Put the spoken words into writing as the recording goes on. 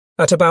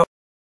At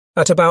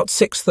about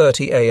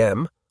 6:30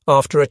 a.m.,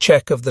 after a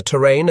check of the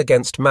terrain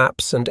against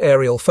maps and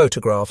aerial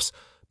photographs,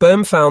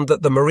 Böhm found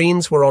that the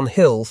Marines were on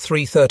Hill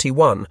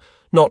 331,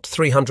 not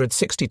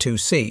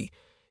 362C.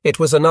 It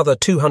was another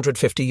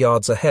 250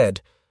 yards ahead.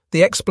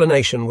 The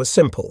explanation was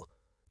simple.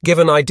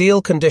 Given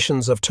ideal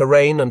conditions of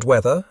terrain and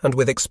weather, and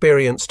with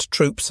experienced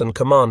troops and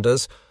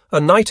commanders, a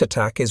night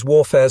attack is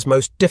warfare's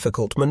most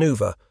difficult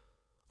maneuver.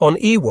 On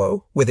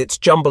Iwo, with its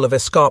jumble of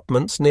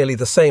escarpments nearly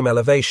the same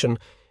elevation,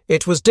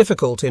 it was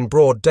difficult in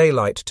broad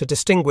daylight to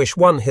distinguish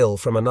one hill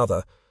from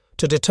another,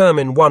 to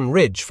determine one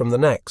ridge from the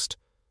next.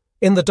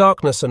 In the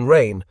darkness and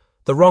rain,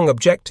 the wrong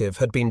objective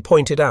had been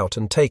pointed out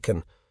and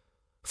taken.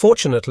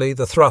 Fortunately,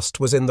 the thrust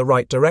was in the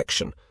right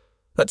direction.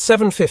 At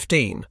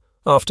 7:15,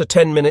 after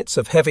 10 minutes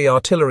of heavy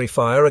artillery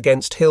fire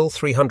against Hill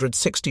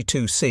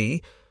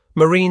 362C,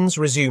 Marines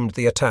resumed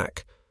the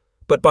attack.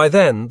 But by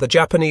then, the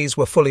Japanese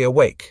were fully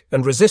awake,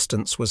 and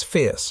resistance was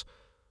fierce.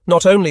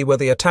 Not only were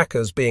the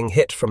attackers being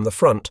hit from the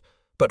front,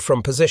 but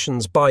from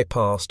positions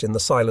bypassed in the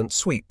silent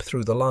sweep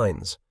through the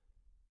lines.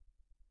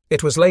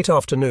 It was late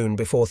afternoon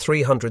before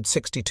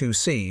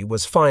 362C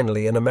was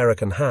finally in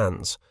American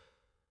hands.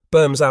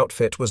 Böhm's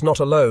outfit was not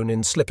alone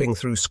in slipping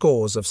through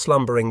scores of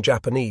slumbering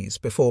Japanese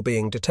before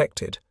being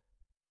detected.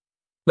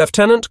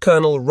 Lieutenant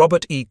Colonel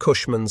Robert E.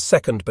 Cushman's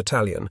 2nd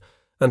Battalion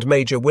and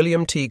Major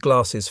William T.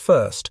 Glass's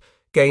 1st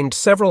gained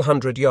several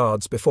hundred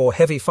yards before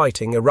heavy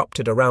fighting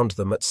erupted around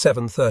them at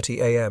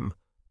 7:30 a.m.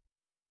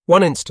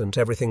 One instant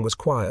everything was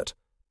quiet.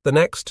 The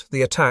next,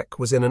 the attack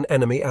was in an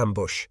enemy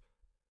ambush.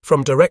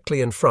 From directly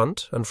in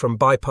front and from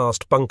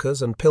bypassed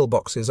bunkers and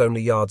pillboxes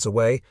only yards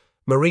away,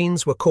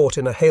 Marines were caught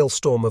in a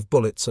hailstorm of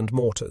bullets and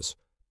mortars.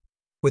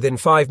 Within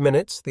 5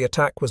 minutes, the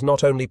attack was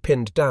not only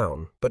pinned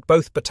down, but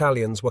both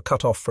battalions were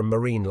cut off from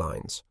Marine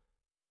lines.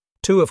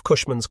 2 of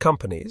Cushman's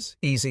companies,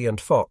 Easy and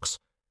Fox,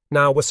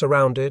 now were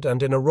surrounded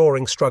and in a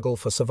roaring struggle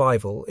for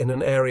survival in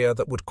an area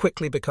that would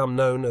quickly become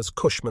known as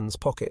Cushman's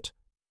Pocket.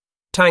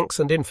 Tanks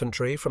and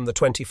infantry from the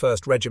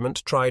 21st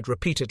Regiment tried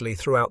repeatedly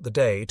throughout the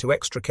day to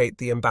extricate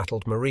the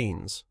embattled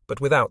Marines,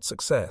 but without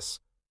success.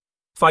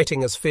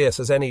 Fighting as fierce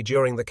as any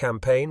during the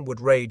campaign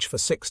would rage for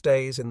 6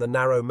 days in the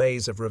narrow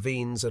maze of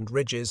ravines and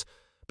ridges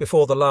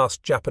before the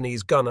last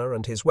Japanese gunner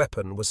and his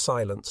weapon was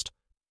silenced.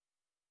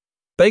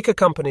 Baker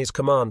Company's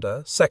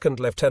commander, 2nd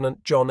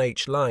Lieutenant John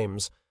H.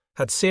 Limes,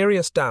 had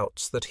serious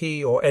doubts that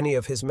he or any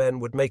of his men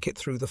would make it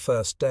through the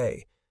first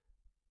day.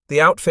 The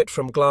outfit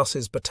from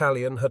Glass's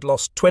battalion had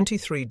lost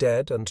 23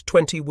 dead and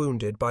 20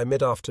 wounded by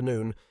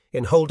mid-afternoon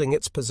in holding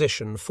its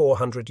position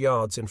 400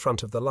 yards in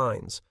front of the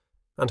lines,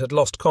 and had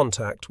lost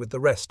contact with the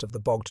rest of the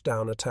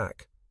bogged-down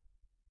attack.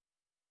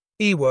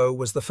 Iwo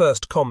was the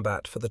first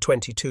combat for the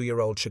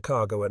 22-year-old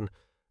Chicagoan,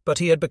 but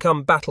he had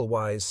become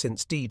battle-wise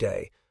since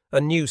D-Day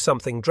and knew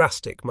something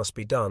drastic must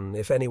be done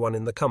if anyone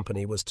in the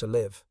company was to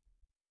live.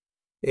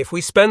 "If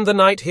we spend the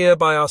night here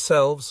by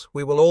ourselves,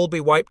 we will all be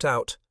wiped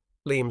out,"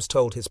 Limes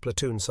told his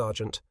platoon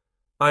sergeant.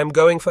 "I am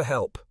going for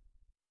help."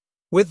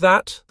 With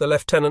that, the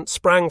lieutenant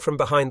sprang from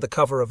behind the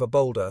cover of a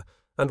boulder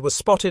and was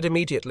spotted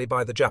immediately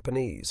by the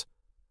Japanese.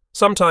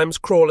 Sometimes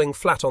crawling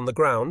flat on the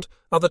ground,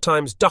 other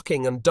times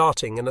ducking and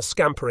darting in a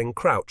scampering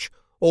crouch,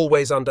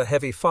 always under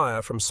heavy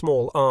fire from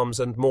small arms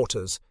and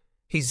mortars,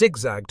 he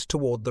zigzagged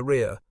toward the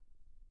rear.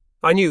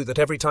 "I knew that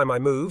every time I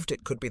moved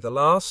it could be the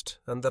last,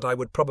 and that I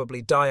would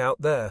probably die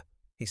out there,"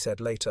 he said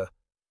later.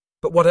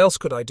 "But what else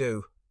could I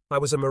do? I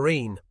was a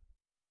Marine."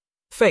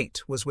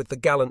 Fate was with the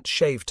gallant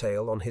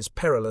Shavetail on his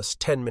perilous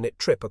 10-minute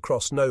trip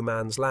across no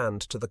man's land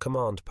to the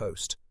command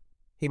post.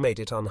 He made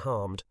it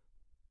unharmed.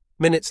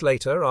 Minutes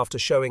later, after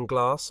showing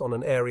Glass on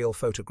an aerial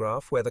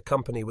photograph where the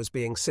company was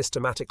being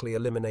systematically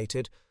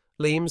eliminated,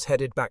 Limes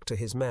headed back to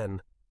his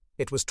men.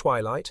 It was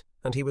twilight,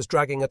 and he was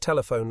dragging a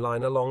telephone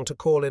line along to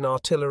call in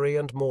artillery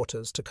and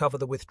mortars to cover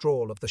the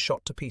withdrawal of the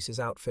shot-to-pieces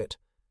outfit.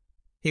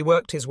 He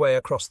worked his way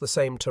across the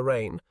same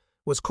terrain,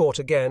 was caught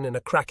again in a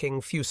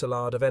cracking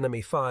fusillade of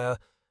enemy fire,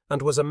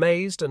 and was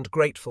amazed and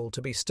grateful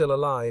to be still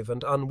alive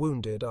and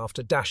unwounded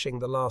after dashing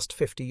the last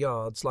 50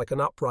 yards like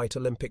an upright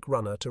Olympic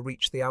runner to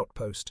reach the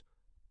outpost.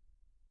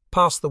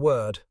 "Pass the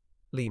word,"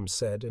 Limes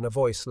said in a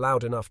voice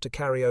loud enough to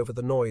carry over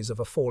the noise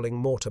of a falling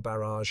mortar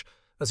barrage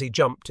as he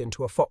jumped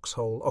into a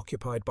foxhole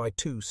occupied by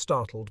 2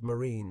 startled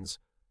Marines.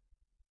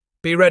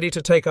 "Be ready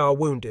to take our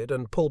wounded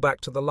and pull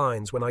back to the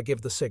lines when I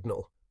give the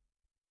signal."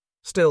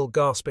 Still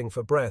gasping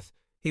for breath,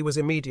 he was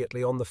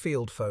immediately on the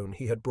field phone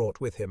he had brought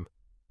with him.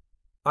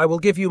 "I will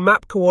give you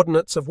map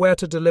coordinates of where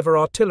to deliver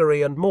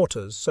artillery and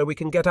mortars so we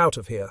can get out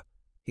of here,"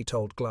 he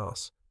told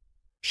Glass.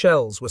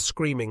 Shells were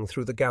screaming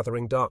through the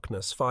gathering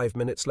darkness 5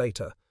 minutes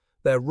later,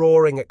 their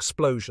roaring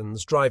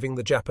explosions driving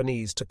the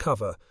Japanese to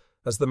cover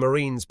as the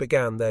Marines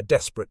began their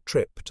desperate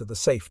trip to the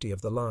safety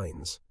of the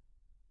lines.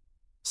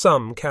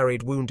 Some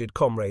carried wounded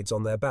comrades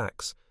on their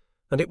backs,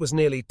 and it was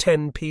nearly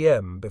 10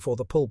 p.m. before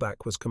the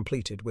pullback was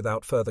completed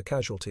without further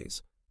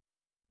casualties.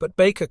 But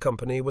Baker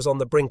Company was on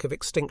the brink of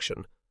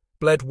extinction,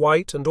 bled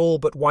white and all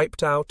but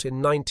wiped out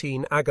in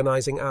 19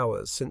 agonizing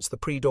hours since the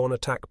pre-dawn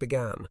attack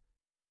began.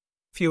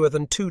 Fewer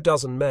than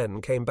 24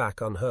 men came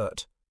back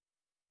unhurt.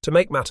 To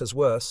make matters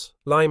worse,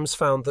 Limes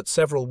found that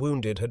several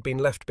wounded had been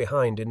left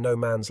behind in no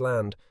man's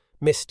land,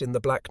 missed in the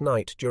black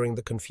night during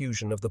the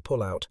confusion of the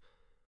pullout.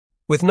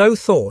 With no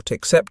thought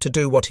except to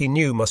do what he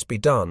knew must be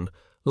done,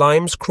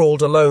 Limes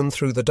crawled alone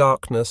through the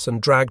darkness and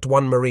dragged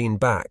one Marine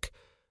back.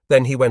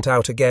 Then he went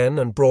out again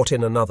and brought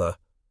in another.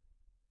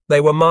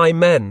 "They were my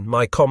men,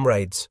 my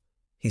comrades,"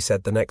 he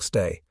said the next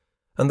day,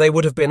 "and they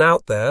would have been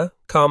out there,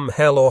 come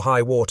hell or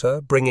high water,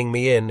 bringing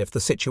me in if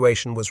the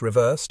situation was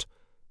reversed."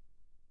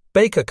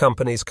 Baker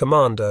Company's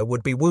commander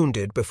would be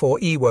wounded before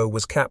Iwo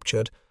was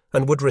captured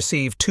and would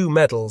receive 2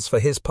 medals for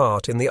his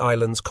part in the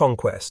island's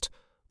conquest,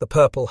 the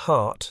Purple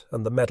Heart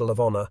and the Medal of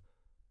Honor.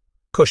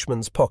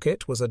 Cushman's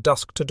Pocket was a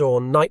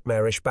dusk-to-dawn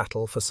nightmarish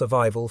battle for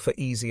survival for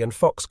Easy and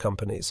Fox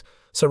companies,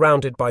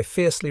 surrounded by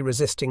fiercely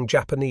resisting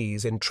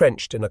Japanese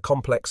entrenched in a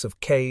complex of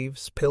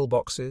caves,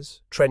 pillboxes,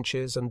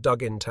 trenches and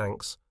dug-in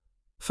tanks.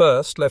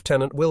 First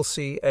Lieutenant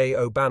Wilcie A.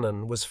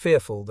 O'Bannon was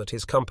fearful that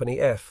his Company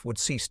F would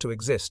cease to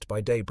exist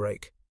by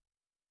daybreak.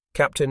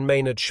 Captain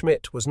Maynard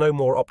Schmidt was no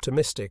more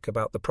optimistic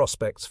about the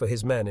prospects for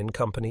his men in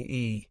Company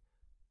E.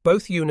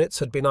 Both units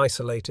had been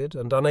isolated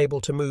and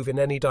unable to move in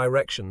any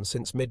direction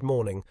since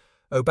mid-morning,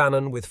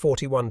 O'Bannon with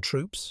 41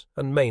 troops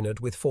and Maynard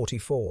with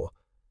 44.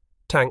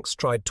 Tanks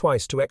tried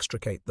twice to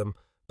extricate them,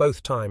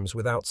 both times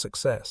without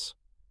success.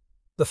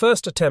 The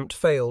first attempt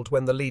failed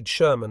when the lead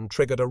Sherman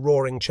triggered a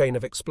roaring chain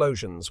of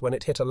explosions when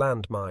it hit a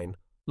landmine,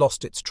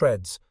 lost its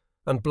treads,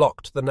 and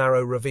blocked the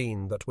narrow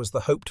ravine that was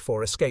the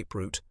hoped-for escape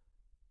route.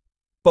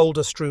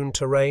 Boulder-strewn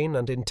terrain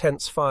and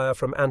intense fire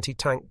from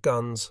anti-tank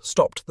guns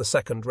stopped the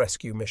second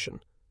rescue mission.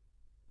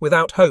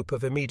 Without hope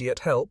of immediate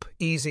help,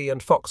 Easy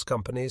and Fox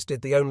companies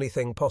did the only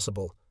thing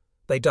possible.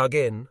 They dug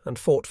in and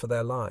fought for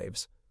their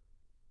lives.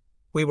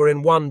 "We were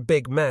in one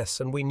big mess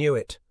and we knew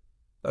it,"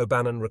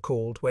 O'Bannon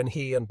recalled when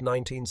he and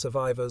 19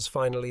 survivors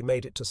finally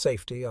made it to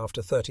safety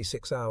after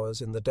 36 hours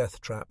in the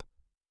death trap.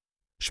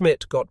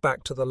 Schmidt got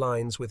back to the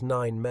lines with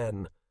 9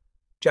 men.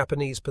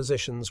 Japanese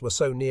positions were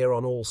so near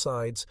on all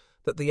sides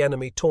that the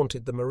enemy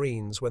taunted the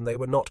Marines when they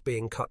were not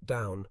being cut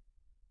down.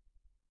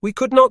 "We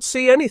could not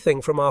see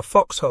anything from our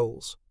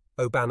foxholes,"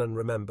 O'Bannon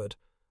remembered,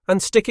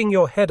 "and sticking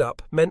your head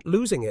up meant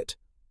losing it."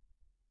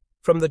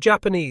 From the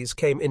Japanese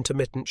came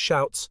intermittent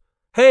shouts,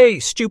 "Hey,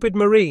 stupid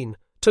Marine,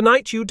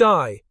 tonight you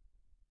die!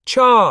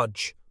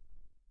 Charge!"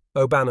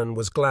 O'Bannon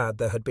was glad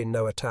there had been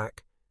no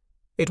attack.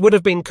 "It would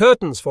have been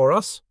curtains for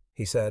us,"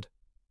 he said.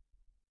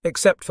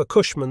 Except for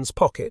Cushman's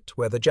Pocket,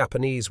 where the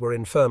Japanese were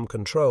in firm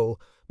control,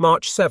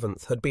 March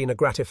 7th had been a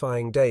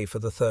gratifying day for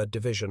the 3rd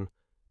Division.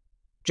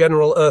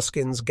 General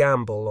Erskine's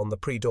gamble on the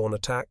pre-dawn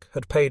attack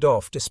had paid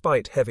off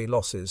despite heavy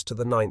losses to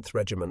the 9th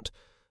Regiment,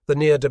 the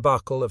near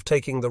debacle of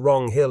taking the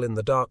wrong hill in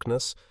the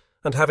darkness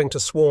and having to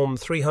swarm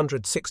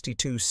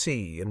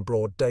 362C in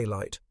broad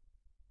daylight.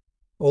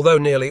 Although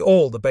nearly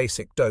all the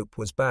basic dope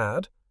was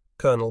bad,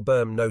 Colonel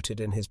Böhm noted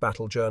in his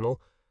battle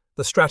journal,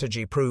 the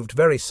strategy proved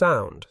very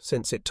sound,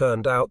 since it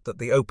turned out that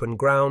the open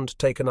ground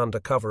taken under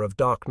cover of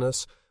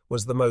darkness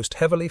was the most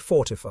heavily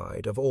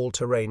fortified of all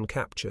terrain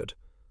captured.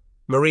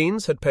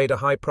 Marines had paid a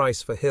high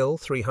price for Hill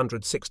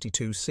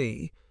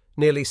 362C,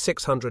 nearly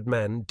 600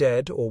 men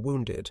dead or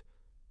wounded.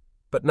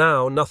 But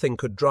now nothing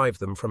could drive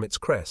them from its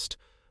crest,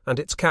 and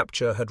its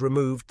capture had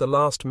removed the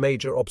last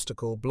major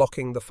obstacle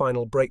blocking the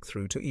final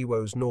breakthrough to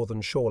Iwo's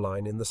northern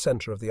shoreline in the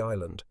centre of the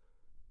island.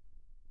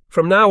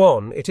 "From now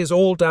on, it is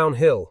all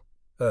downhill,"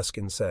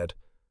 Erskine said,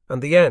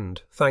 "and the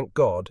end, thank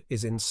God,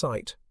 is in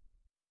sight."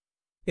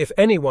 If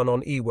anyone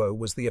on Iwo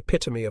was the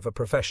epitome of a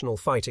professional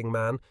fighting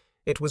man,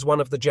 it was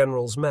one of the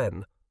general's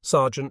men,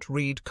 Sergeant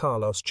Reed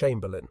Carlos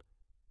Chamberlain.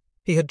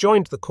 He had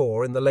joined the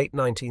Corps in the late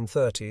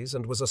 1930s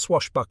and was a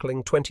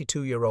swashbuckling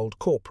 22-year-old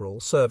corporal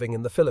serving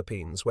in the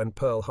Philippines when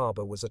Pearl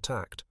Harbor was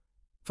attacked.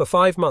 For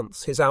 5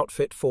 months his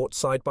outfit fought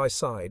side by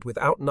side with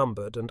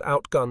outnumbered and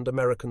outgunned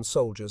American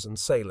soldiers and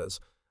sailors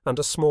and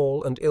a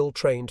small and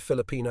ill-trained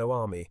Filipino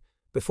army,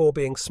 before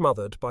being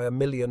smothered by a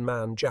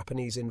 1-million-man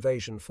Japanese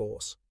invasion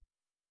force.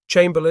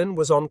 Chamberlain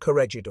was on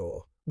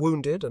Corregidor,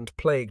 wounded and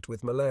plagued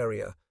with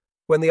malaria,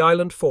 when the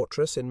island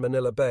fortress in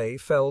Manila Bay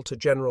fell to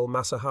General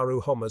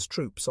Masaharu Homa's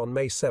troops on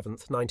May 7,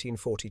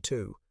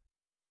 1942.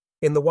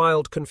 In the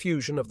wild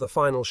confusion of the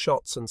final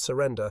shots and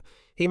surrender,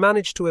 he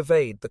managed to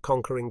evade the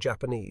conquering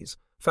Japanese,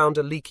 found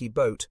a leaky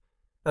boat,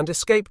 and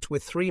escaped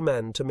with 3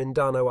 men to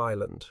Mindanao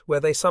Island, where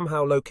they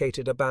somehow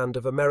located a band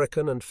of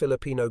American and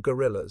Filipino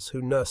guerrillas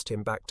who nursed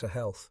him back to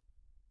health.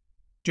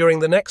 During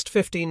the next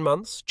 15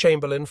 months,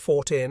 Chamberlain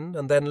fought in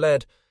and then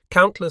led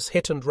countless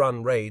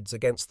hit-and-run raids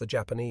against the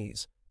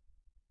Japanese.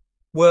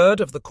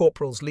 Word of the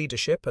corporal's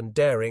leadership and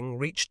daring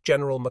reached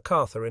General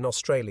MacArthur in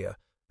Australia,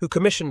 who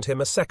commissioned him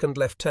a 2nd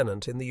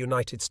lieutenant in the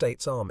United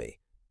States Army.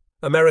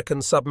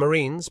 American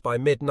submarines by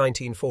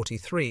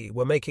mid-1943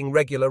 were making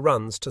regular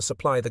runs to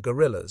supply the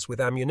guerrillas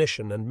with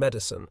ammunition and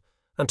medicine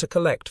and to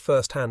collect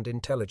first-hand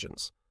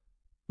intelligence.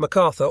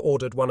 MacArthur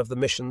ordered one of the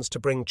missions to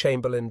bring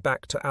Chamberlain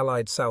back to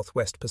Allied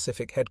Southwest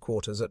Pacific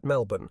headquarters at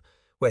Melbourne,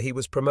 where he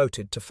was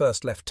promoted to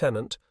 1st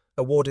lieutenant,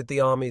 awarded the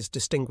Army's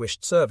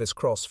Distinguished Service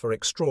Cross for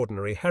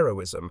extraordinary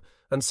heroism,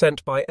 and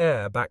sent by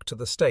air back to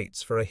the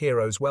States for a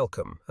hero's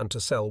welcome and to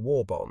sell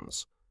war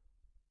bonds.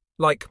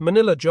 Like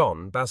Manila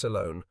John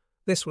Basilone,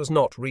 this was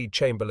not Reed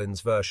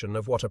Chamberlain's version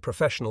of what a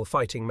professional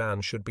fighting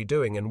man should be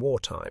doing in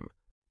wartime.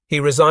 He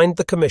resigned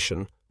the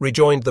commission,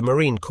 rejoined the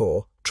Marine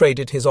Corps,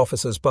 traded his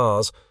officers'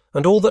 bars,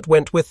 and all that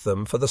went with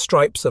them for the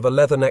stripes of a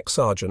leatherneck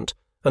sergeant,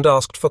 and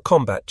asked for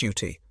combat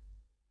duty.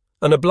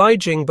 An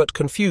obliging but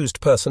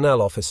confused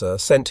personnel officer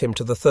sent him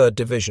to the 3rd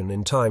Division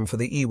in time for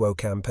the Iwo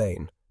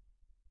campaign.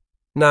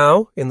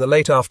 Now, in the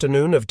late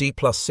afternoon of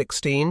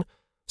D+16,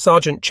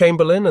 Sergeant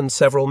Chamberlain and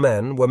several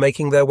men were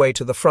making their way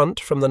to the front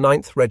from the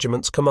 9th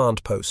Regiment's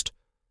command post.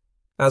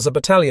 As a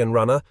battalion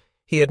runner,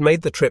 he had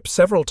made the trip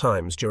several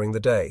times during the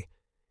day,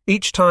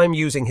 each time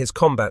using his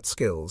combat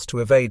skills to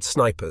evade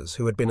snipers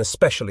who had been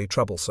especially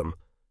troublesome.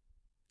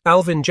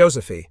 Alvin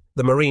Josephy,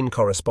 the Marine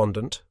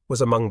correspondent,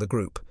 was among the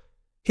group.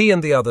 He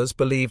and the others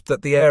believed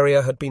that the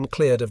area had been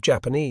cleared of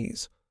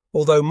Japanese,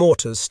 although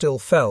mortars still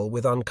fell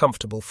with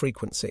uncomfortable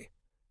frequency.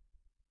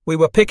 "We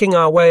were picking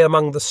our way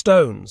among the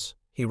stones,"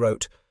 he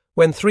wrote,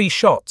 when 3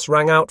 shots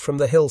rang out from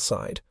the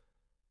hillside.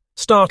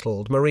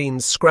 Startled,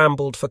 Marines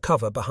scrambled for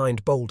cover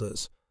behind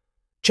boulders.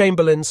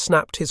 Chamberlain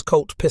snapped his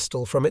Colt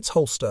pistol from its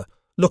holster,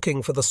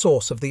 looking for the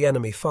source of the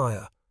enemy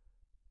fire.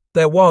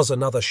 "There was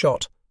another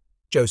shot,"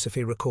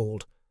 Josephy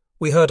recalled.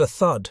 "We heard a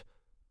thud.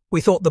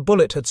 We thought the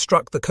bullet had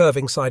struck the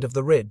curving side of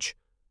the ridge."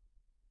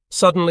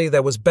 Suddenly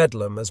there was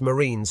bedlam as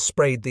Marines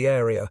sprayed the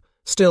area,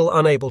 still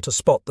unable to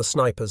spot the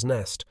sniper's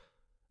nest.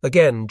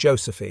 Again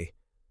Josephy.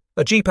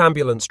 A jeep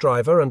ambulance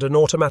driver and an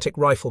automatic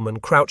rifleman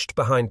crouched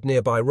behind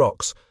nearby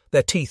rocks,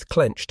 their teeth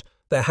clenched,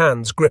 their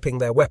hands gripping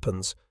their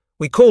weapons.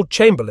 "We called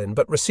Chamberlain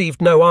but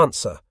received no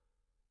answer."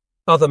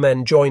 Other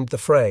men joined the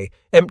fray,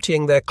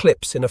 emptying their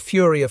clips in a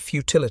fury of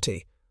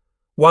futility.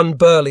 "One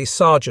burly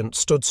sergeant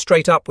stood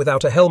straight up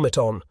without a helmet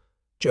on,"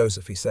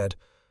 Josephy said,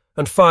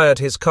 and fired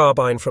his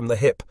carbine from the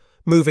hip,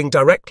 moving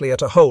directly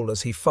at a hole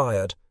as he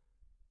fired.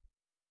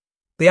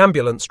 The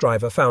ambulance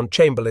driver found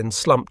Chamberlain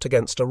slumped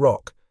against a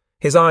rock.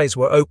 His eyes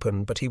were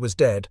open, but he was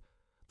dead.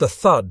 The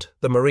thud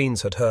the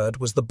Marines had heard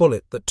was the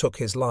bullet that took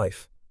his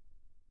life.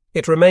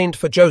 It remained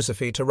for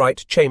Josephy to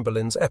write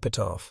Chamberlain's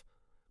epitaph.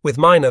 With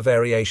minor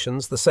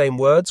variations, the same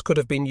words could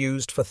have been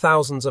used for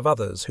thousands of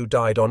others who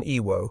died on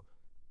Iwo.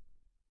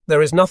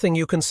 There is nothing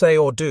you can say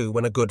or do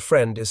when a good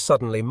friend is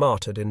suddenly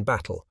martyred in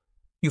battle.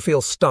 You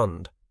feel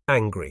stunned,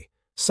 angry,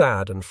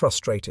 sad and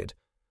frustrated.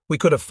 We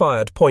could have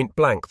fired point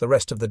blank the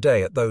rest of the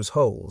day at those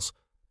holes.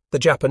 The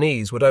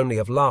Japanese would only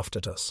have laughed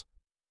at us.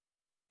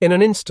 In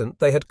an instant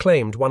they had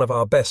claimed one of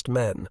our best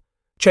men.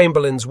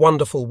 Chamberlain's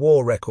wonderful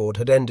war record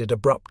had ended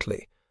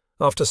abruptly.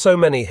 After so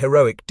many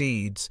heroic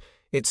deeds,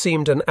 it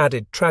seemed an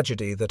added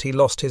tragedy that he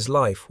lost his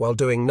life while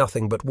doing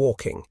nothing but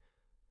walking.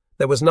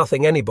 There was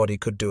nothing anybody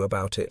could do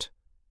about it.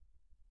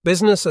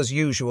 Business as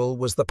usual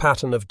was the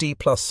pattern of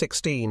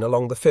D+16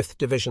 along the 5th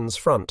Division's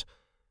front.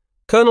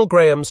 Colonel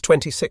Graham's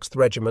 26th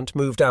Regiment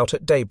moved out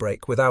at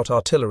daybreak without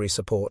artillery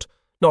support,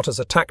 not as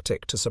a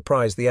tactic to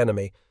surprise the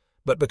enemy,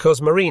 but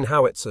because Marine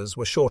howitzers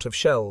were short of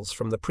shells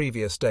from the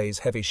previous day's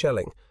heavy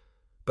shelling.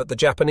 But the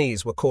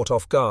Japanese were caught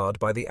off guard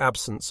by the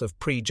absence of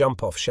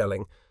pre-jump-off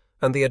shelling,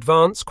 and the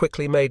advance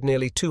quickly made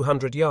nearly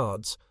 200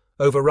 yards,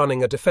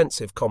 overrunning a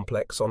defensive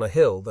complex on a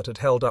hill that had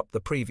held up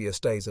the previous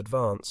day's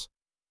advance.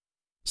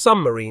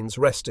 Some Marines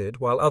rested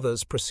while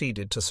others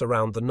proceeded to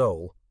surround the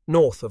knoll,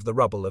 north of the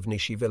rubble of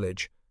Nishi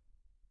village.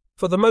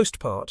 For the most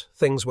part,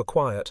 things were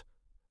quiet,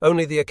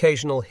 only the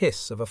occasional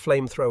hiss of a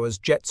flamethrower's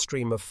jet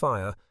stream of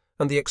fire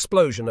and the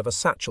explosion of a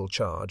satchel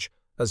charge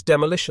as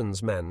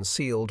demolitions men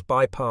sealed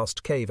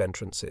bypassed cave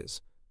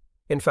entrances.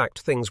 In fact,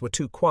 things were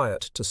too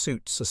quiet to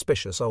suit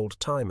suspicious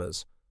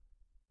old-timers.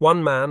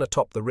 One man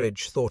atop the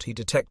ridge thought he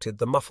detected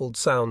the muffled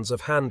sounds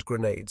of hand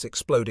grenades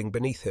exploding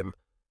beneath him.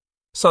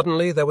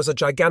 Suddenly there was a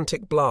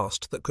gigantic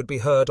blast that could be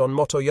heard on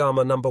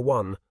Motoyama No.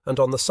 1 and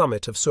on the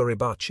summit of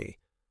Suribachi.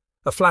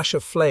 A flash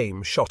of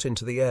flame shot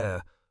into the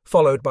air,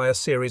 followed by a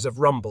series of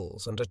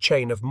rumbles and a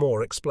chain of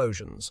more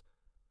explosions.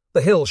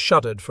 The hill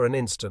shuddered for an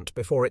instant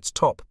before its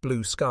top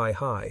blew sky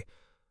high.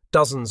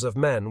 Dozens of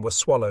men were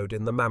swallowed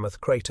in the mammoth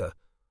crater.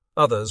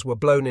 Others were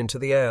blown into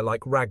the air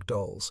like rag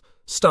dolls,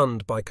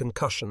 stunned by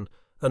concussion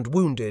and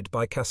wounded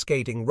by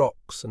cascading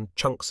rocks and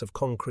chunks of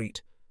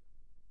concrete.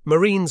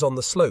 Marines on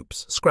the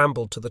slopes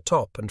scrambled to the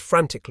top and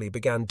frantically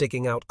began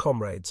digging out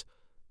comrades.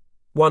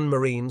 One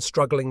Marine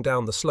struggling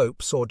down the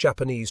slope saw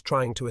Japanese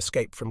trying to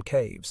escape from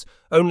caves,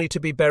 only to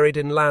be buried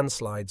in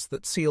landslides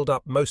that sealed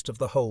up most of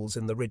the holes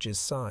in the ridge's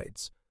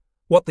sides.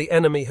 What the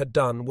enemy had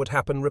done would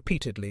happen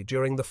repeatedly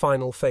during the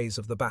final phase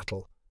of the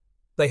battle.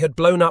 They had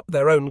blown up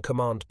their own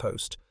command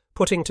post,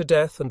 putting to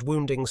death and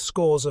wounding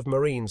scores of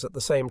Marines at the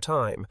same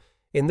time,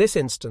 in this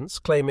instance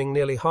claiming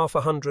nearly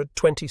 100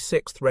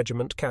 26th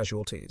Regiment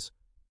casualties.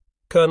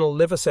 Colonel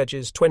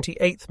Liversedge's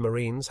 28th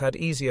Marines had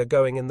easier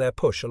going in their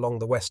push along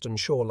the western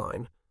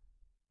shoreline.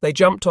 They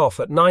jumped off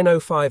at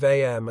 9:05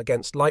 a.m.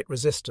 against light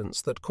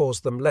resistance that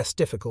caused them less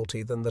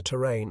difficulty than the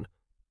terrain.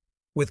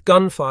 With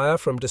gunfire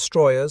from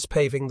destroyers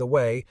paving the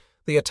way,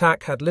 the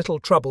attack had little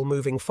trouble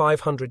moving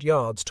 500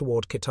 yards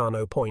toward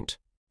Kitano Point.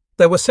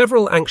 There were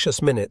several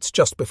anxious minutes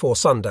just before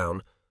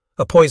sundown,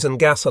 a poison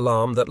gas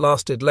alarm that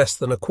lasted less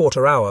than a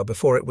quarter hour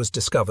before it was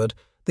discovered.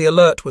 The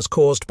alert was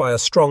caused by a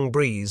strong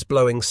breeze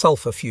blowing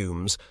sulfur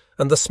fumes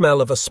and the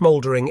smell of a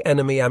smouldering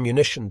enemy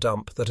ammunition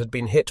dump that had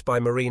been hit by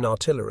marine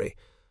artillery.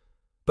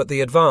 But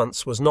the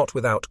advance was not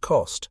without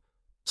cost.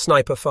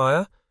 Sniper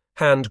fire,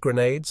 hand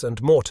grenades,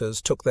 and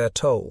mortars took their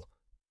toll.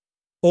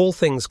 All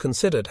things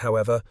considered,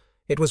 however,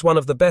 it was one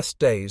of the best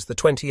days the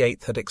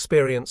 28th had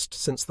experienced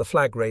since the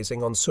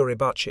flag-raising on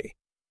Suribachi.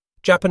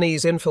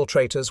 Japanese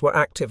infiltrators were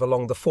active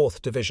along the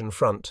 4th Division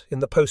front in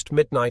the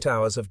post-midnight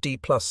hours of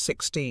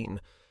D+16,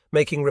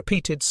 making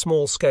repeated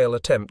small-scale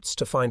attempts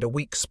to find a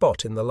weak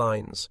spot in the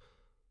lines.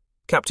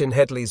 Captain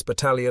Headley's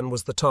battalion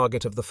was the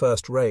target of the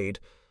first raid,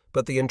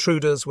 but the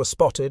intruders were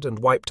spotted and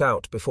wiped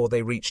out before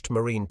they reached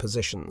marine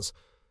positions.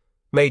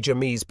 Major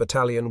Mee's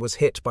battalion was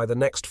hit by the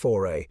next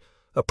foray,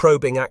 a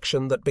probing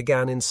action that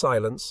began in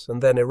silence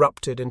and then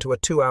erupted into a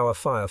 2-hour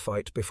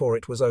firefight before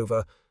it was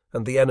over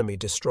and the enemy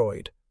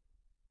destroyed.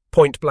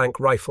 Point-blank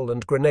rifle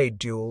and grenade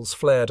duels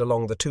flared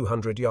along the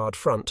 200-yard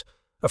front,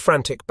 a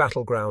frantic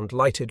battleground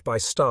lighted by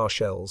star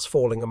shells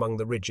falling among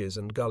the ridges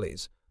and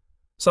gullies.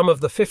 Some of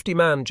the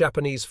 50-man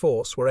Japanese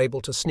force were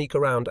able to sneak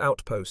around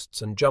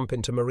outposts and jump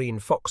into marine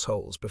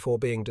foxholes before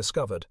being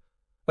discovered,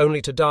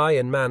 only to die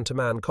in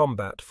man-to-man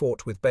combat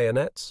fought with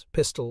bayonets,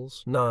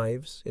 pistols,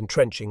 knives,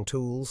 entrenching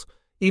tools,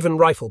 even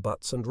rifle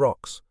butts and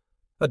rocks.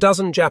 A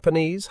dozen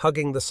Japanese,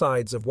 hugging the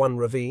sides of one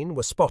ravine,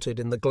 were spotted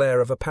in the glare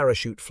of a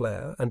parachute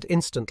flare and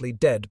instantly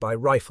dead by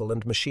rifle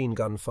and machine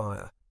gun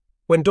fire.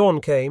 When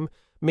dawn came,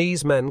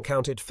 Mee's men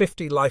counted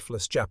 50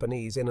 lifeless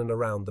Japanese in and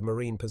around the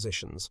marine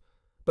positions,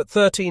 but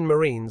 13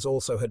 Marines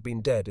also had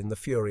been dead in the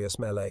furious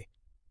melee.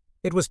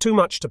 It was too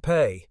much to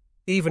pay,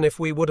 even if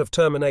we would have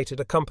terminated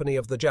a company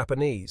of the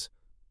Japanese,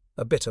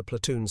 a bitter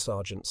platoon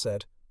sergeant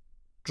said.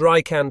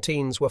 Dry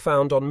canteens were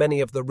found on many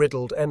of the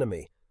riddled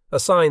enemy, a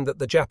sign that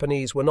the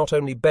Japanese were not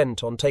only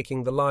bent on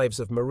taking the lives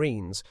of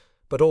Marines,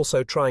 but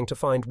also trying to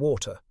find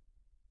water.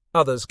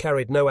 Others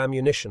carried no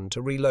ammunition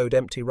to reload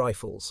empty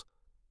rifles.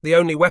 The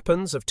only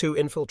weapons of 2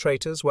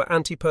 infiltrators were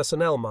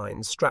anti-personnel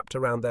mines strapped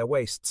around their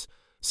waists,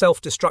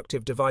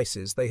 self-destructive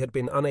devices they had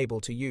been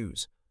unable to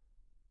use.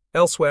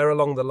 Elsewhere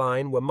along the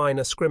line were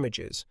minor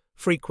scrimmages,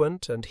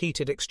 frequent and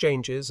heated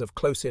exchanges of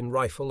close-in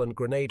rifle and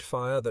grenade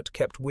fire that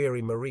kept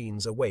weary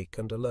Marines awake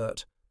and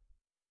alert.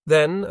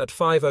 Then, at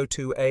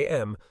 5:02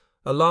 a.m.,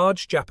 a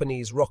large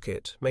Japanese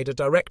rocket made a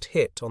direct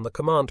hit on the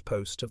command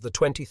post of the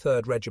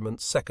 23rd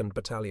Regiment's 2nd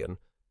Battalion.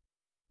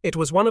 It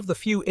was one of the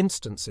few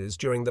instances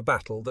during the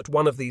battle that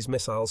one of these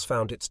missiles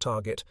found its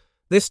target,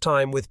 this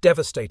time with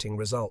devastating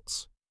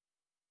results.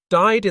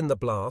 Died in the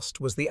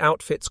blast was the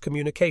outfit's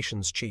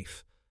communications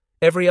chief.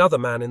 Every other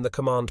man in the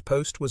command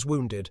post was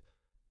wounded.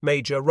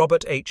 Major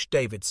Robert H.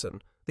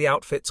 Davidson, the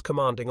outfit's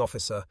commanding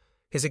officer,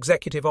 his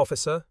executive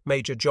officer,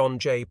 Major John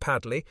J.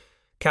 Padley,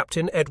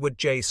 Captain Edward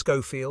J.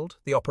 Schofield,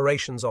 the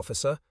operations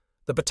officer,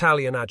 the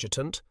battalion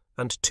adjutant,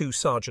 and 2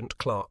 sergeant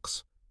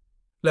clerks.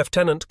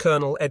 Lieutenant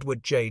Colonel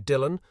Edward J.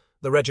 Dillon,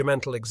 the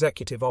regimental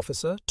executive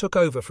officer, took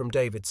over from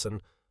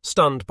Davidson,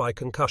 stunned by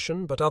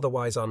concussion but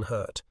otherwise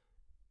unhurt.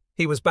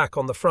 He was back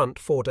on the front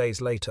 4 days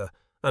later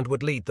and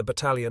would lead the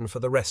battalion for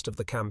the rest of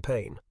the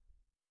campaign.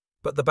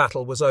 But the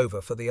battle was over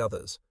for the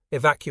others,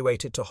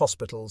 evacuated to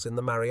hospitals in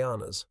the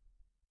Marianas.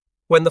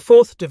 When the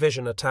 4th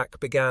Division attack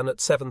began at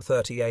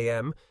 7:30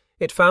 a.m.,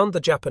 it found the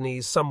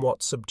Japanese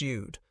somewhat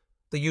subdued,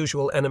 the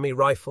usual enemy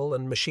rifle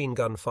and machine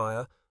gun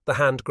fire, the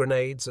hand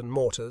grenades and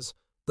mortars,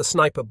 the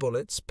sniper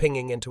bullets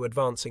pinging into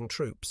advancing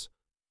troops.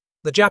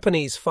 The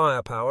Japanese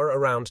firepower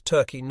around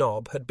Turkey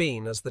Knob had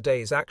been, as the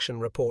day's action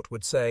report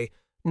would say,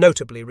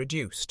 notably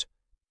reduced.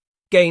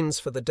 Gains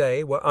for the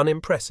day were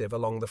unimpressive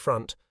along the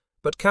front,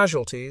 but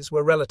casualties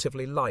were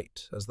relatively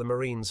light as the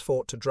Marines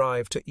fought to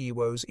drive to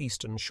Iwo's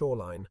eastern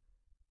shoreline.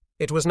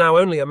 It was now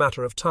only a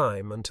matter of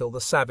time until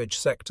the savage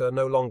sector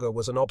no longer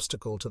was an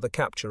obstacle to the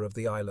capture of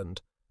the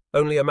island,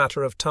 only a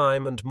matter of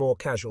time and more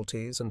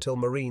casualties until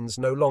Marines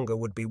no longer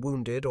would be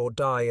wounded or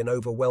die in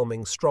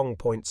overwhelming strong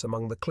points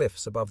among the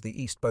cliffs above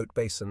the East Boat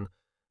Basin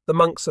the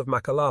monks of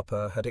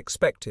Makalapa had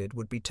expected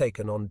would be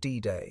taken on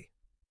D-Day.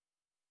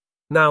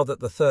 Now that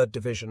the 3rd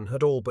Division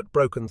had all but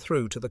broken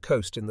through to the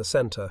coast in the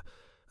centre,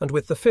 and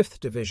with the 5th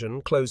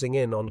Division closing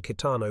in on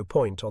Kitano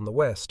Point on the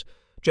west,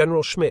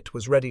 General Schmidt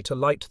was ready to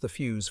light the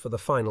fuse for the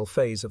final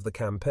phase of the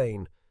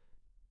campaign.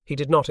 He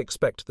did not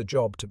expect the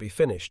job to be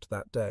finished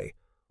that day,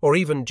 or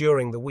even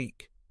during the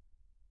week.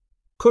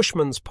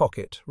 Cushman's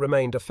Pocket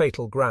remained a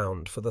fatal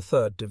ground for the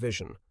 3rd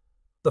Division.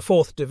 The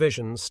 4th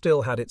Division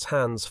still had its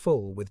hands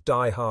full with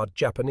die-hard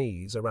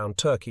Japanese around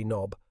Turkey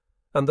Knob,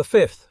 and the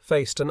 5th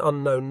faced an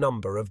unknown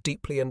number of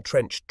deeply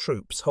entrenched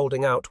troops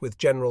holding out with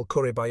General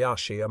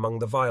Kuribayashi among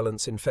the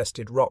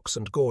violence-infested rocks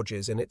and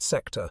gorges in its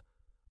sector.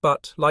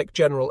 But, like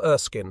General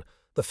Erskine,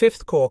 the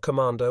 5th Corps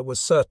commander was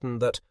certain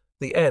that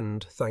the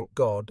end, thank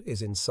God,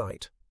 is in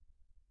sight.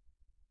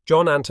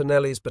 John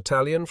Antonelli's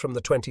battalion from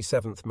the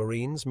 27th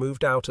Marines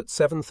moved out at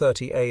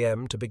 7:30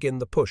 a.m. to begin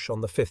the push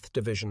on the 5th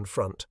Division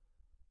front.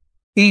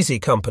 Easy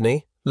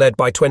Company, led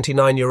by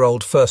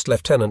 29-year-old First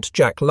Lieutenant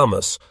Jack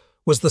Lummis,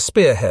 was the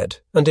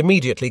spearhead and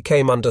immediately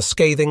came under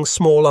scathing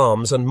small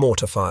arms and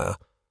mortar fire.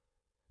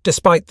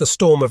 Despite the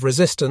storm of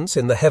resistance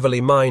in the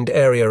heavily mined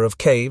area of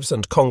caves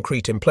and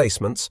concrete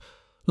emplacements,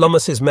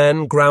 Lummis's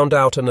men ground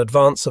out an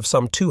advance of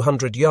some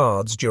 200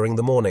 yards during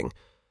the morning.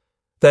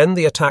 Then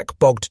the attack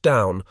bogged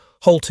down,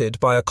 halted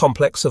by a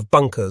complex of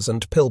bunkers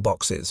and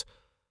pillboxes.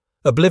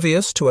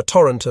 Oblivious to a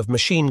torrent of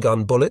machine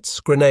gun bullets,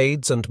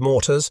 grenades and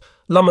mortars,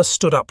 Lummis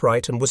stood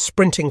upright and was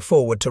sprinting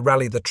forward to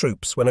rally the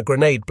troops when a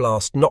grenade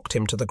blast knocked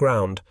him to the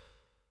ground.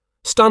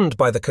 Stunned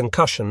by the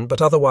concussion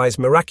but otherwise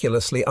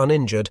miraculously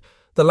uninjured,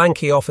 the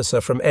lanky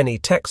officer from Eni,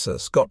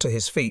 Texas, got to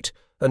his feet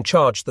and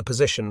charged the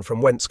position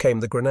from whence came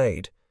the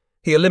grenade.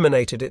 He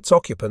eliminated its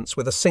occupants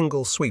with a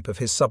single sweep of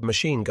his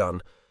submachine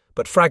gun,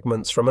 but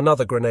fragments from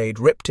another grenade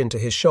ripped into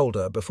his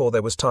shoulder before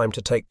there was time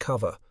to take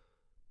cover.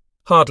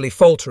 Hardly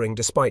faltering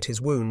despite his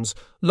wounds,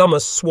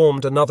 Lummis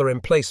swarmed another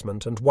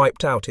emplacement and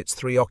wiped out its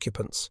 3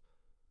 occupants.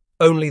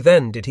 Only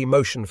then did he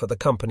motion for the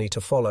company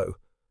to follow.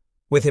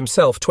 With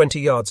himself 20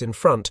 yards in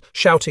front,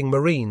 shouting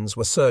Marines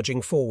were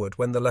surging forward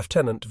when the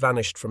lieutenant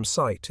vanished from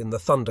sight in the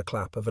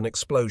thunderclap of an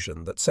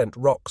explosion that sent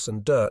rocks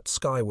and dirt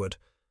skyward.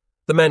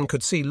 The men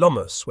could see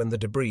Lummis when the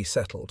debris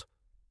settled.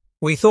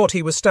 "We thought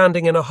he was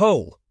standing in a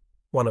hole,"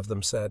 one of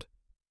them said.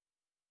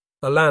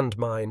 A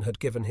landmine had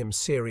given him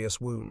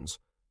serious wounds.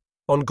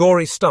 On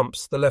gory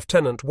stumps, the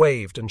lieutenant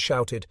waved and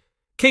shouted,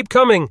 "Keep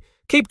coming!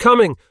 Keep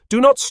coming!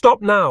 Do not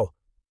stop now!"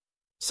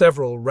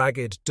 Several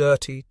ragged,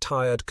 dirty,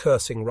 tired,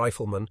 cursing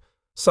riflemen,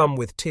 some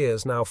with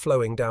tears now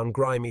flowing down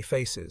grimy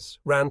faces,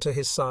 ran to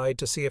his side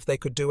to see if they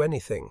could do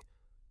anything.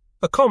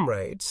 A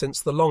comrade,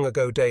 since the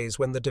long-ago days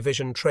when the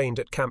division trained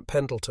at Camp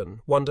Pendleton,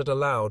 wondered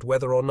aloud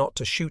whether or not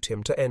to shoot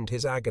him to end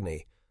his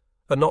agony.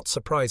 A not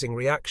surprising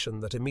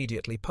reaction that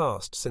immediately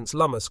passed, since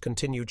Lummis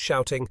continued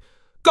shouting,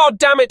 "God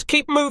damn it,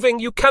 keep moving!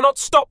 You cannot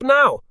stop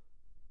now!"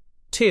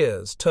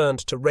 Tears turned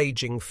to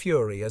raging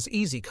fury as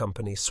Easy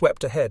Company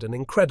swept ahead an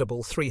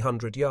incredible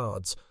 300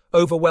 yards,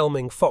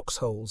 overwhelming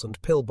foxholes and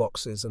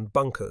pillboxes and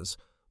bunkers,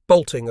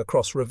 bolting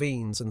across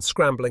ravines and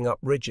scrambling up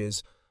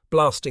ridges,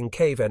 blasting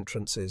cave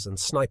entrances and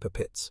sniper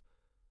pits.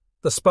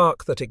 The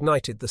spark that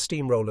ignited the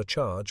steamroller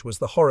charge was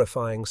the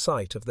horrifying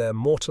sight of their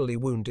mortally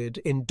wounded,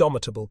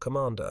 indomitable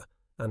commander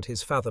and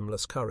his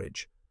fathomless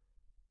courage.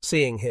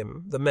 Seeing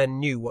him, the men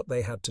knew what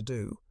they had to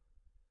do.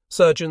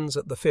 Surgeons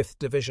at the 5th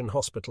Division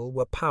Hospital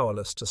were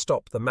powerless to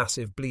stop the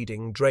massive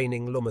bleeding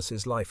draining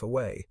Lummis's life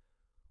away.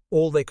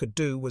 All they could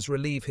do was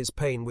relieve his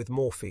pain with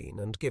morphine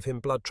and give him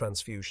blood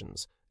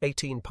transfusions,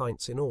 18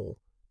 pints in all.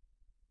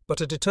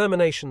 But a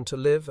determination to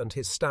live and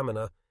his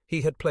stamina,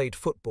 he had played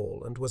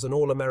football and was an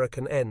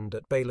All-American end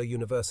at Baylor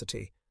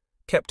University,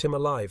 kept him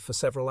alive for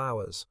several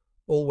hours,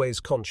 always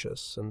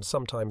conscious and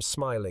sometimes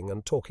smiling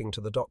and talking to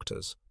the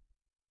doctors.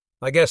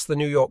 "I guess the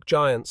New York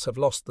Giants have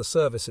lost the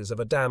services of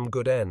a damn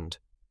good end,"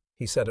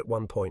 he said at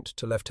one point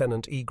to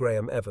Lieutenant E.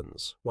 Graham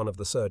Evans, one of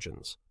the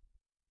surgeons.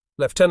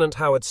 Lieutenant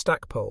Howard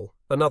Stackpole,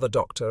 another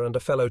doctor and a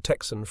fellow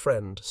Texan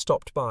friend,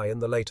 stopped by in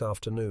the late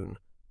afternoon.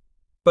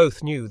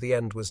 Both knew the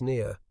end was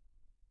near.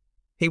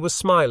 He was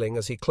smiling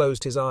as he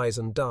closed his eyes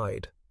and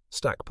died,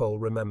 Stackpole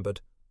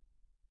remembered.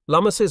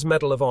 Lummis's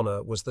Medal of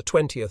Honor was the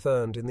 20th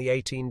earned in the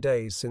 18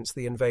 days since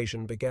the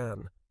invasion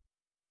began.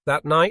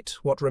 That night,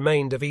 what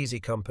remained of Easy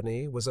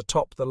Company was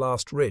atop the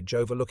last ridge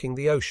overlooking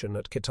the ocean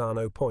at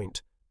Kitano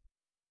Point.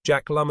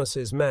 Jack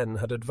Lummis's men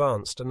had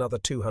advanced another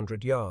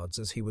 200 yards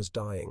as he was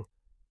dying.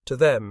 To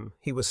them,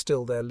 he was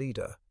still their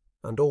leader,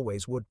 and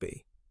always would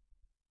be.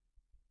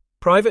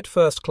 Private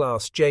First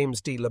Class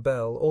James D.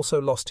 LaBelle also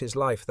lost his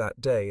life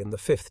that day in the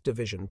 5th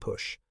Division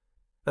push,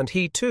 and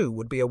he too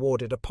would be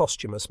awarded a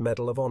posthumous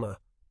Medal of Honor.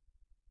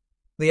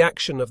 The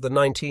action of the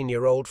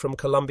 19-year-old from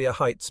Columbia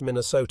Heights,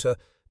 Minnesota,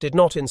 did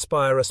not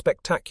inspire a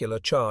spectacular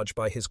charge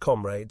by his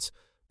comrades,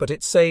 but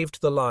it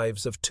saved the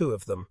lives of 2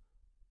 of them.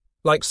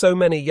 Like so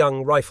many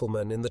young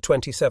riflemen in the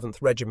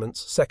 27th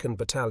Regiment's 2nd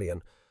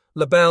Battalion,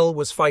 LaBelle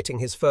was fighting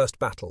his first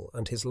battle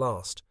and his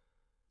last.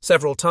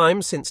 Several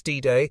times since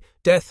D-Day,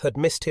 death had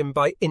missed him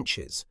by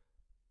inches.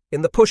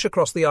 In the push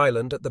across the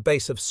island at the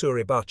base of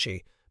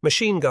Suribachi,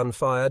 machine gun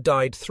fire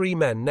died 3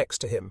 men next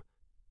to him.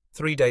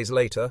 3 days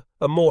later,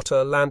 a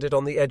mortar landed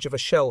on the edge of a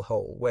shell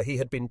hole where he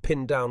had been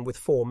pinned down with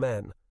 4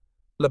 men.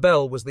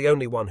 LaBelle was the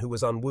only one who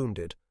was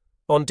unwounded.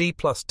 On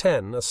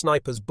D+10, a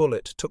sniper's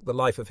bullet took the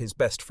life of his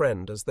best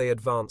friend as they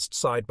advanced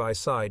side by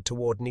side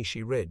toward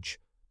Nishi Ridge.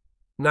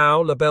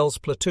 Now LaBelle's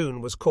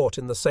platoon was caught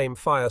in the same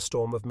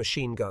firestorm of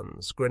machine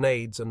guns,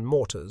 grenades and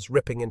mortars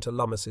ripping into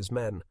Lummis's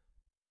men.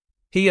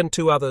 He and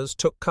 2 others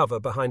took cover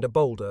behind a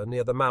boulder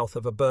near the mouth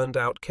of a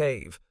burned-out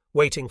cave,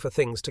 waiting for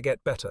things to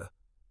get better.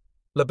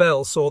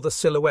 LaBelle saw the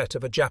silhouette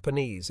of a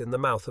Japanese in the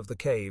mouth of the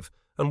cave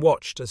and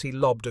watched as he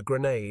lobbed a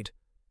grenade.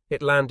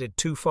 It landed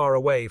too far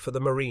away for the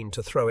Marine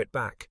to throw it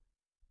back.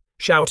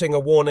 Shouting a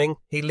warning,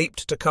 he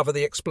leaped to cover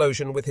the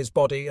explosion with his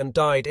body and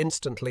died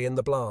instantly in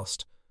the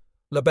blast.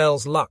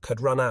 Lebel's luck had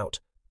run out.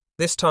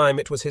 This time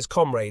it was his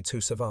comrades who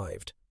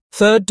survived.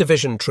 3rd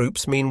Division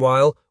troops,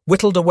 meanwhile,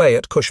 whittled away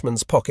at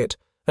Cushman's pocket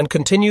and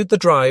continued the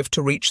drive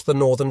to reach the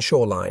northern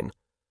shoreline.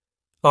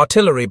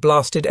 Artillery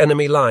blasted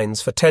enemy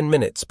lines for 10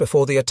 minutes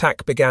before the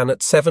attack began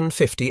at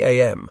 7:50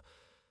 a.m.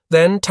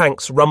 Then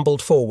tanks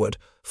rumbled forward,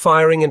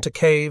 firing into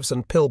caves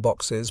and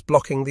pillboxes,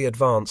 blocking the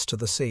advance to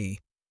the sea.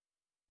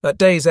 At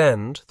day's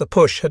end, the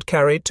push had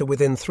carried to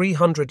within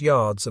 300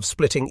 yards of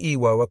splitting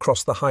Iwo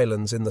across the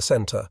highlands in the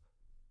centre.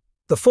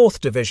 The 4th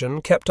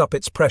Division kept up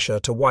its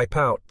pressure to wipe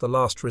out the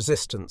last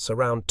resistance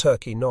around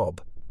Turkey Knob.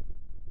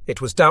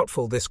 It was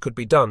doubtful this could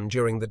be done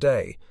during the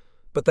day,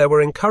 but there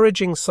were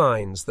encouraging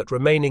signs that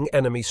remaining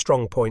enemy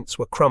strongpoints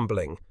were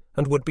crumbling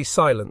and would be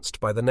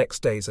silenced by the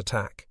next day's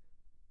attack.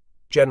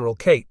 General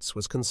Cates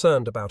was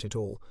concerned about it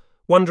all,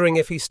 wondering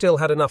if he still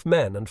had enough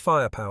men and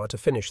firepower to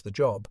finish the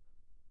job.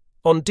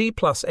 On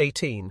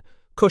D+18,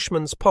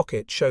 Cushman's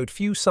pocket showed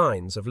few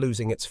signs of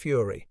losing its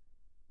fury.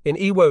 In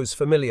Iwo's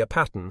familiar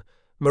pattern,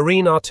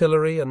 Marine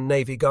artillery and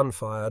Navy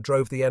gunfire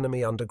drove the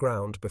enemy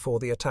underground before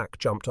the attack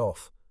jumped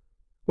off.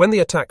 When the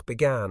attack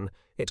began,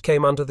 it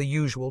came under the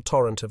usual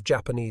torrent of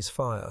Japanese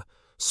fire,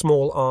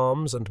 small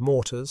arms and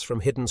mortars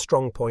from hidden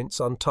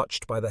strongpoints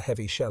untouched by the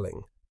heavy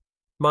shelling.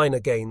 Minor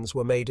gains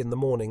were made in the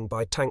morning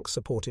by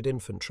tank-supported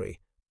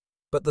infantry,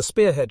 but the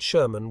spearhead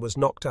Sherman was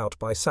knocked out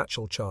by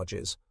satchel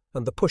charges,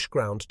 and the push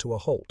ground to a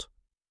halt.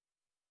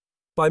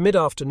 By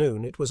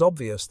mid-afternoon it was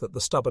obvious that the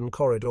stubborn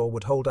corridor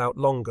would hold out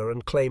longer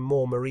and claim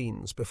more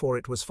Marines before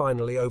it was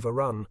finally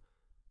overrun.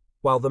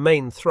 While the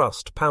main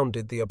thrust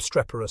pounded the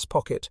obstreperous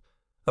pocket,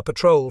 a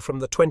patrol from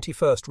the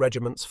 21st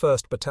Regiment's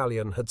 1st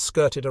Battalion had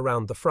skirted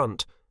around the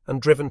front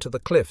and driven to the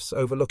cliffs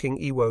overlooking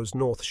Iwo's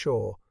north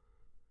shore.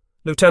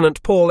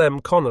 Lieutenant Paul M.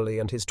 Connolly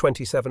and his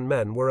 27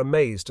 men were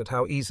amazed at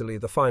how easily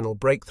the final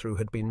breakthrough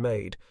had been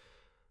made.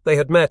 They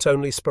had met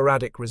only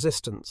sporadic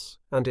resistance,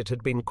 and it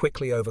had been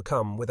quickly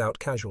overcome without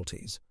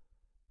casualties.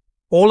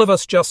 "All of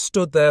us just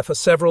stood there for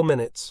several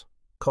minutes,"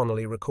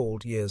 Connolly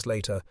recalled years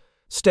later,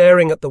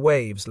 staring at the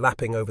waves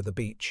lapping over the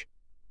beach.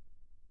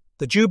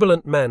 The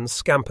jubilant men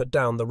scampered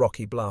down the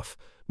rocky bluff,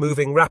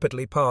 moving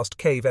rapidly past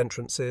cave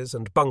entrances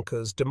and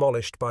bunkers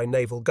demolished by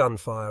naval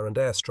gunfire and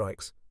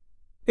airstrikes.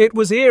 "It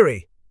was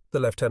eerie," the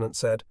lieutenant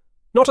said.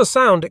 "Not a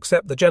sound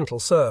except the gentle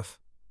surf."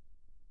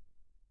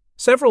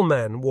 Several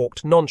men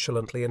walked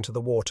nonchalantly into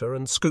the water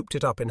and scooped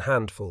it up in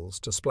handfuls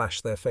to splash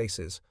their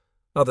faces.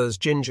 Others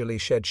gingerly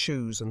shed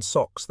shoes and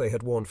socks they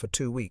had worn for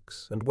 2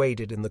 weeks and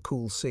waded in the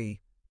cool sea.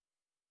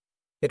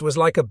 "It was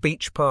like a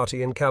beach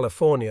party in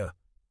California,"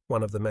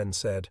 one of the men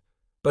said,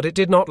 but it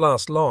did not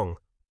last long.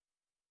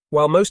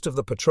 While most of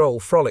the patrol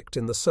frolicked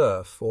in the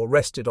surf or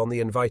rested on the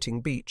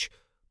inviting beach,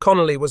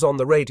 Connolly was on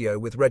the radio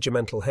with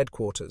regimental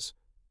headquarters.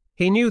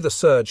 He knew the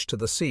surge to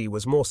the sea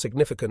was more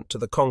significant to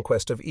the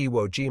conquest of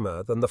Iwo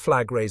Jima than the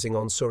flag-raising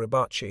on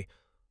Suribachi,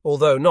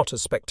 although not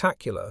as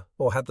spectacular,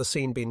 or had the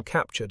scene been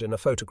captured in a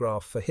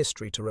photograph for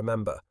history to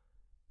remember.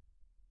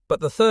 But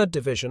the 3rd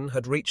Division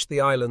had reached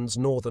the island's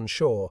northern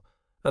shore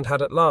and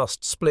had at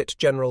last split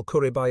General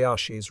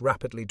Kuribayashi's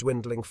rapidly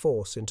dwindling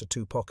force into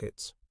 2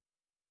 pockets.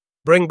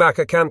 "Bring back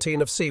a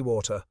canteen of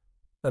seawater,"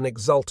 an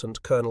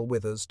exultant Colonel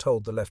Withers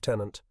told the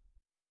lieutenant.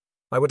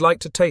 "I would like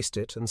to taste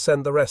it and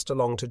send the rest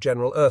along to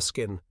General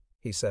Erskine,"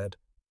 he said.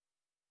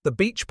 The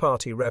beach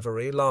party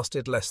reverie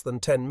lasted less than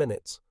 10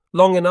 minutes,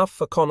 long enough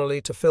for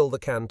Connolly to fill the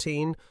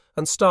canteen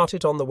and start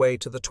it on the way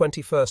to the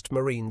 21st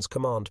Marines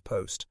command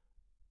post.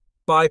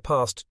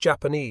 Bypassed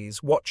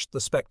Japanese watched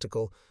the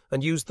spectacle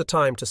and used the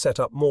time to set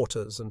up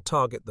mortars and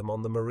target them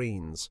on the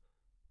Marines.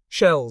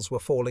 Shells were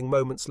falling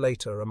moments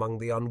later among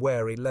the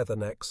unwary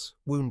leathernecks,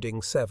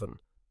 wounding 7.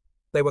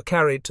 They were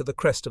carried to the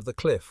crest of the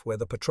cliff where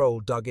the patrol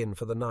dug in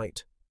for the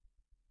night.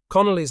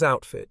 Connolly's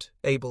outfit,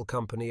 Able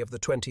Company of the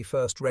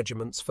 21st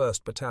Regiment's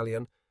 1st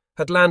Battalion,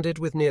 had landed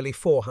with nearly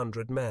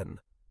 400 men.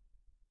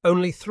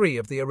 Only 3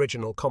 of the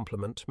original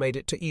complement made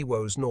it to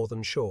Iwo's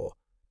northern shore.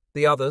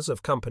 The others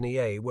of Company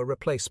A were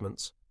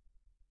replacements.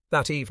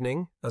 That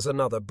evening, as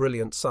another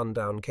brilliant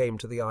sundown came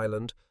to the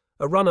island,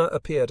 a runner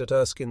appeared at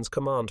Erskine's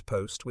command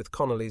post with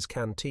Connolly's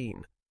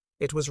canteen.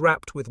 It was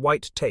wrapped with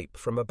white tape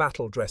from a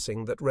battle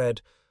dressing that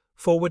read,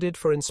 "Forwarded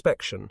for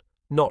inspection,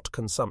 not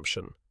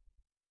consumption."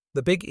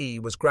 The Big E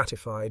was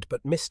gratified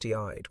but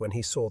misty-eyed when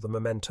he saw the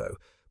memento,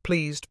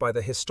 pleased by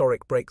the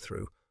historic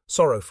breakthrough,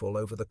 sorrowful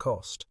over the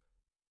cost.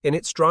 In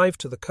its drive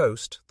to the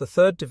coast, the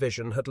 3rd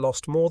Division had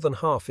lost more than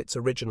half its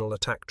original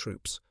attack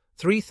troops,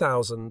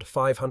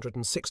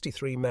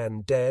 3,563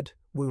 men dead,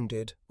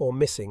 wounded, or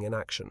missing in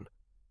action.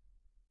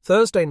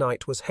 Thursday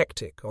night was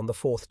hectic on the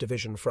 4th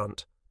Division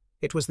front.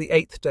 It was the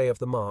 8th day of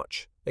the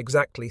march,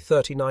 exactly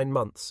 39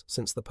 months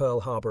since the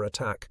Pearl Harbor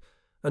attack,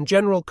 and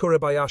General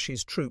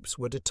Kuribayashi's troops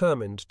were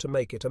determined to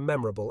make it a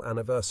memorable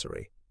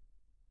anniversary.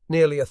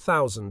 Nearly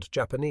 1,000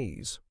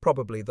 Japanese,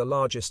 probably the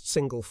largest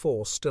single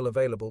force still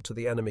available to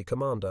the enemy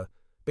commander,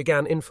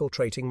 began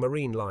infiltrating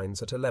Marine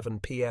lines at 11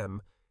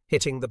 p.m.,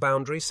 hitting the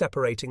boundary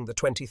separating the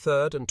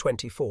 23rd and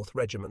 24th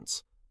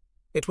Regiments.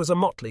 It was a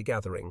motley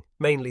gathering,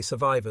 mainly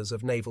survivors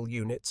of naval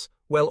units,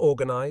 well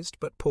organized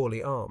but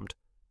poorly armed.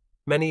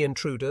 Many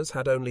intruders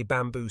had only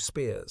bamboo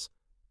spears.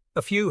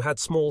 A few had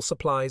small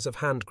supplies of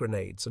hand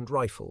grenades and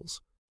rifles.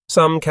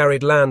 Some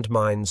carried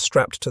landmines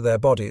strapped to their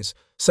bodies,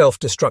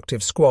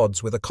 self-destructive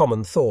squads with a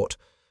common thought,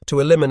 to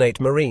eliminate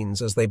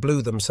Marines as they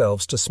blew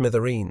themselves to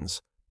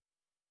smithereens.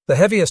 The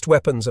heaviest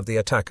weapons of the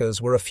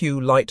attackers were a few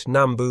light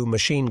Nambu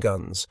machine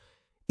guns.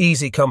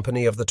 Easy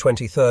Company of the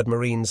 23rd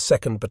Marines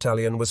 2nd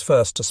Battalion was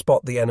first to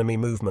spot the enemy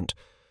movement,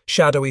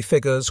 shadowy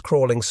figures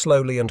crawling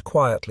slowly and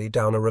quietly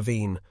down a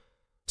ravine.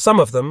 Some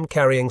of them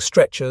carrying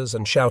stretchers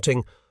and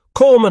shouting,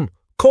 "Corpsman!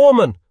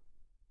 Corpsman!"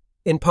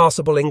 in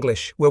passable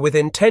English, were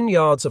within 10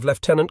 yards of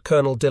Lieutenant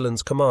Colonel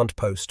Dillon's command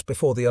post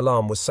before the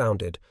alarm was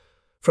sounded.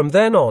 From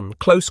then on,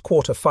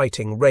 close-quarter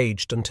fighting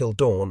raged until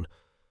dawn.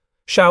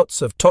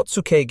 Shouts of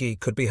Totsukegi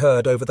could be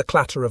heard over the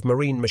clatter of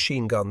Marine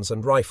machine guns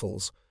and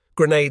rifles.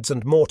 Grenades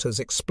and mortars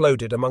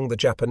exploded among the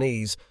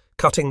Japanese,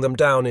 cutting them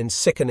down in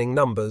sickening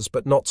numbers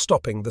but not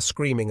stopping the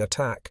screaming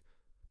attack.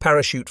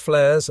 Parachute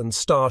flares and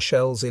star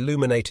shells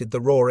illuminated the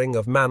roaring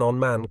of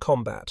man-on-man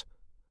combat.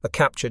 A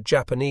captured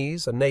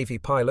Japanese, a Navy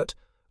pilot,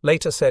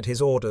 later said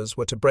his orders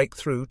were to break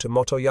through to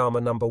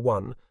Motoyama No.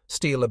 1,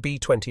 steal a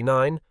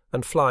B-29,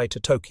 and fly to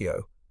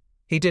Tokyo.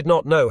 He did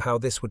not know how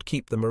this would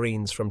keep the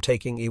Marines from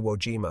taking Iwo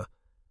Jima,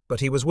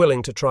 but he was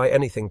willing to try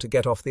anything to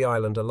get off the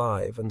island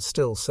alive and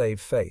still save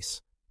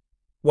face.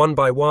 One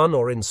by one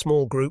or in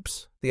small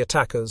groups, the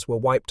attackers were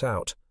wiped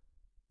out.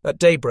 At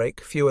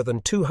daybreak, fewer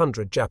than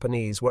 200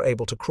 Japanese were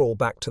able to crawl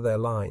back to their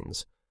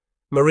lines.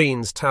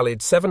 Marines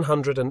tallied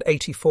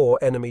 784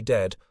 enemy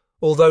dead,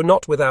 although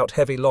not without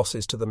heavy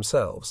losses to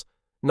themselves,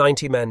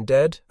 90 men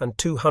dead and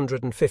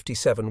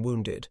 257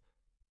 wounded.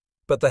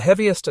 But the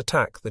heaviest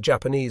attack the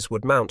Japanese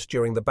would mount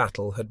during the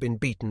battle had been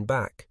beaten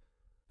back.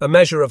 A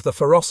measure of the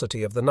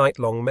ferocity of the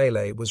night-long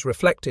melee was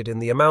reflected in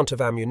the amount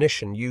of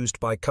ammunition used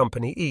by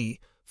Company E,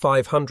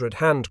 500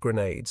 hand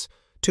grenades,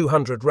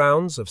 200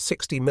 rounds of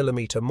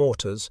 60mm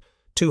mortars,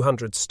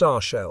 200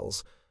 star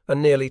shells,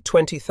 and nearly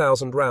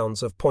 20,000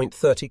 rounds of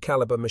 .30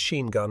 caliber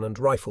machine gun and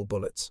rifle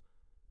bullets.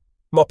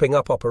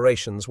 Mopping-up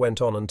operations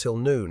went on until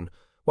noon,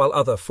 while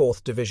other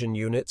 4th Division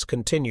units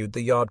continued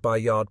the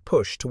yard-by-yard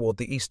push toward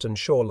the eastern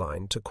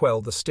shoreline to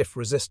quell the stiff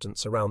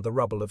resistance around the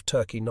rubble of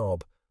Turkey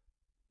Knob.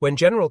 When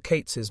General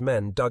Cates's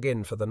men dug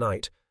in for the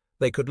night,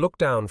 they could look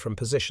down from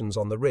positions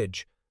on the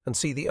ridge and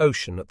see the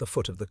ocean at the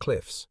foot of the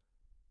cliffs.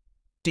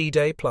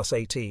 D-Day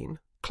 +18,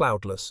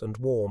 cloudless and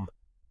warm.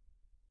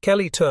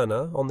 Kelly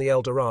Turner, on the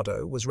El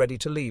Dorado, was ready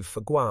to leave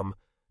for Guam,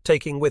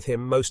 taking with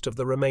him most of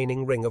the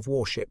remaining ring of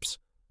warships.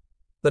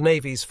 The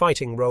Navy's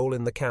fighting role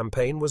in the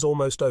campaign was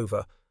almost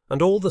over,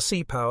 and all the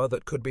sea power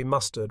that could be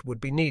mustered would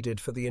be needed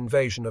for the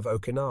invasion of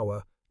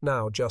Okinawa,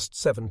 now just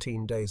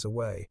 17 days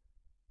away.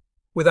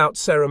 Without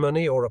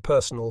ceremony or a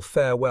personal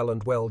farewell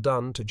and well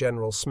done to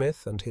General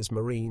Smith and his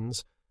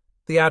Marines,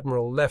 the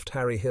Admiral left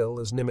Harry Hill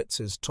as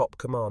Nimitz's top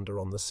commander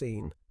on the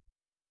scene.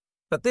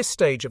 At this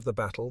stage of the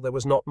battle there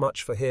was not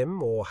much for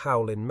him, or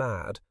Howlin'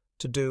 Mad,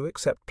 to do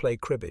except play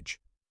cribbage.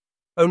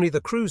 Only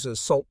the cruisers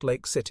Salt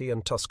Lake City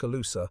and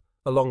Tuscaloosa,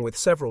 along with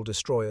several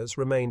destroyers,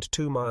 remained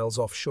 2 miles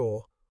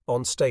offshore,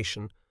 on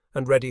station,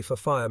 and ready for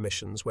fire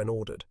missions when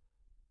ordered.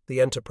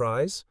 The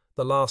Enterprise,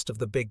 the last of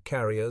the big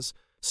carriers,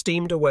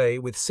 steamed away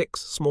with 6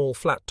 small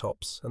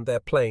flat-tops and their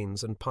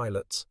planes and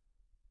pilots.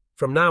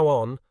 From now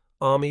on,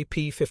 Army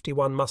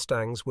P-51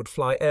 Mustangs would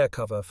fly air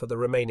cover for the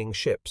remaining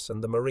ships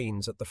and the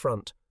Marines at the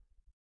front.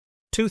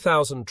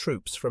 2,000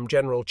 troops from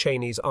General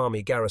Cheney's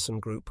Army Garrison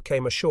Group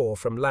came ashore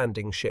from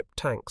landing ship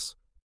tanks.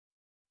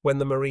 When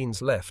the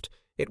Marines left,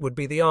 it would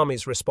be the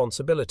Army's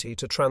responsibility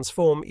to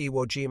transform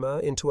Iwo Jima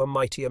into a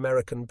mighty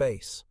American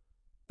base.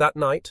 That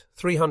night,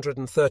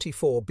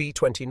 334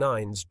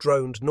 B-29s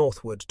droned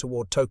northward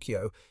toward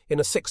Tokyo in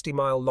a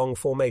 60-mile-long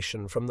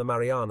formation from the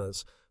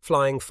Marianas,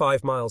 flying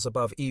 5 miles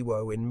above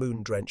Iwo in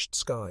moon-drenched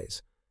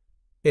skies.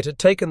 It had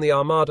taken the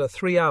Armada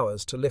 3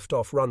 hours to lift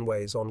off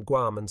runways on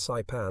Guam and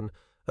Saipan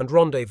and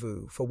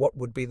rendezvous for what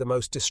would be the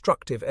most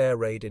destructive air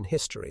raid in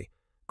history,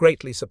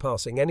 greatly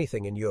surpassing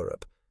anything in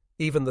Europe,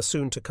 even the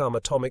soon-to-come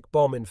atomic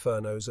bomb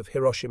infernos of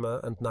Hiroshima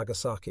and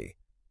Nagasaki.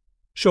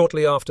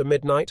 Shortly after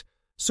midnight,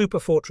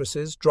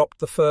 superfortresses dropped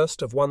the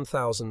first of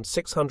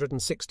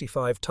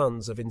 1,665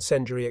 tons of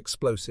incendiary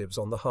explosives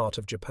on the heart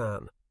of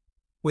Japan.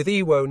 With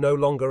Iwo no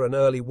longer an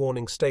early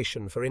warning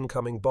station for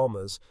incoming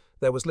bombers,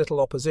 there was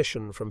little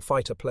opposition from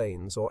fighter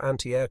planes or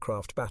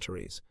anti-aircraft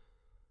batteries.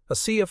 A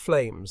sea of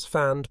flames,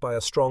 fanned by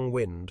a strong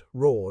wind,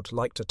 roared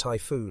like a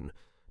typhoon,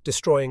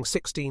 destroying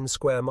 16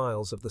 square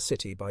miles of the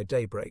city by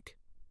daybreak.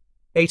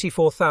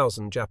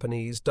 84,000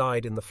 Japanese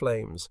died in the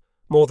flames.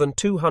 More than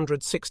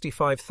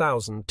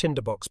 265,000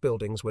 tinderbox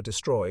buildings were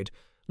destroyed,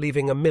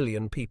 leaving 1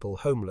 million people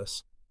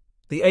homeless.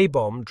 The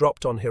A-bomb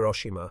dropped on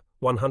Hiroshima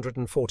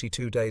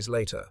 142 days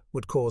later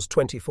would cause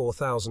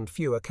 24,000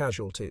 fewer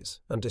casualties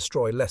and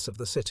destroy less of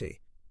the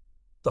city.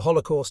 The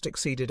Holocaust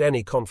exceeded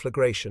any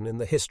conflagration in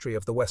the history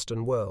of the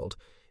Western world,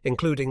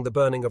 including the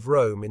burning of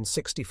Rome in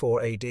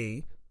 64 AD,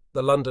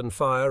 the London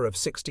Fire of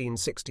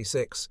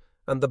 1666,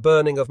 and the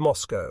burning of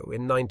Moscow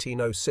in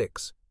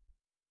 1906.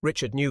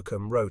 Richard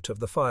Newcomb wrote of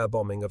the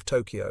firebombing of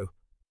Tokyo.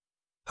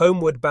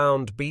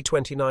 Homeward-bound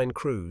B-29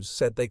 crews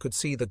said they could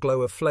see the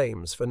glow of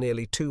flames for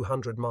nearly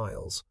 200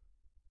 miles.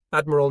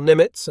 Admiral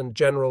Nimitz and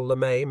General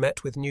LeMay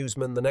met with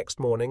newsmen the next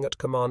morning at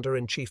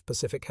Commander-in-Chief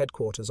Pacific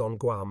Headquarters on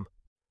Guam.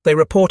 They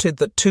reported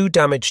that 2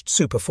 damaged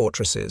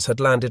superfortresses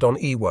had landed on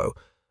Iwo,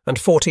 and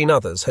 14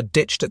 others had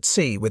ditched at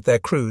sea with their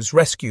crews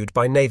rescued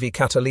by Navy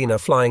Catalina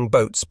flying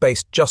boats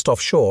based just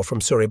offshore from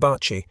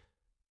Suribachi.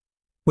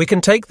 "We can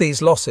take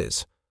these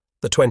losses,"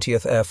 the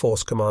 20th Air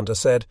Force commander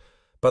said,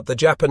 "but the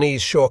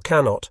Japanese sure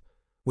cannot.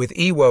 With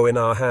Iwo in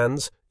our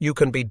hands, you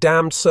can be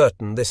damned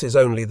certain this is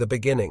only the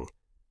beginning."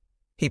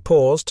 He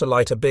paused to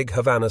light a big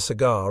Havana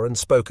cigar and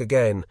spoke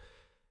again.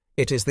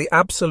 "It is the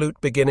absolute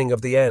beginning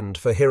of the end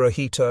for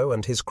Hirohito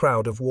and his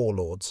crowd of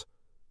warlords."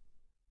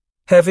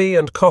 Heavy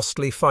and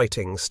costly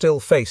fighting still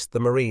faced the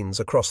Marines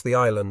across the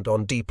island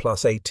on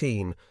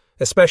D+18,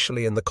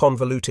 especially in the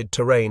convoluted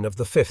terrain of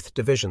the 5th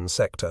Division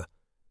sector.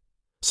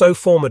 So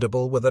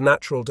formidable were the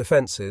natural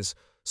defences,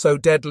 so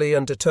deadly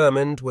and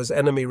determined was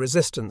enemy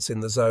resistance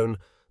in the zone,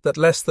 that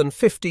less than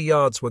 50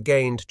 yards were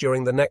gained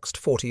during the next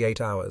 48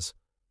 hours.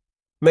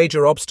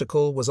 Major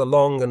obstacle was a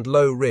long and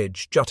low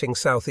ridge jutting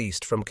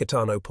southeast from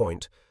Kitano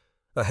Point,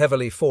 a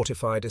heavily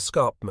fortified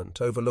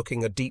escarpment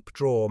overlooking a deep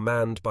draw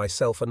manned by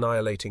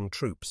self-annihilating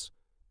troops.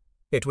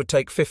 It would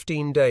take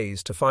 15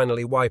 days to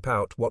finally wipe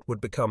out what would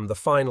become the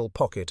final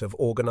pocket of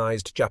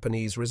organized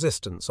Japanese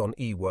resistance on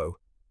Iwo.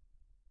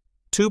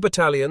 2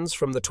 battalions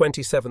from the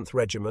 27th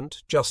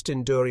Regiment,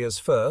 Justin Duria's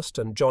 1st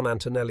and John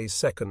Antonelli's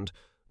 2nd,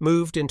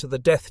 moved into the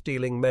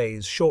death-dealing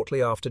maze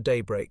shortly after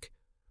daybreak.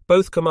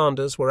 Both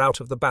commanders were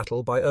out of the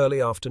battle by early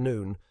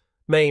afternoon,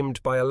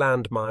 maimed by a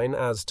landmine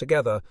as,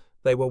 together,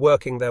 they were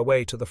working their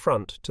way to the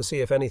front to see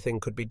if anything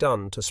could be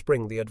done to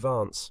spring the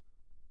advance.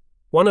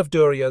 One of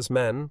Duria's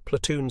men,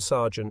 Platoon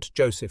Sergeant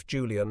Joseph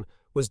Julian,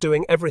 was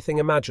doing everything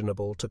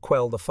imaginable to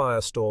quell the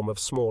firestorm of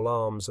small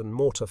arms and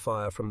mortar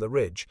fire from the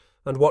ridge,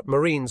 and what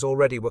Marines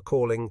already were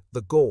calling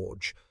the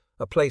Gorge,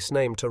 a place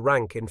named to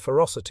rank in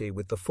ferocity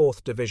with the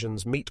 4th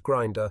Division's Meat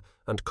Grinder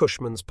and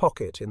Cushman's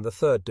Pocket in the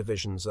 3rd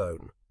Division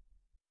zone.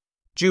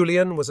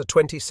 Julian was a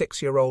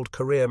 26-year-old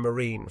career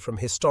Marine from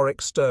historic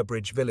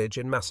Sturbridge Village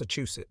in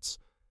Massachusetts.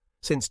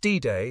 Since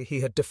D-Day, he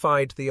had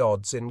defied the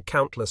odds in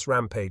countless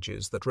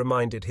rampages that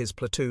reminded his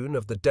platoon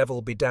of the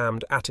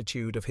devil-be-damned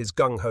attitude of his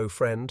gung-ho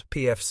friend,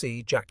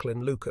 PFC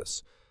Jacqueline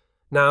Lucas.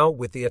 Now,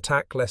 with the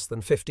attack less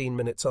than 15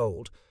 minutes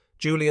old,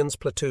 Julian's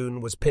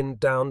platoon was pinned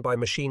down by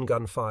machine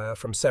gun fire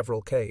from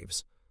several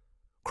caves.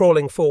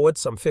 Crawling forward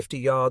some 50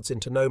 yards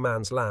into no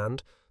man's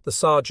land, the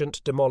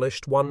sergeant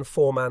demolished one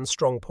 4-man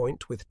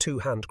strongpoint with 2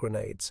 hand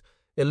grenades,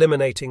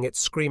 eliminating its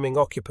screaming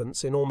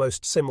occupants in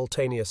almost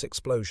simultaneous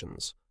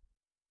explosions.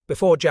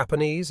 Before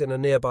Japanese in a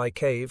nearby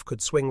cave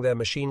could swing their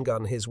machine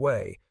gun his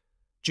way,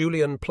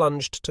 Julian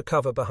plunged to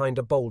cover behind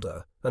a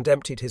boulder and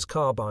emptied his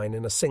carbine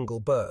in a single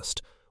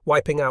burst,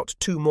 wiping out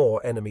 2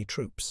 more enemy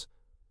troops.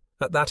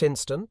 At that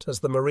instant,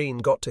 as the Marine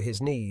got to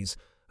his knees,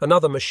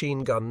 another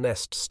machine gun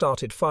nest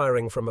started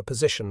firing from a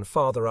position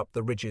farther up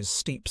the ridge's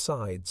steep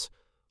sides.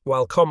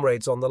 While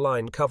comrades on the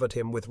line covered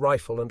him with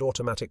rifle and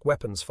automatic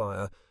weapons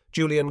fire,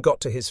 Julian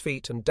got to his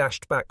feet and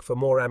dashed back for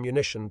more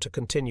ammunition to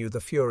continue the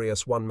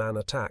furious one-man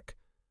attack.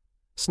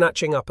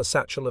 Snatching up a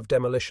satchel of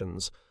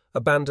demolitions, a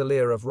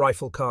bandolier of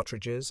rifle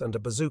cartridges and a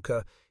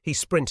bazooka, he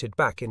sprinted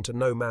back into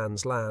no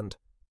man's land.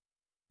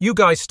 "You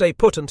guys stay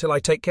put until I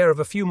take care of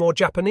a few more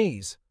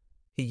Japanese,"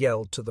 he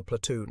yelled to the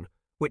platoon,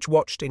 which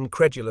watched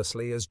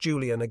incredulously as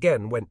Julian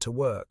again went to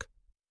work.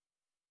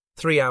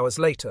 3 hours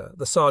later,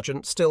 the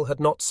sergeant still had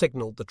not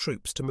signalled the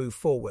troops to move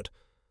forward,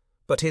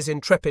 but his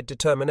intrepid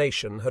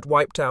determination had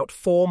wiped out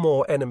 4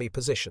 more enemy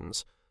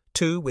positions,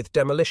 2 with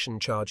demolition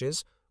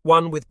charges,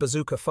 1 with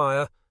bazooka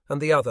fire, and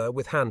the other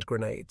with hand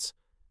grenades.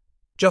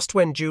 Just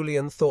when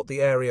Julian thought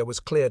the area was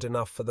cleared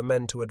enough for the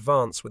men to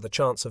advance with a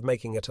chance of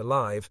making it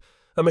alive,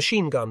 a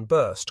machine gun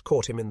burst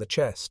caught him in the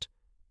chest.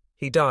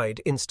 He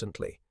died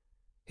instantly.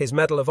 His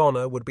Medal of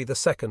Honor would be the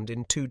 2nd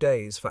in 2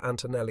 days for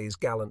Antonelli's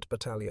gallant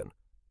battalion.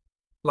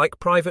 Like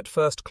Private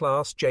First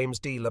Class James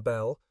D.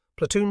 LaBelle,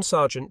 Platoon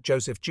Sergeant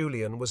Joseph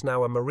Julian was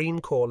now a Marine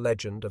Corps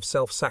legend of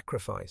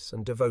self-sacrifice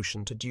and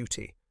devotion to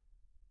duty.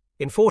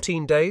 In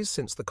 14 days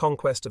since the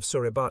conquest of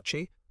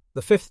Suribachi,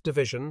 the 5th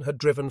Division had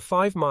driven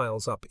 5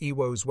 miles up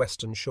Iwo's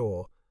western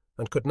shore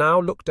and could now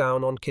look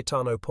down on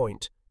Kitano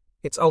Point,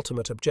 its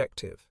ultimate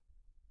objective.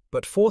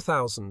 But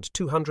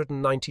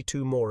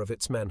 4,292 more of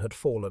its men had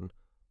fallen,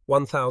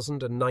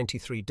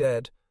 1,093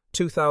 dead,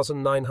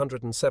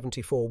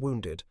 2,974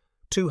 wounded,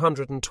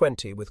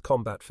 220 with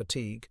combat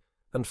fatigue,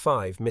 and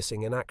 5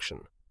 missing in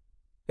action.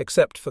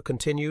 Except for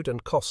continued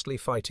and costly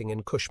fighting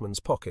in Cushman's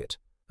Pocket,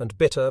 and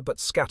bitter but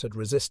scattered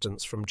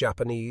resistance from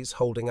Japanese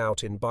holding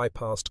out in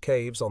bypassed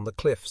caves on the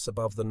cliffs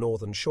above the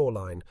northern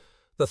shoreline,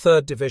 the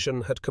 3rd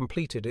Division had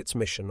completed its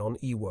mission on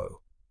Iwo.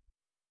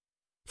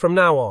 From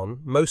now on,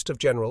 most of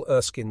General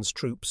Erskine's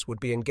troops would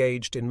be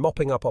engaged in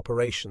mopping up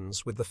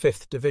operations with the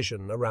 5th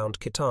Division around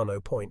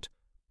Kitano Point.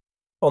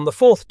 On the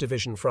 4th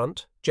Division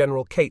front,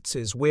 General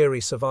Cates's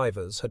weary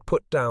survivors had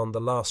put down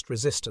the last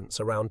resistance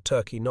around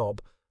Turkey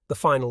Knob, the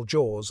final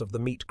jaws of the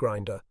meat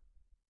grinder.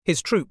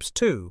 His troops,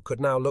 too,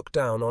 could now look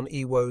down on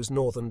Iwo's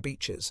northern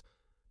beaches.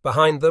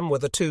 Behind them were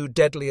the 2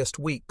 deadliest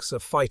weeks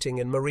of fighting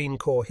in Marine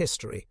Corps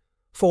history,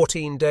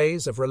 14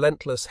 days of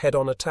relentless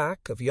head-on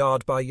attack, of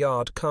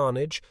yard-by-yard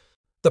carnage,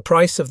 the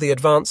price of the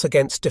advance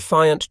against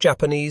defiant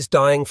Japanese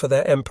dying for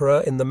their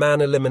emperor in the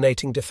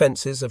man-eliminating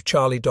defences of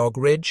Charlie Dog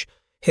Ridge,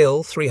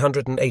 Hill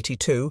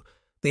 382,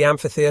 the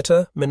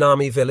amphitheatre,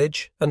 Minami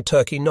Village, and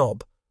Turkey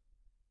Knob.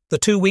 The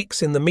 2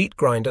 weeks in the meat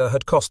grinder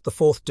had cost the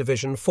 4th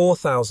Division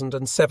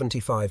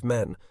 4,075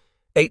 men,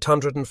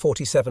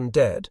 847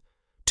 dead,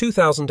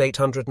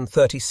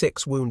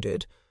 2,836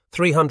 wounded,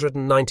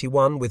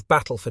 391 with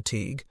battle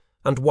fatigue,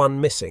 and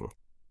 1 missing.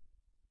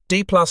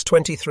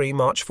 D+23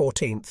 March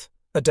 14th,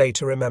 a day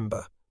to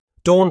remember.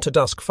 Dawn to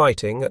dusk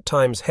fighting, at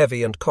times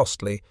heavy and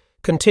costly,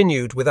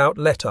 continued without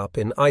let-up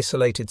in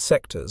isolated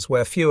sectors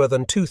where fewer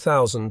than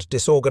 2,000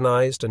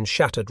 disorganized and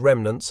shattered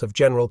remnants of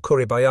General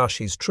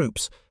Kuribayashi's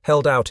troops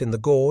held out in the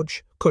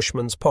gorge,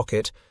 Cushman's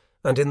Pocket,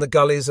 and in the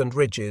gullies and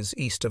ridges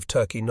east of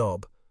Turkey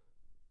Knob.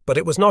 But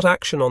it was not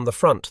action on the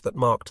front that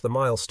marked the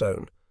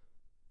milestone.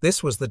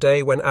 This was the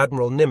day when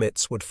Admiral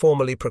Nimitz would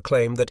formally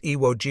proclaim that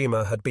Iwo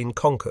Jima had been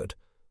conquered.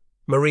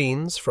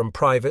 Marines, from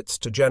privates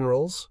to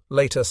generals,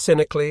 later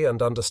cynically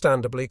and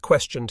understandably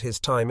questioned his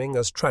timing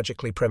as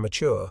tragically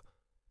premature.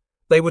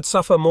 They would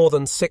suffer more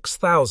than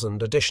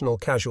 6,000 additional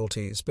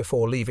casualties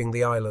before leaving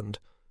the island.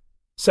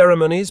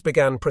 Ceremonies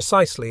began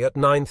precisely at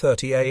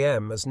 9:30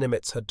 a.m. as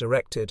Nimitz had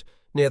directed,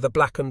 near the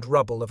blackened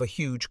rubble of a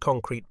huge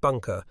concrete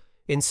bunker,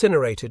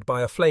 incinerated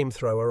by a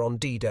flamethrower on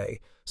D-Day,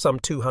 some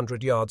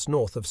 200 yards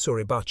north of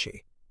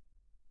Suribachi.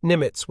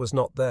 Nimitz was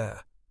not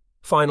there.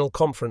 Final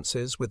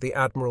conferences with the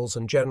admirals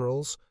and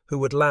generals, who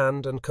would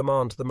land and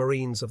command the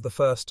Marines of the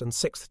 1st and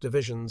 6th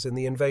Divisions in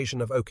the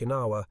invasion of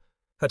Okinawa,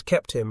 had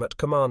kept him at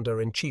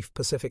Commander-in-Chief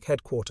Pacific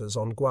Headquarters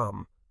on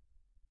Guam.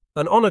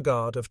 An honor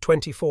guard of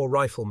 24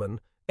 riflemen,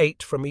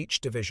 8 from each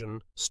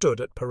division, stood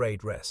at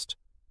parade rest.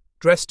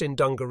 Dressed in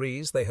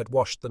dungarees they had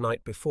washed the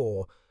night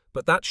before,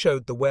 but that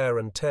showed the wear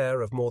and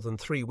tear of more than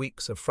 3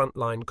 weeks of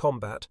front-line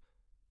combat.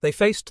 They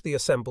faced the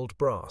assembled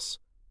brass: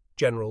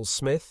 Generals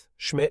Smith,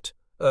 Schmidt,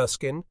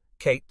 Erskine,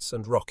 Cates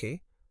and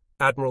Rocky,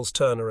 Admirals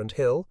Turner and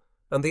Hill,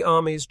 and the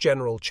Army's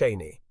General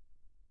Cheney.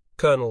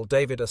 Colonel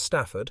David A.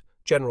 Stafford,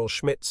 General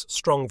Schmidt's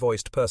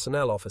strong-voiced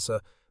personnel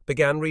officer,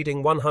 began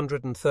reading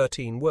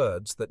 113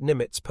 words that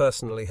Nimitz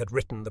personally had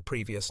written the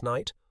previous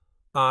night.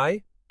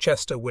 I,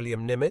 Chester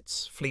William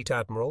Nimitz, Fleet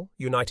Admiral,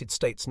 United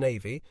States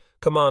Navy,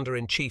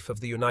 Commander-in-Chief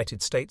of the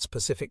United States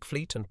Pacific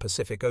Fleet and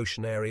Pacific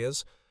Ocean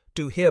areas,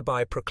 do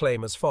hereby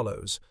proclaim as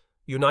follows: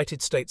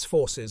 United States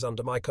forces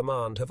under my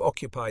command have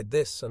occupied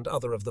this and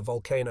other of the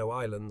volcano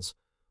islands.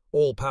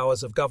 All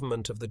powers of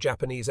government of the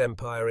Japanese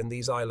Empire in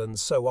these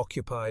islands so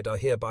occupied are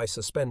hereby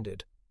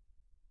suspended.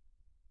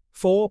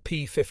 4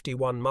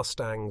 P-51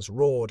 Mustangs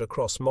roared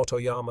across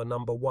Motoyama No.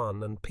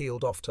 1 and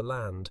peeled off to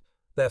land,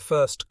 their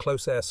first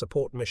close-air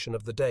support mission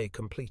of the day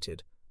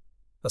completed.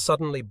 A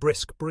suddenly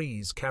brisk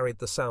breeze carried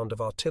the sound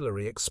of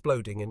artillery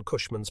exploding in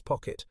Cushman's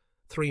Pocket,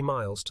 3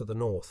 miles to the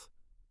north.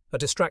 A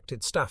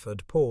distracted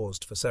Stafford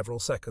paused for several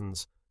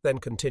seconds, then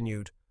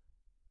continued.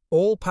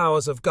 All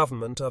powers of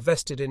government are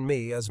vested in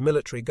me as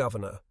military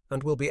governor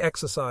and will be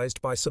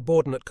exercised by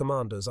subordinate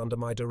commanders under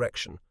my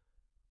direction.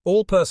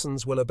 All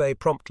persons will obey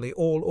promptly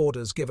all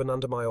orders given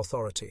under my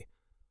authority.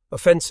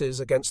 Offences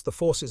against the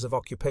forces of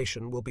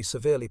occupation will be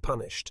severely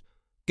punished.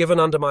 Given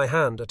under my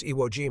hand at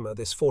Iwo Jima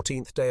this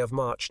 14th day of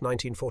March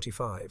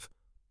 1945.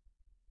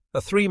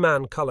 A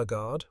 3-man colour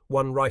guard,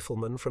 1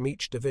 rifleman from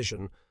each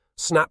division,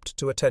 snapped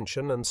to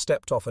attention and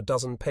stepped off a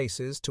dozen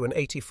paces to an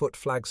 80-foot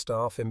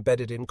flagstaff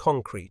embedded in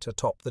concrete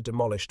atop the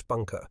demolished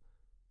bunker.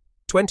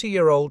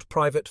 20-year-old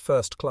Private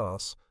First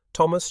Class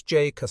Thomas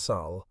J.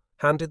 Casal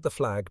handed the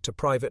flag to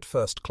Private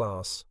First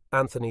Class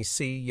Anthony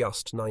C.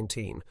 Yust,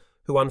 19,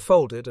 who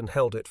unfolded and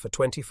held it for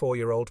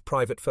 24-year-old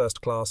Private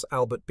First Class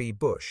Albert B.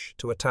 Bush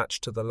to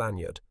attach to the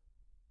lanyard.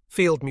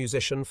 Field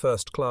Musician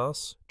First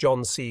Class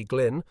John C.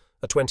 Glynn,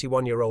 a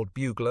 21-year-old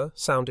bugler,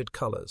 sounded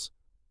colours.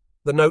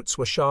 The notes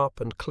were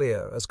sharp and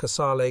clear as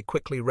Casale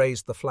quickly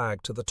raised the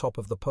flag to the top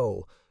of the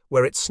pole,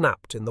 where it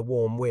snapped in the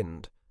warm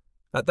wind.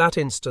 At that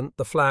instant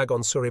the flag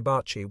on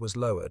Suribachi was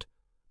lowered.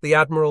 The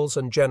admirals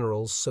and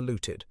generals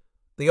saluted.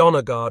 The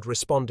honour guard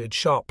responded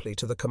sharply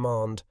to the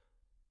command.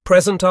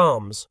 "Present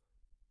arms!"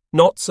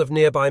 Knots of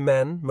nearby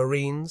men,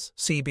 Marines,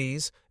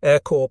 Seabees, Air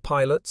Corps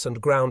pilots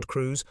and ground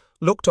crews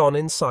looked on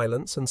in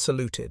silence and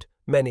saluted,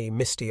 many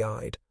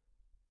misty-eyed.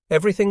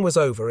 Everything was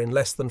over in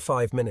less than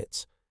 5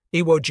 minutes.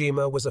 Iwo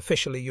Jima was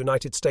officially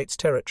United States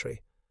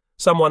territory.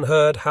 Someone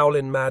heard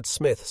Howlin' Mad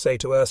Smith say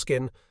to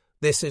Erskine,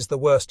 "This is the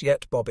worst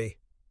yet, Bobby."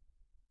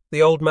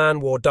 The old man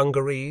wore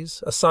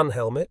dungarees, a sun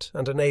helmet,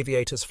 and an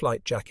aviator's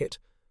flight jacket.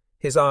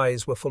 His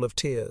eyes were full of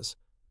tears.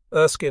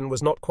 Erskine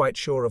was not quite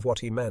sure of what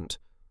he meant.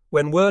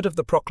 When word of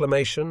the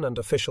proclamation and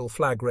official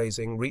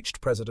flag-raising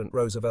reached President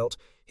Roosevelt,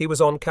 he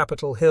was on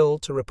Capitol Hill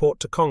to report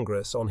to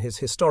Congress on his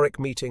historic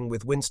meeting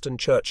with Winston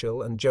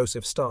Churchill and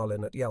Joseph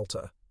Stalin at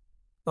Yalta.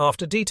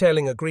 After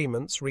detailing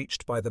agreements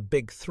reached by the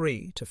Big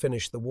Three to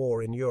finish the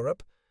war in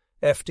Europe,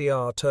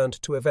 FDR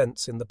turned to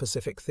events in the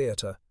Pacific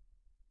Theatre.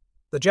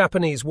 "The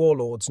Japanese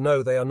warlords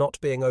know they are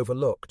not being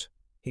overlooked,"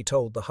 he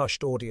told the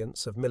hushed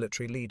audience of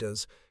military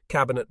leaders,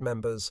 cabinet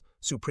members,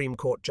 Supreme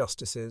Court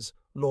justices,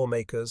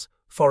 lawmakers,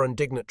 foreign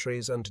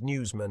dignitaries and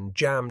newsmen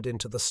jammed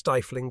into the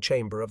stifling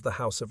chamber of the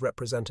House of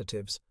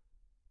Representatives.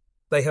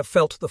 "They have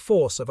felt the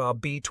force of our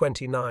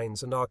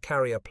B-29s and our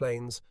carrier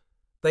planes.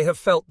 They have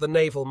felt the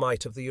naval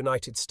might of the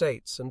United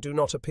States and do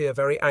not appear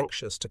very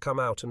anxious to come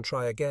out and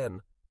try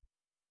again."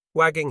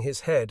 Wagging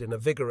his head in a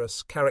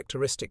vigorous,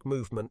 characteristic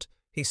movement,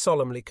 he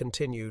solemnly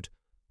continued,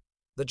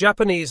 "The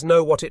Japanese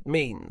know what it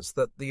means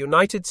that the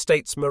United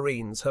States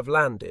Marines have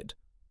landed."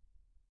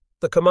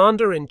 The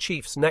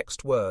Commander-in-Chief's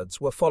next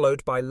words were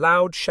followed by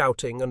loud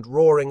shouting and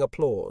roaring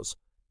applause,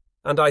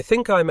 and I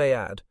think I may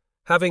add,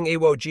 having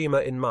Iwo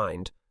Jima in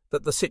mind,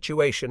 that the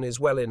situation is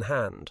well in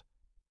hand.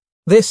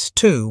 This,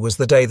 too, was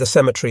the day the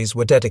cemeteries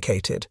were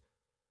dedicated.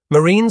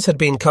 Marines had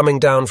been coming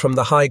down from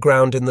the high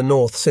ground in the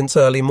north since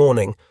early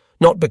morning,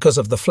 not because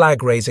of the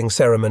flag-raising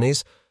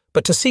ceremonies,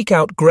 but to seek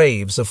out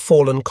graves of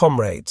fallen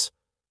comrades.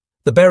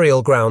 The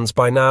burial grounds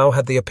by now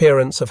had the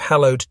appearance of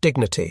hallowed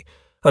dignity,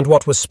 and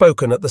what was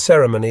spoken at the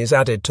ceremonies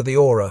added to the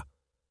aura.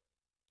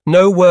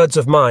 "No words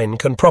of mine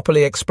can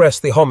properly express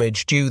the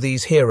homage due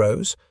these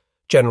heroes,"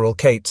 General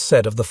Cates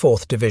said of the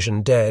 4th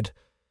Division dead,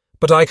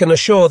 "but I can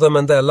assure them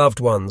and their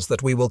loved ones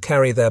that we will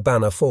carry their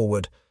banner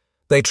forward.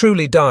 They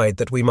truly died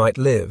that we might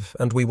live,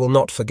 and we will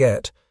not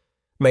forget.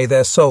 May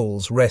their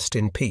souls rest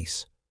in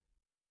peace."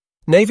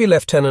 Navy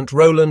Lieutenant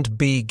Roland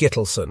B.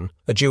 Gittleson,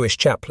 a Jewish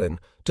chaplain,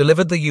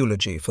 delivered the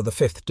eulogy for the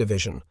 5th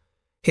Division.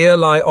 "Here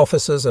lie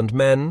officers and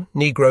men,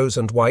 Negroes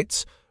and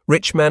whites,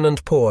 rich men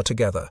and poor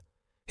together.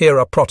 Here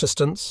are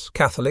Protestants,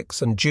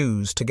 Catholics, and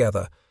Jews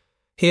together.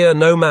 Here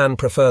no man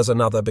prefers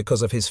another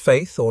because of his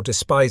faith or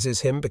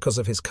despises him because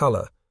of his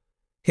colour.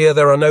 Here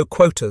there are no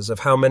quotas of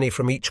how many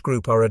from each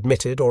group are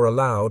admitted or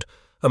allowed.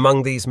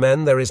 Among these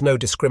men there is no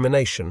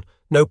discrimination,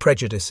 no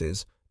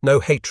prejudices,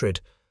 no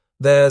hatred.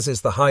 Theirs is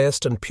the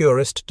highest and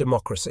purest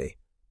democracy."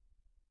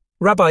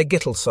 Rabbi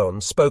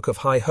Gittleson spoke of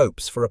high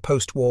hopes for a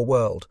post-war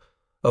world,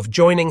 of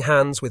joining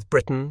hands with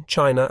Britain,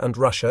 China and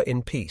Russia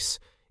in peace,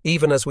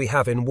 even as we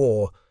have in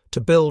war, to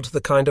build the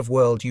kind of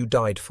world you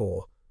died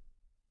for.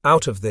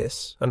 Out of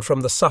this, and from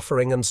the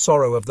suffering and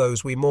sorrow of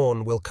those we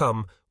mourn, will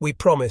come, we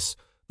promise,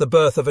 the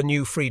birth of a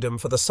new freedom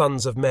for the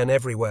sons of men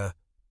everywhere.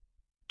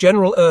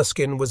 General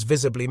Erskine was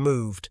visibly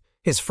moved,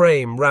 his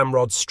frame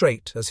ramrod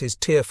straight as his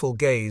tearful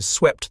gaze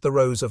swept the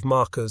rows of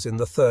markers in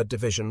the 3rd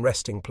Division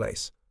resting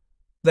place.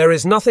 "There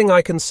is nothing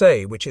I can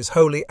say which is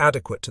wholly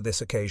adequate to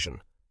this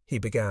occasion," he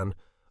began.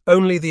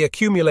 "Only the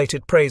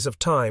accumulated praise of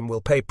time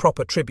will pay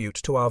proper tribute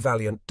to our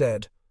valiant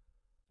dead.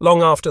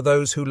 Long after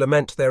those who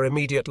lament their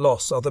immediate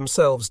loss are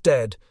themselves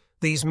dead,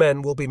 these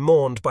men will be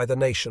mourned by the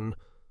nation,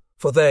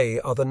 for they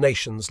are the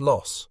nation's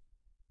loss."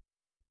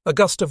 A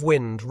gust of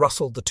wind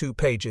rustled the 2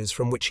 pages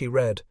from which he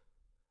read.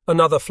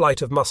 Another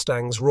flight of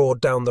Mustangs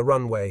roared down the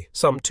runway,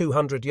 some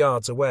 200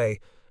 yards away,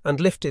 and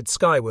lifted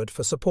skyward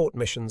for support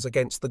missions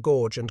against the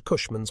gorge and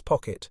Cushman's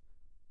pocket.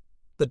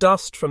 The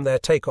dust from their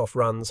takeoff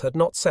runs had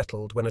not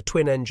settled when a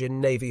twin-engine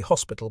Navy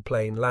hospital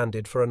plane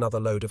landed for another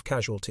load of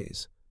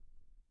casualties.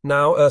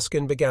 Now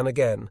Erskine began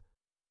again.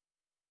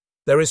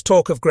 "There is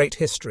talk of great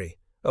history,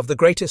 of the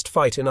greatest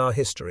fight in our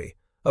history,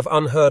 of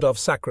unheard-of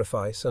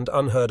sacrifice and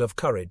unheard-of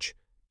courage,"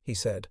 he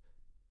said.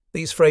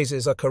 "These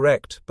phrases are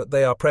correct, but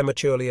they are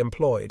prematurely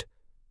employed.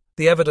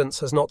 The evidence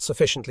has not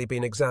sufficiently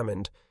been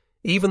examined.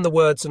 Even the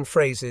words and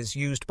phrases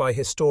used by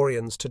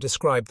historians to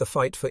describe the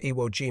fight for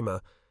Iwo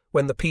Jima,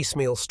 when the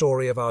piecemeal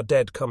story of our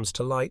dead comes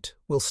to light,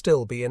 will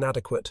still be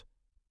inadequate.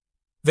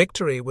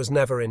 Victory was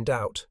never in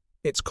doubt.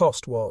 Its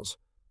cost was.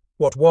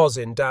 What was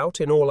in doubt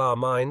in all our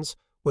minds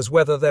was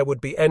whether there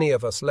would be any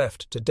of us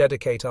left to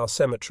dedicate our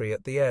cemetery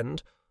at the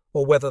end,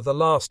 or whether the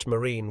last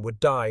Marine would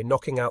die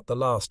knocking out the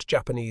last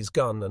Japanese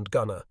gun and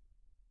gunner.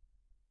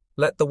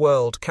 Let the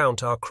world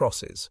count our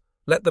crosses.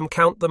 Let them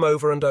count them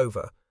over and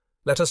over.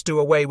 Let us do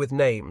away with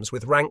names,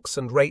 with ranks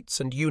and rates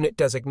and unit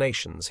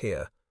designations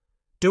here.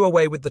 Do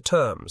away with the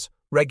terms,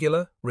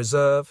 regular,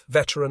 reserve,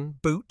 veteran,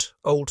 boot,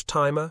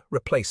 old-timer,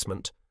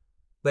 replacement.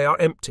 They are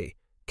empty,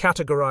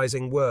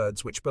 categorizing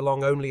words which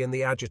belong only in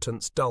the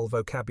adjutant's dull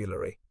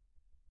vocabulary.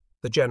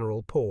 The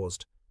general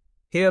paused.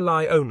 Here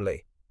lie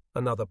only,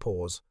 another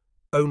pause,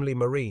 only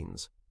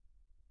Marines.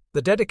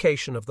 The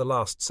dedication of the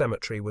last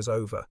cemetery was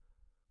over.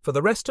 For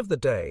the rest of the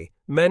day,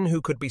 men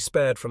who could be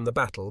spared from the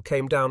battle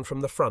came down from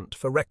the front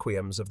for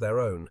requiems of their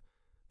own.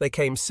 They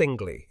came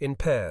singly, in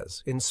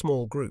pairs, in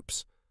small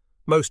groups.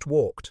 Most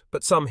walked,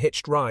 but some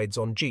hitched rides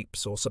on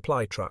jeeps or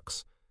supply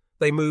trucks.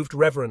 They moved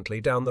reverently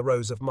down the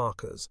rows of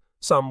markers,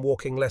 some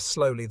walking less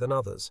slowly than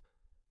others.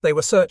 They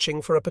were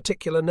searching for a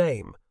particular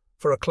name,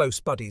 for a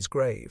close buddy's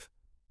grave.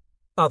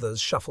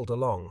 Others shuffled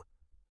along.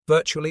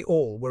 Virtually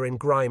all were in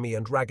grimy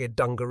and ragged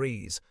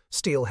dungarees,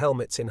 steel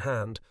helmets in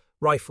hand,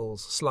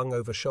 rifles slung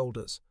over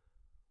shoulders.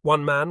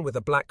 One man with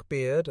a black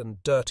beard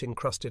and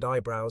dirt-encrusted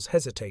eyebrows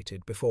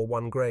hesitated before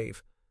one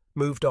grave,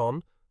 moved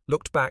on,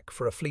 looked back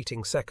for a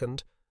fleeting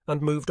second,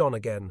 and moved on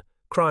again,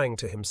 crying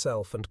to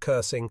himself and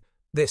cursing,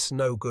 "This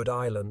no good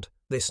island,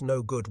 this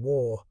no good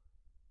war."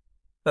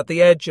 At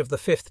the edge of the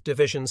 5th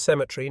Division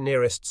cemetery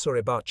nearest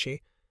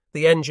Suribachi,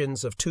 the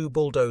engines of 2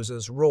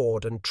 bulldozers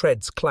roared and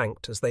treads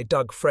clanked as they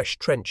dug fresh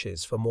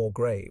trenches for more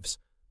graves.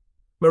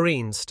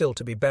 Marines still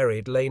to be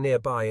buried lay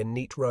nearby in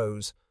neat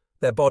rows,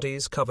 their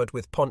bodies covered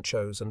with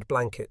ponchos and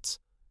blankets.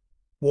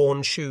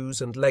 Worn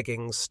shoes and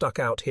leggings stuck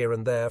out here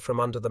and there from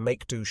under the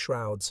make-do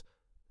shrouds.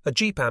 A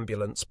jeep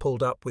ambulance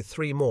pulled up with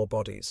 3 more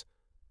bodies.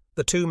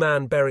 The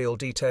 2-man burial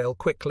detail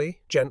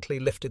quickly, gently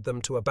lifted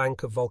them to a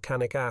bank of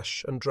volcanic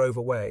ash and drove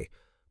away,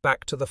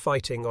 back to the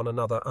fighting on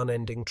another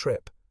unending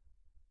trip.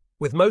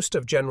 With most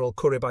of General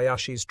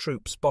Kuribayashi's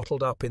troops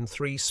bottled up in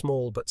 3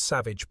 small but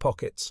savage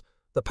pockets,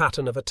 the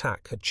pattern of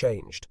attack had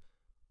changed.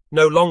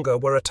 No longer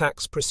were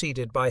attacks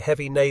preceded by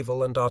heavy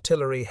naval and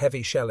artillery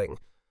heavy shelling.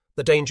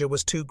 The danger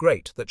was too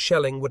great that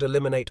shelling would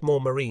eliminate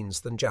more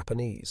Marines than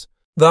Japanese.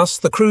 Thus,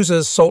 the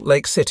cruisers Salt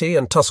Lake City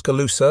and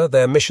Tuscaloosa,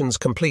 their missions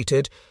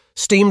completed,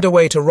 steamed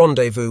away to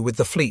rendezvous with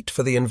the fleet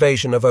for the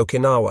invasion of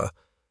Okinawa.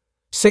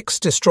 6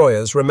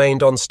 destroyers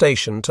remained on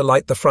station to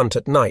light the front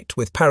at night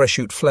with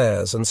parachute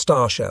flares and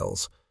star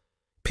shells.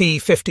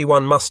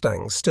 P-51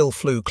 Mustangs still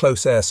flew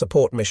close-air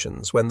support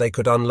missions when they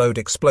could unload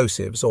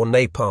explosives or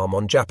napalm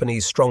on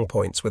Japanese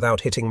strongpoints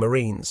without hitting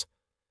Marines.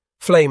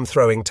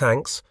 Flame-throwing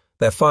tanks,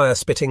 their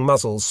fire-spitting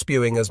muzzles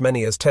spewing as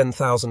many as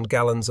 10,000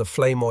 gallons of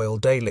flame oil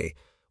daily,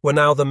 were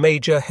now the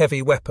major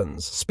heavy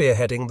weapons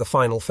spearheading the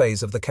final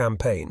phase of the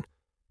campaign.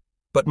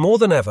 But more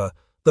than ever,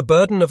 the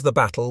burden of the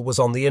battle was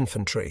on the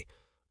infantry,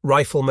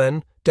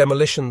 riflemen,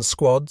 demolition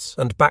squads,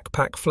 and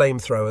backpack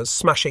flamethrowers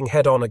smashing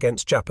head-on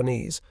against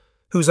Japanese,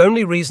 whose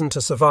only reason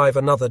to survive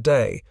another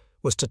day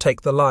was to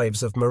take the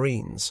lives of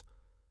Marines.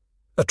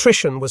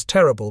 Attrition was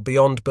terrible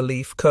beyond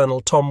belief. Colonel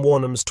Tom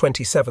Warnham's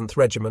 27th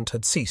Regiment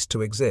had ceased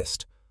to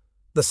exist.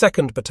 The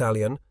 2nd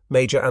Battalion,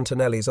 Major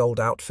Antonelli's old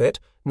outfit,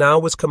 now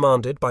was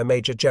commanded by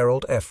Major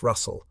Gerald F.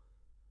 Russell.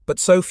 But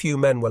so few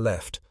men were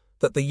left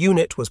that the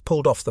unit was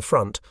pulled off the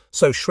front,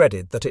 so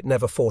shredded that it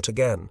never fought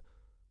again.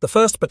 The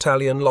 1st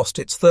Battalion lost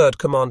its 3rd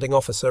commanding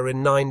officer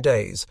in 9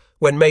 days,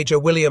 when Major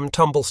William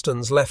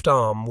Tumblestone's left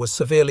arm was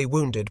severely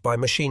wounded by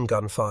machine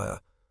gun fire.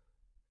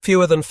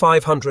 Fewer than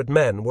 500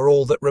 men were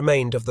all that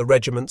remained of the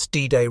regiment's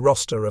D-Day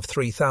roster of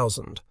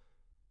 3,000.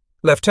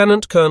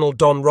 Lieutenant Colonel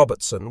Don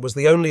Robertson was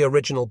the only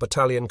original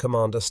battalion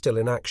commander still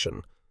in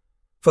action.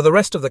 For the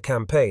rest of the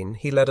campaign,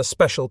 he led a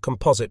special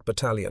composite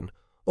battalion,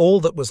 all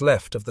that was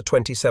left of the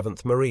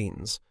 27th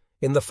Marines,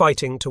 in the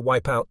fighting to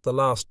wipe out the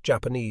last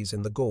Japanese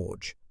in the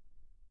gorge.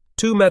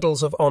 2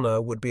 medals of honor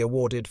would be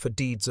awarded for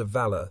deeds of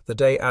valor the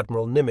day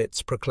Admiral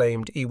Nimitz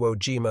proclaimed Iwo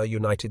Jima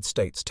United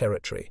States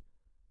territory.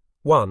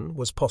 One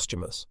was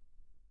posthumous.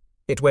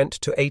 It went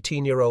to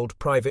 18-year-old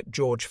Private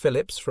George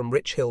Phillips from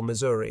Rich Hill,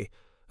 Missouri,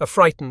 a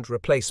frightened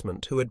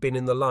replacement who had been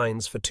in the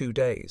lines for 2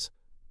 days.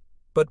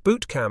 But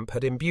boot camp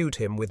had imbued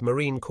him with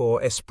Marine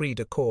Corps esprit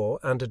de corps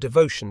and a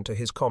devotion to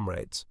his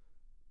comrades.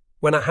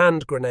 When a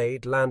hand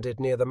grenade landed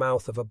near the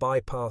mouth of a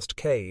bypassed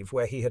cave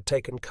where he had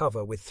taken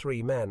cover with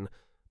 3 men,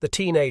 the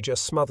teenager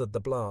smothered the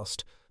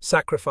blast,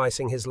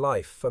 sacrificing his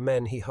life for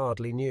men he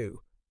hardly knew.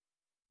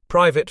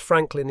 Private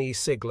Franklin E.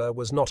 Sigler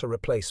was not a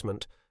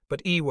replacement,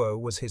 but Iwo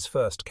was his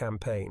first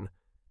campaign.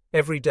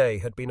 Every day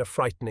had been a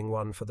frightening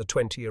one for the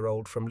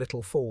 20-year-old from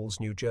Little Falls,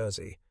 New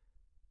Jersey.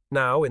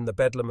 Now, in the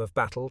bedlam of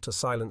battle to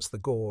silence the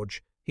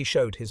gorge, he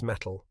showed his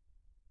mettle.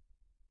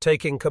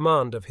 Taking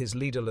command of his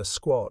leaderless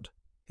squad,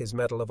 his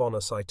Medal of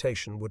Honor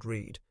citation would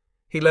read,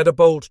 he led a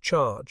bold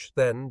charge,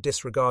 then,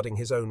 disregarding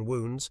his own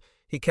wounds,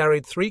 he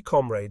carried 3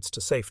 comrades to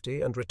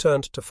safety and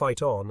returned to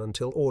fight on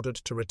until ordered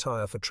to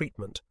retire for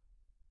treatment.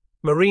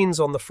 Marines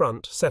on the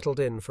front settled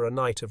in for a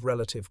night of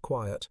relative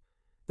quiet.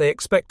 They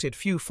expected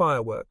few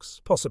fireworks,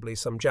 possibly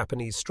some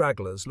Japanese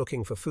stragglers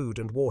looking for food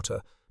and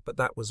water, but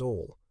that was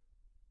all.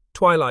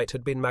 Twilight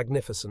had been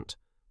magnificent,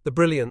 the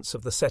brilliance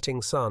of the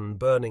setting sun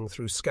burning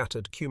through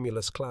scattered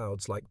cumulus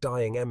clouds like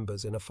dying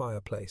embers in a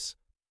fireplace.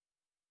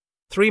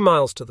 3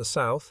 miles to the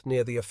south,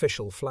 near the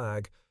official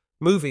flag,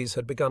 movies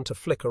had begun to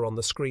flicker on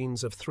the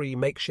screens of 3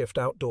 makeshift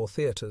outdoor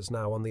theatres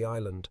now on the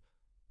island.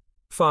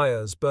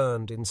 Fires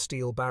burned in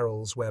steel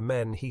barrels where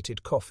men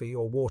heated coffee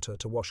or water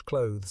to wash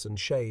clothes and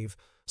shave,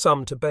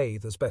 some to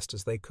bathe as best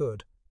as they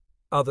could.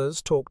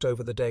 Others talked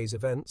over the day's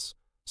events,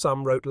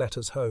 some wrote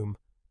letters home.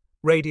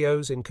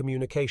 Radios in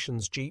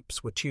communications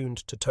jeeps were tuned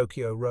to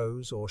Tokyo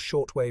Rose or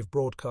shortwave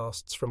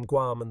broadcasts from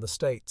Guam and the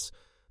States,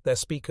 their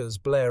speakers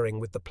blaring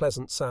with the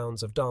pleasant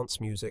sounds of dance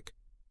music.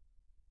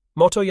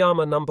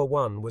 Motoyama No.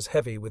 1 was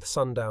heavy with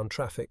sundown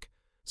traffic.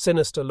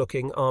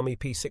 sinister-looking Army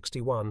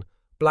P-61,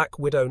 Black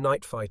Widow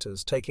night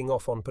fighters taking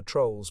off on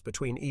patrols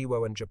between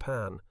Iwo and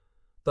Japan,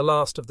 the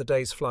last of the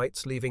day's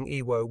flights leaving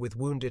Iwo with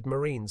wounded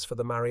Marines for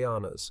the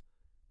Marianas.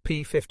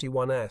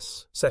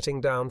 P-51S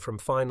setting down from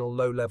final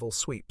low-level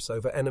sweeps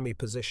over enemy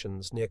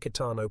positions near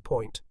Kitano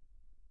Point.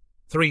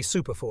 3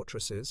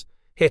 superfortresses,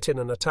 hit in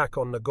an attack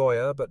on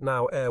Nagoya but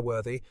now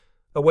airworthy,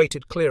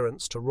 awaited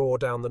clearance to roar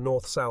down the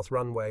north-south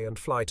runway and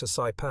fly to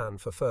Saipan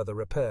for further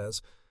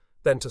repairs,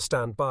 then to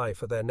stand by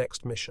for their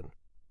next mission.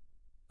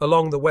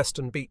 Along the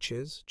western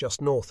beaches,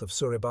 just north of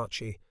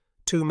Suribachi,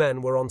 2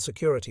 men were on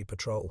security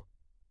patrol.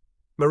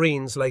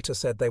 Marines later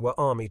said they were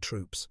army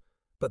troops,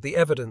 but the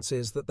evidence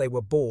is that they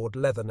were bored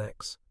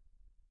leathernecks.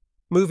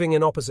 Moving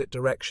in opposite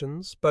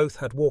directions, both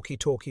had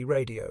walkie-talkie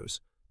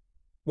radios.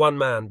 One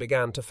man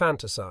began to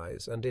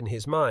fantasize, and in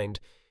his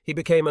mind, he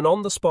became an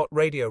on-the-spot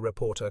radio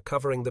reporter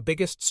covering the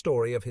biggest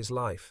story of his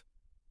life.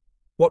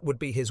 What would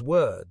be his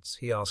words,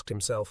 he asked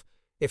himself,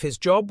 if his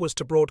job was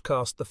to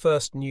broadcast the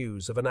first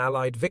news of an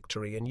Allied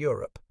victory in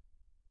Europe?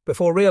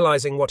 Before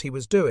realizing what he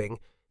was doing,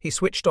 he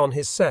switched on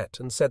his set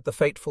and said the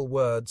fateful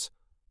words,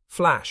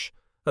 "Flash,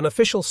 an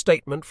official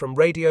statement from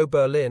Radio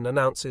Berlin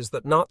announces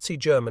that Nazi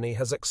Germany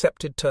has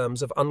accepted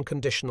terms of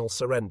unconditional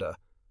surrender.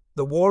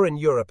 The war in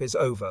Europe is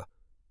over."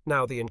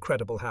 Now the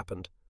incredible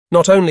happened.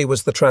 Not only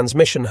was the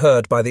transmission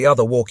heard by the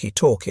other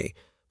walkie-talkie,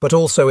 but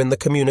also in the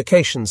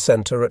communications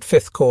center at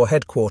 5th Corps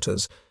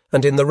headquarters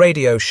and in the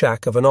radio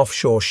shack of an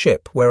offshore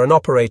ship where an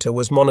operator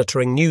was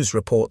monitoring news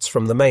reports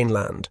from the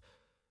mainland.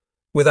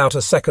 Without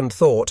a second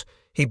thought,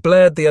 he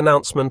blared the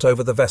announcement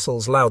over the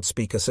vessel's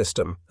loudspeaker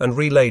system and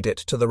relayed it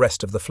to the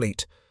rest of the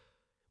fleet.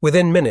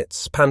 Within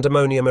minutes,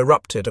 pandemonium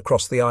erupted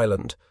across the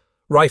island.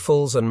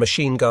 Rifles and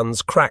machine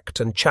guns cracked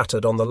and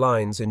chattered on the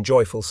lines in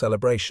joyful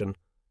celebration.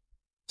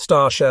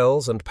 Star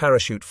shells and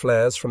parachute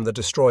flares from the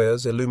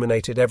destroyers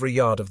illuminated every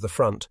yard of the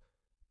front.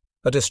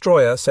 A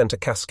destroyer sent a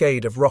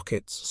cascade of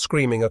rockets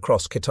screaming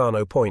across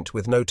Kitano Point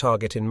with no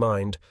target in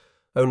mind,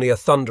 only a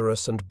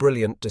thunderous and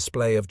brilliant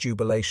display of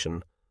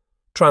jubilation.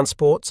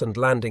 Transports and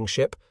landing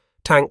ship,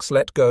 tanks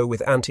let go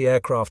with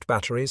anti-aircraft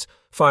batteries,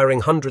 firing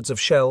hundreds of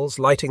shells,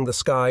 lighting the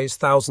skies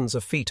thousands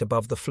of feet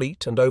above the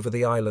fleet and over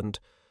the island.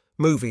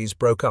 Movies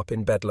broke up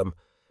in Bedlam.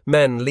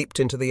 Men leaped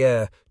into the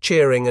air,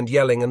 cheering and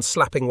yelling and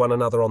slapping one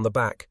another on the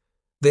back.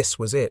 This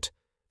was it.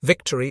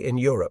 Victory in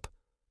Europe.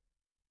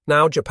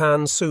 Now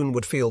Japan soon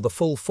would feel the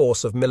full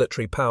force of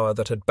military power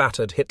that had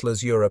battered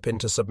Hitler's Europe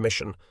into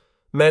submission.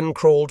 Men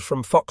crawled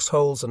from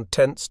foxholes and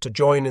tents to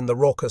join in the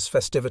raucous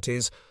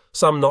festivities,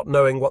 some not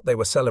knowing what they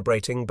were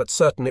celebrating, but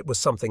certain it was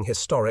something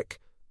historic.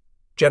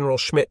 General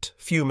Schmidt,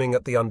 fuming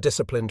at the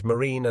undisciplined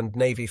Marine and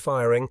Navy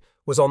firing,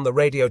 was on the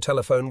radio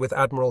telephone with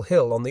Admiral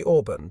Hill on the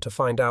Auburn to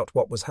find out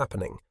what was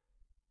happening.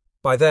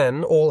 By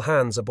then, all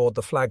hands aboard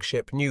the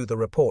flagship knew the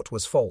report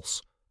was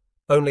false.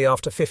 Only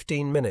after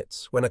 15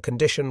 minutes, when a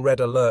condition red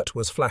alert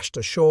was flashed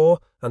ashore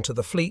and to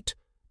the fleet,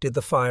 did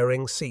the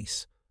firing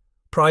cease.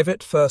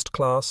 Private First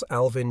Class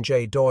Alvin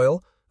J.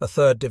 Doyle, a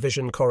 3rd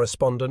Division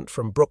correspondent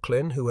from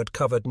Brooklyn who had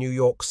covered New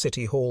York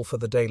City Hall for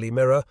the Daily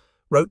Mirror,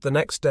 wrote the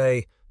next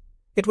day,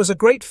 "It was a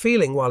great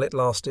feeling while it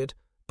lasted,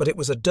 but it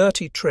was a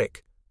dirty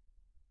trick."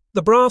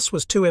 The brass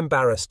was too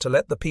embarrassed to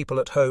let the people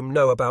at home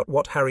know about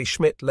what Harry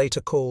Schmidt later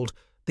called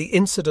the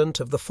incident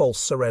of the false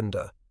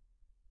surrender.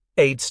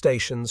 Aid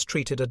stations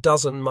treated a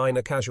dozen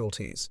minor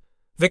casualties,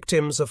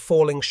 victims of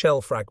falling shell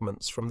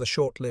fragments from the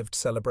short-lived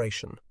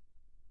celebration.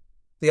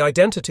 The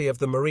identity of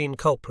the Marine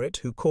culprit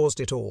who caused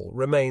it all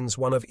remains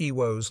one of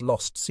Iwo's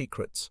lost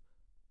secrets.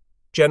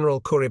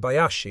 General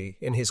Kuribayashi,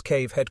 in his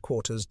cave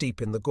headquarters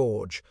deep in the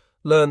gorge,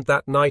 learned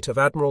that night of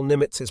Admiral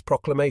Nimitz's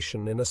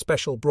proclamation in a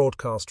special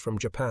broadcast from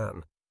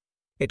Japan.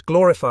 It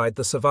glorified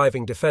the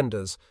surviving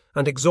defenders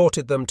and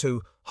exhorted them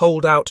to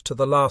hold out to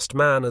the last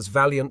man as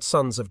valiant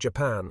sons of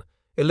Japan,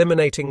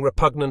 eliminating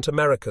repugnant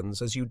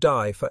Americans as you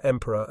die for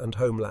emperor and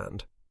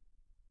homeland.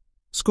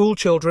 School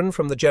children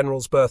from the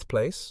general's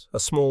birthplace, a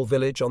small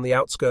village on the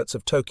outskirts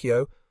of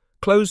Tokyo,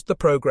 closed the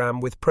program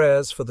with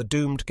prayers for the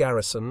doomed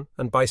garrison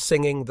and by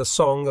singing the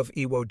Song of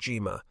Iwo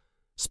Jima,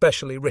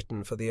 specially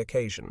written for the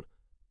occasion.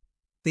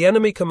 The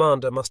enemy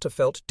commander must have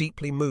felt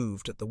deeply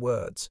moved at the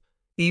words.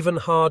 Even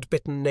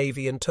hard-bitten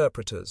Navy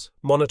interpreters,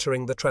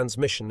 monitoring the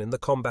transmission in the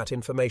Combat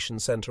Information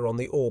Center on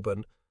the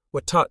Auburn,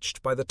 were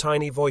touched by the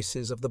tiny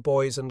voices of the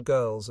boys and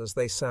girls as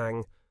they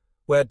sang,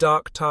 "Where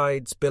dark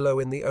tides billow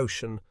in the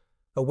ocean,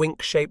 a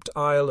wink-shaped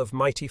isle of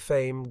mighty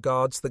fame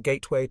guards the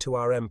gateway to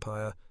our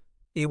empire.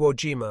 Iwo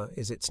Jima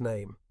is its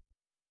name."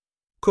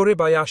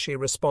 Kuribayashi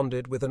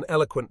responded with an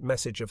eloquent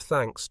message of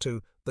thanks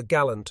to the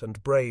gallant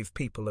and brave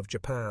people of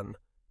Japan.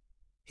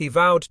 He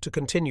vowed to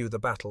continue the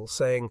battle,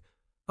 saying,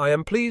 "I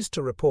am pleased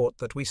to report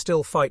that we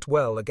still fight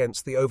well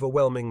against the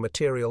overwhelming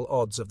material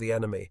odds of the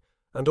enemy,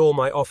 and all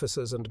my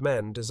officers and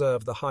men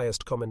deserve the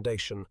highest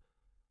commendation.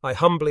 I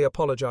humbly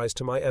apologize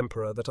to my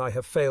emperor that I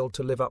have failed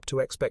to live up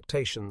to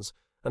expectations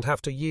and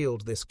have to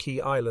yield this key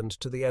island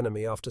to the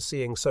enemy after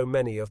seeing so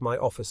many of my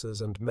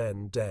officers and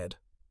men dead."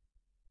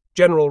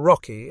 General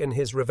Rocky, in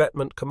his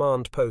revetment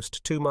command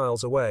post 2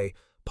 miles away,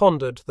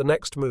 pondered the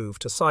next move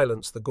to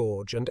silence the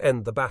gorge and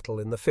end the battle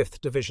in the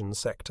 5th Division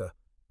sector.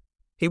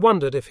 He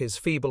wondered if his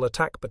feeble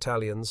attack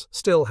battalions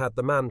still had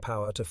the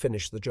manpower to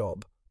finish the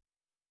job.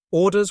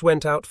 Orders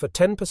went out for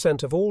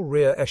 10% of all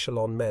rear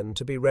echelon men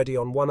to be ready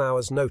on 1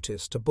 hour's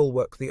notice to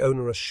bulwark the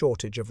onerous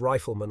shortage of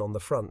riflemen on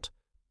the front.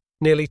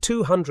 Nearly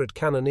 200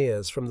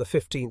 cannoneers from the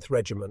 15th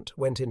Regiment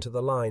went into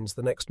the lines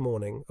the next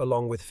morning,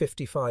 along with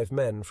 55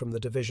 men from the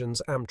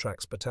division's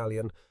Amtrax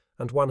Battalion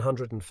and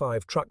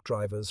 105 truck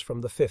drivers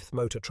from the 5th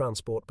Motor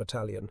Transport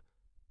Battalion.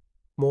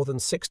 More than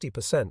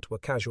 60% were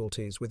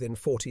casualties within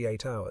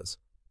 48 hours.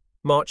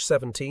 March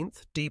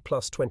 17th,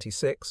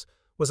 D+26,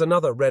 was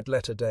another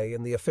red-letter day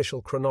in the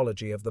official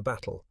chronology of the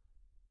battle.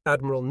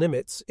 Admiral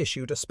Nimitz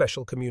issued a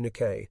special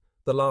communiqué,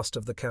 the last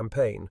of the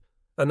campaign,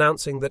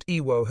 announcing that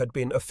Iwo had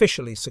been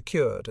officially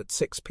secured at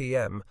 6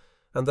 p.m.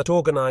 and that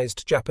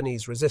organized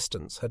Japanese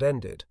resistance had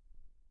ended.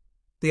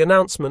 The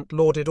announcement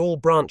lauded all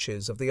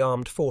branches of the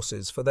armed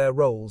forces for their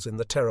roles in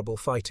the terrible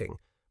fighting,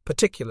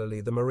 particularly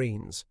the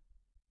Marines.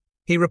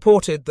 He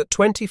reported that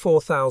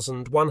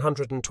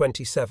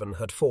 24,127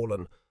 had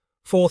fallen,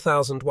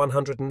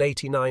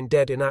 4,189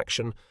 dead in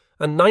action,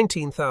 and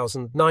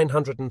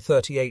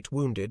 19,938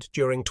 wounded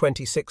during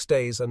 26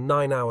 days and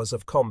 9 hours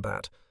of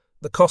combat,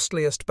 the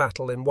costliest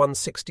battle in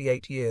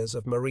 168 years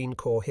of Marine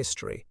Corps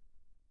history.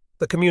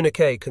 The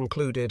communiqué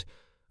concluded,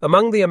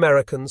 "Among the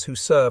Americans who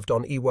served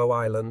on Iwo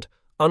Island,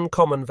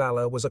 uncommon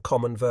valor was a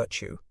common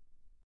virtue.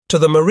 To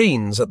the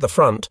Marines at the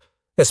front,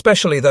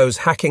 especially those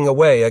hacking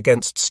away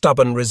against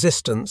stubborn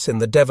resistance in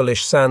the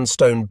devilish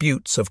sandstone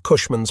buttes of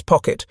Cushman's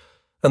Pocket,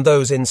 and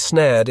those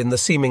ensnared in the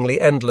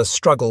seemingly endless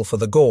struggle for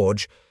the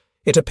gorge,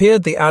 it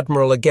appeared the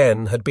Admiral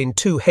again had been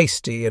too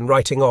hasty in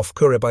writing off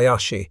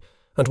Kuribayashi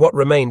and what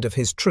remained of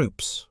his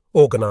troops,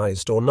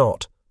 organized or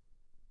not."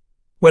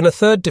 When a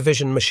 3rd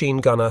Division machine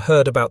gunner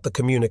heard about the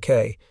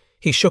communiqué,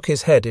 he shook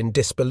his head in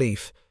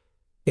disbelief.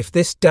 "If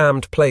this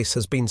damned place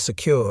has been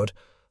secured,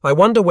 I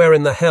wonder where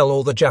in the hell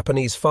all the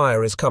Japanese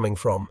fire is coming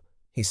from,"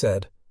 he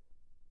said.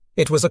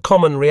 It was a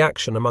common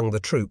reaction among the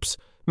troops,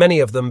 many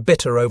of them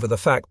bitter over the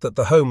fact that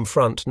the home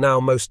front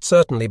now most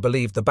certainly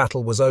believed the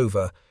battle was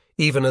over,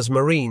 even as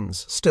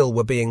Marines still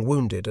were being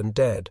wounded and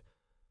dead.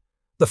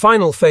 The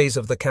final phase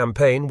of the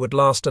campaign would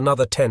last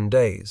another 10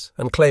 days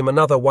and claim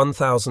another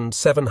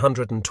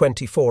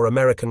 1,724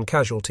 American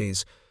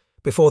casualties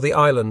before the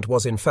island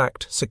was in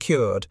fact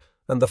secured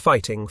and the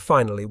fighting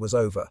finally was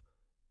over.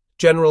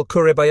 General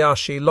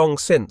Kuribayashi long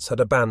since had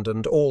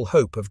abandoned all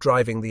hope of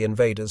driving the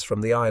invaders from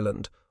the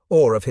island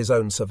or of his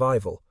own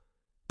survival.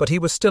 But he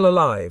was still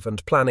alive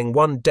and planning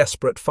one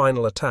desperate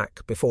final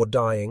attack before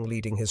dying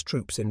leading his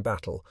troops in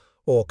battle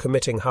or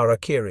committing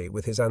harakiri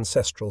with his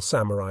ancestral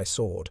samurai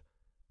sword.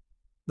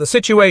 "The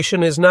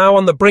situation is now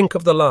on the brink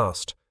of the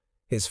last,"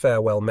 his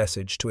farewell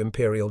message to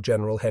Imperial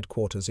General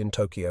Headquarters in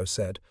Tokyo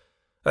said.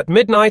 "At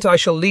midnight I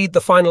shall lead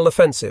the final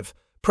offensive,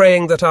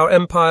 praying that our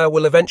empire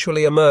will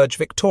eventually emerge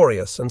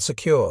victorious and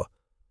secure.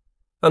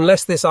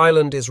 Unless this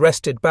island is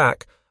wrested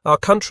back, our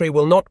country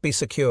will not be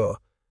secure.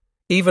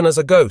 Even as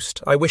a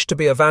ghost, I wish to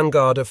be a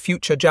vanguard of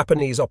future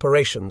Japanese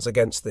operations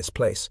against this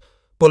place.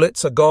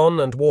 Bullets are gone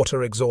and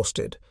water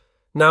exhausted.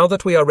 Now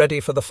that we are ready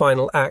for the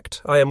final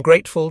act, I am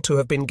grateful to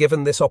have been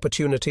given this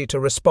opportunity to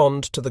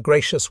respond to the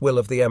gracious will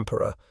of the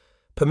Emperor.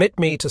 Permit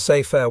me to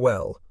say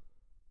farewell."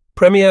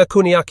 Premier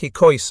Kuniaki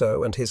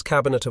Koiso and his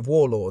cabinet of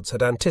warlords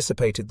had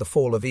anticipated the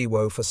fall of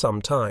Iwo for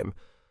some time,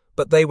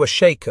 but they were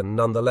shaken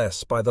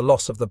nonetheless by the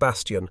loss of the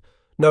bastion,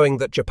 knowing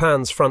that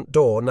Japan's front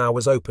door now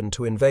was open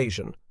to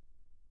invasion.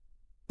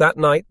 That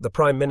night the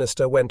Prime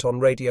Minister went on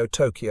Radio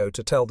Tokyo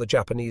to tell the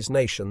Japanese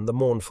nation the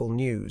mournful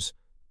news.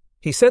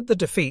 He said the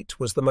defeat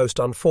was the most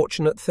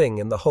unfortunate thing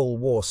in the whole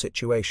war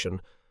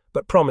situation,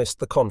 but promised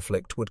the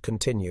conflict would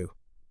continue.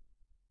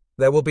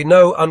 "There will be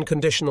no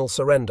unconditional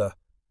surrender,"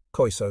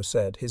 Koiso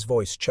said, his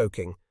voice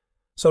choking.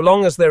 "So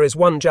long as there is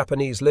one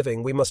Japanese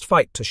living, we must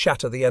fight to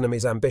shatter the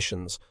enemy's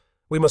ambitions.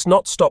 We must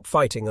not stop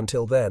fighting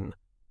until then."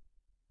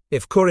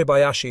 If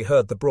Kuribayashi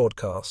heard the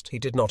broadcast, he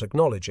did not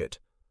acknowledge it,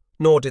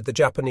 nor did the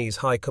Japanese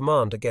High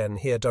Command again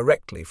hear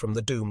directly from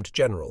the doomed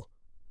general.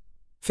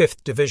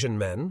 5th Division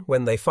men,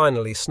 when they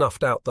finally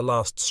snuffed out the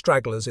last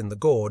stragglers in the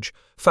gorge,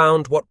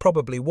 found what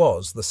probably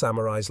was the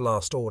samurai's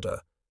last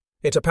order.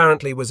 It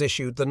apparently was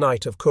issued the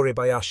night of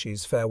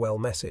Kuribayashi's farewell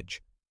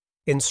message.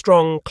 In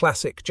strong,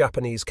 classic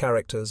Japanese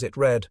characters it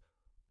read,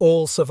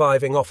 "All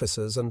surviving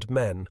officers and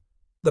men.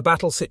 The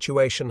battle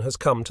situation has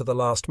come to the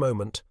last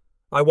moment.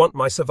 I want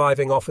my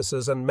surviving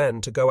officers and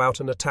men to go out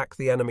and attack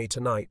the enemy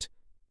tonight.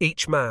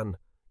 Each man,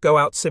 go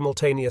out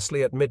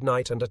simultaneously at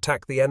midnight and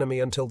attack the enemy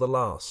until the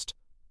last.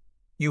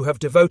 You have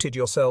devoted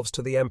yourselves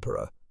to the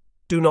Emperor.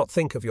 Do not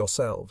think of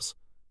yourselves.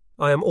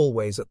 I am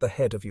always at the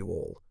head of you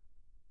all."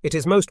 It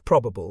is most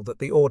probable that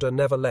the order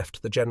never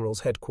left the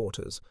general's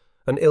headquarters,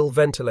 an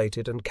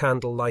ill-ventilated and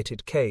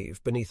candle-lighted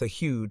cave beneath a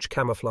huge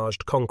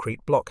camouflaged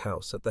concrete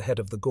blockhouse at the head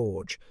of the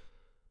gorge.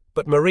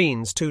 But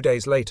Marines 2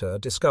 days later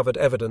discovered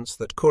evidence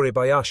that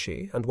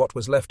Kuribayashi and what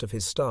was left of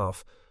his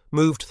staff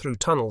moved through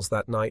tunnels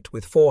that night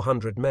with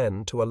 400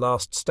 men to a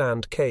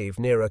last-stand cave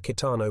nearer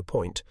Kitano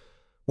Point,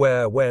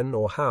 where, when,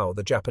 or how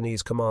the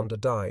Japanese commander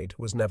died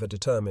was never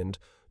determined,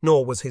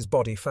 nor was his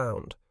body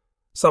found.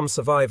 Some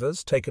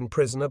survivors, taken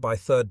prisoner by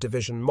 3rd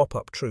Division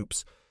mop-up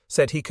troops,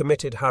 said he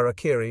committed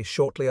harakiri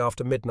shortly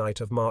after midnight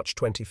of March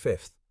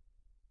 25th.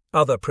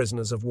 Other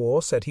prisoners of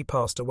war said he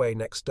passed away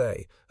next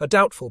day, a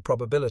doubtful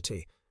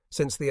probability,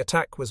 since the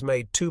attack was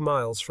made 2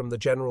 miles from the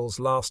general's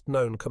last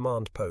known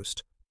command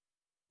post.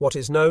 What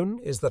is known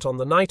is that on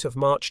the night of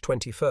March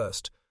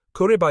 21st,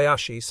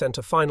 Kuribayashi sent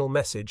a final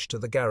message to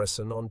the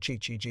garrison on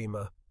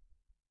Chichi-Jima.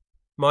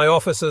 "My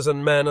officers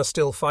and men are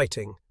still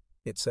fighting,"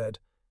 it said.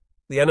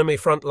 "The enemy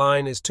front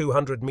line is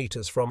 200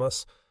 meters from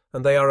us,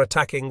 and they are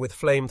attacking with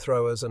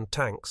flamethrowers and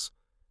tanks.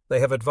 They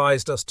have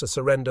advised us to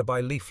surrender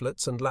by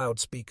leaflets and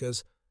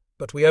loudspeakers,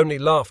 but we only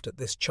laughed at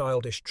this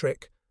childish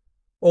trick.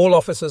 All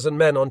officers and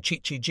men on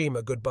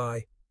Chichi-Jima,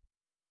 goodbye."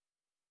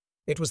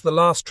 It was the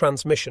last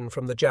transmission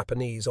from the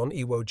Japanese on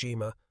Iwo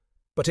Jima,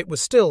 but it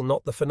was still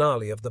not the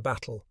finale of the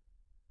battle.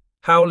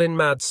 Howlin'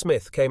 Mad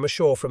Smith came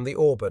ashore from the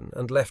Auburn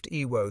and left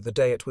Iwo the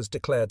day it was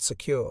declared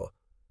secure.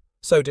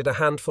 So did a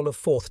handful of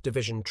 4th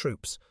Division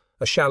troops,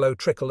 a shallow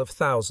trickle of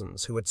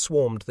thousands who had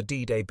swarmed the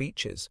D-Day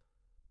beaches.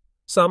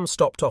 Some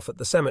stopped off at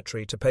the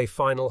cemetery to pay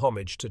final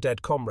homage to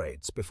dead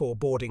comrades before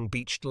boarding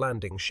beached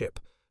landing ship,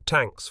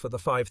 tanks for the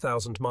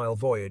 5,000-mile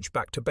voyage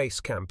back to base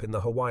camp in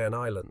the Hawaiian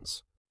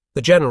Islands.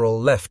 The general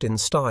left in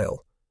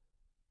style.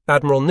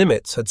 Admiral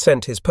Nimitz had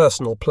sent his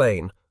personal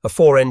plane, a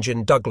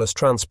 4-engine Douglas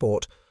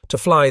transport, to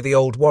fly the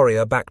Old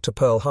Warrior back to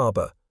Pearl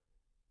Harbor.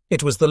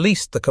 It was the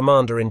least the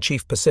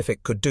Commander-in-Chief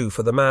Pacific could do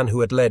for the man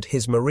who had led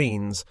his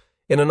Marines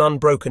in an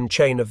unbroken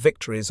chain of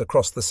victories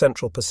across the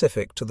Central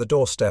Pacific to the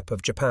doorstep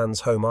of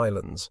Japan's home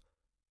islands.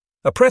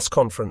 A press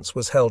conference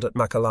was held at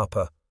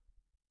Makalapa.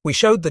 "We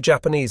showed the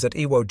Japanese at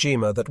Iwo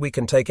Jima that we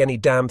can take any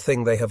damn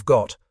thing they have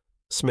got,"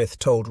 Smith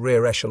told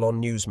rear echelon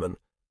newsmen.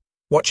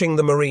 "Watching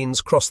the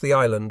Marines cross the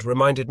island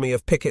reminded me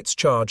of Pickett's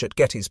charge at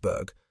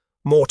Gettysburg.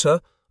 Mortar,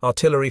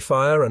 artillery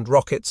fire and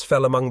rockets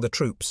fell among the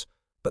troops,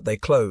 but they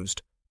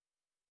closed.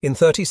 In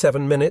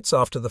 37 minutes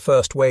after the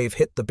first wave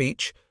hit the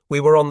beach, we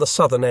were on the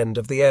southern end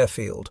of the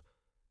airfield.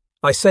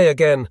 I say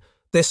again,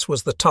 this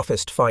was the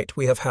toughest fight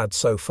we have had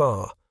so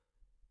far.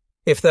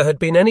 If there had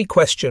been any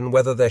question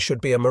whether there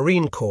should be a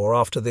Marine Corps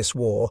after this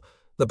war,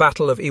 the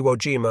Battle of Iwo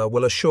Jima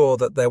will assure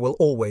that there will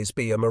always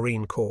be a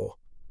Marine Corps."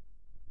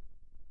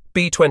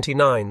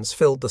 B-29s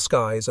filled the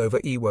skies over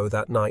Iwo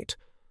that night,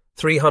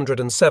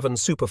 307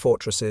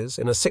 superfortresses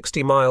in a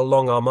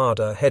 60-mile-long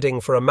armada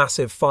heading for a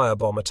massive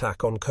firebomb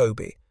attack on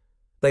Kobe.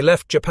 They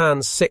left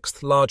Japan's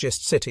 6th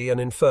largest city an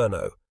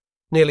inferno.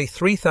 Nearly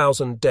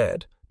 3,000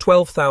 dead,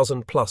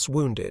 12,000-plus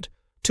wounded,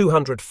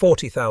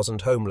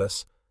 240,000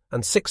 homeless,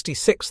 and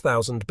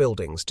 66,000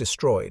 buildings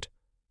destroyed.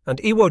 And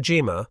Iwo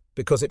Jima,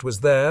 because it was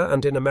there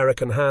and in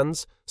American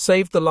hands,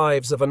 saved the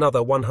lives of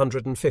another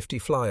 150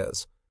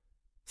 flyers.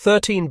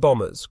 13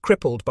 bombers,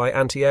 crippled by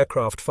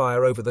anti-aircraft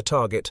fire over the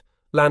target,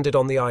 landed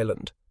on the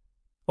island.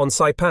 On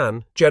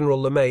Saipan,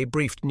 General LeMay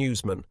briefed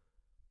newsmen.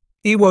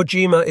 "Iwo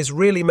Jima is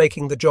really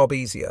making the job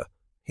easier,"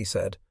 he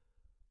said.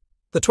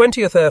 The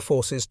 20th Air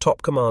Force's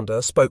top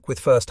commander spoke with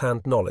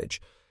first-hand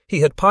knowledge.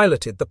 He had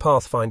piloted the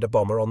Pathfinder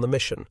bomber on the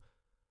mission.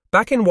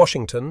 Back in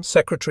Washington,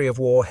 Secretary of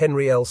War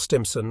Henry L.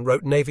 Stimson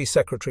wrote Navy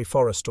Secretary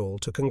Forrestal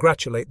to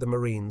congratulate the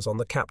Marines on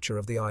the capture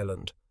of the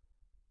island.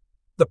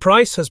 "The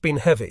price has been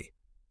heavy,"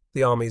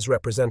 the Army's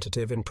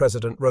representative in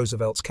President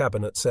Roosevelt's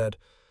cabinet said,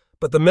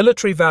 "but the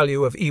military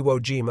value of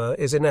Iwo Jima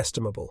is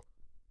inestimable.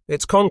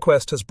 Its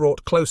conquest has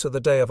brought closer the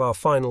day of our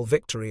final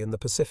victory in the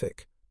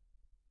Pacific."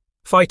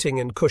 Fighting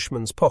in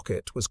Cushman's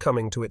Pocket was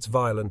coming to its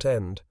violent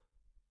end.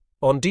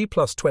 On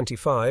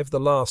D+25, the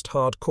last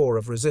hard core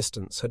of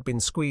resistance had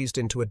been squeezed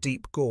into a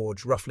deep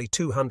gorge roughly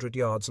 200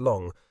 yards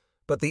long,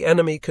 but the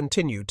enemy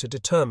continued to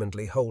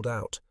determinedly hold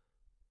out.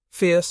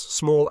 Fierce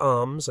small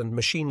arms and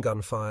machine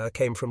gun fire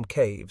came from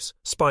caves,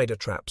 spider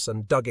traps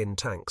and dug-in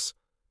tanks.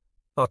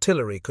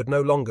 Artillery could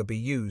no longer be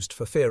used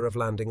for fear of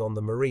landing on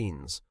the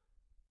Marines.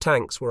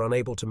 Tanks were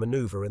unable to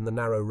maneuver in the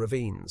narrow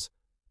ravines.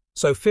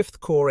 So 5th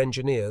Corps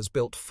engineers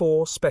built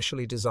 4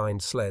 specially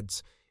designed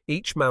sleds,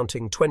 each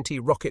mounting 20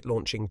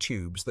 rocket-launching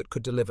tubes that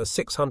could deliver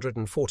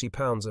 640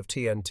 pounds of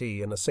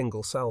TNT in a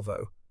single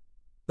salvo.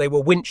 They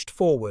were winched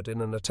forward in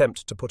an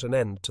attempt to put an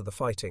end to the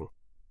fighting.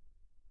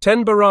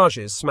 10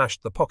 barrages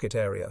smashed the pocket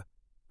area,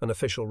 an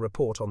official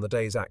report on the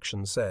day's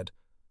action said,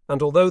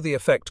 and although the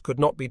effect could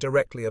not be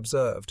directly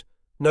observed,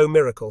 no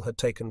miracle had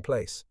taken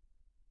place.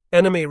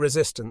 Enemy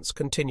resistance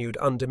continued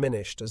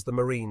undiminished as the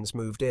Marines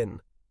moved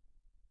in.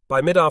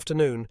 By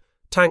mid-afternoon,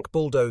 tank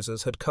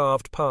bulldozers had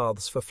carved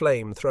paths for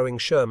flame-throwing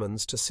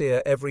Shermans to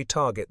sear every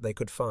target they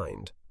could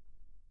find.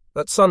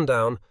 At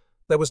sundown,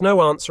 there was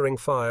no answering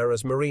fire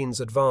as Marines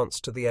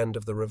advanced to the end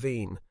of the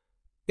ravine.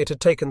 It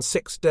had taken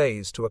 6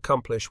 days to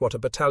accomplish what a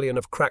battalion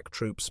of crack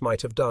troops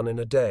might have done in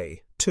a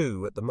day,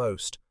 2 at the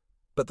most.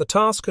 But the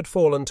task had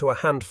fallen to a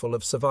handful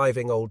of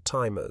surviving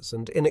old-timers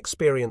and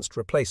inexperienced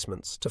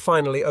replacements to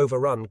finally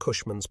overrun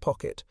Cushman's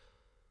Pocket.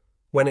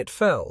 When it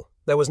fell,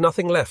 there was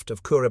nothing left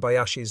of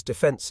Kuribayashi's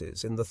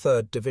defences in the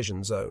 3rd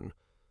Division zone.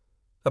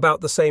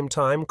 About the same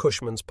time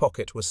Cushman's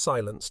pocket was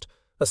silenced,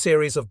 a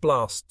series of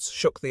blasts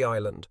shook the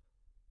island.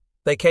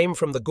 They came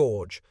from the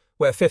gorge,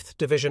 where 5th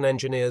Division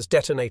engineers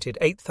detonated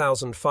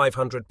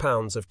 8,500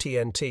 pounds of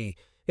TNT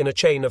in a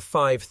chain of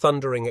 5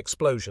 thundering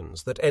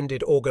explosions that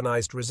ended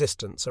organised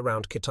resistance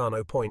around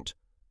Kitano Point.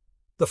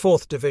 The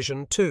 4th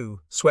Division, too,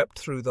 swept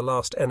through the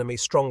last enemy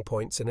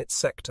strongpoints in its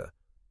sector.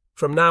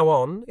 From now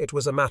on, it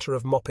was a matter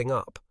of mopping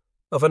up,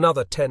 of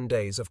another 10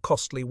 days of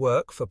costly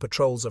work for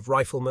patrols of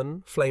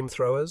riflemen,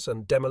 flamethrowers,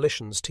 and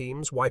demolitions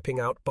teams wiping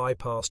out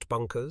bypassed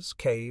bunkers,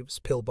 caves,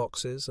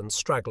 pillboxes, and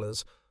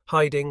stragglers,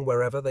 hiding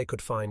wherever they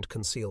could find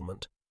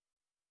concealment.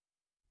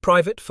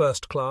 Private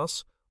First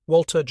Class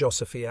Walter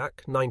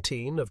Josephiak,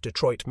 19, of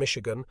Detroit,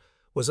 Michigan,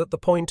 was at the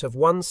point of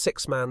one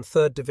 6-man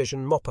 3rd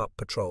Division mop-up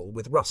patrol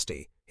with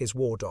Rusty, his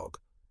war dog.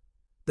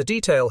 The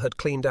detail had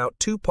cleaned out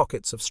 2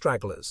 pockets of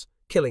stragglers,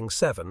 killing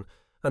 7,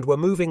 and were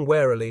moving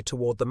warily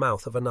toward the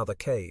mouth of another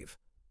cave.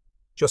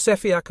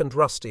 Josephiak and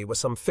Rusty were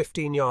some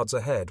 15 yards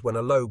ahead when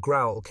a low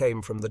growl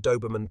came from the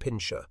Doberman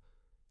Pinscher.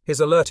 His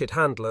alerted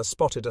handler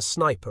spotted a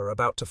sniper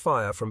about to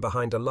fire from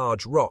behind a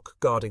large rock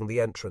guarding the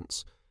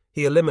entrance.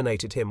 He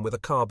eliminated him with a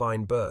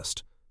carbine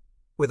burst.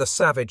 With a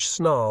savage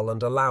snarl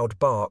and a loud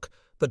bark,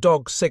 the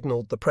dog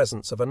signaled the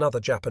presence of another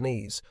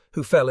Japanese,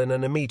 who fell in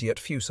an immediate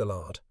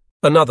fusillade.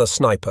 Another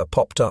sniper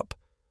popped up.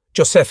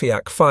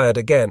 Josephiak fired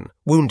again,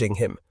 wounding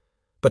him.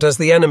 But as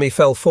the enemy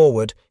fell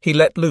forward, he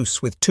let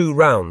loose with 2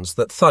 rounds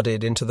that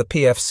thudded into the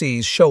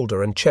PFC's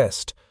shoulder and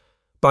chest.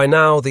 By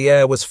now the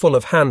air was full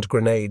of hand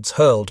grenades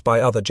hurled by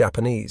other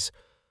Japanese.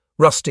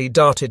 Rusty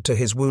darted to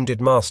his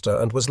wounded master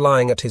and was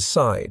lying at his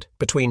side,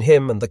 between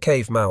him and the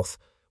cave mouth,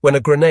 when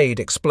a grenade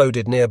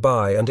exploded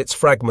nearby and its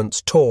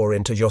fragments tore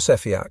into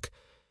Josephiak.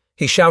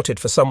 He shouted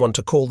for someone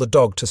to call the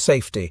dog to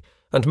safety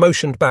and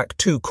motioned back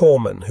 2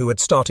 corpsmen who had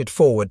started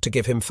forward to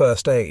give him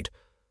first aid.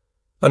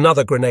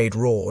 Another grenade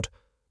roared.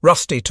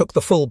 Rusty took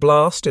the full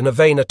blast in a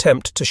vain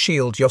attempt to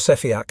shield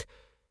Josephiak.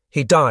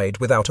 He died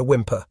without a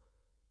whimper.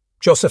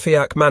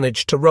 Josephiak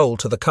managed to roll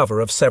to the cover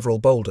of several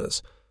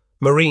boulders.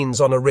 Marines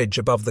on a ridge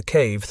above the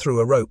cave threw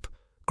a rope.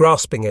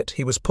 Grasping it,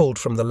 he was pulled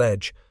from the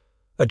ledge.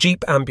 A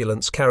jeep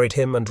ambulance carried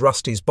him and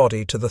Rusty's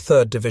body to the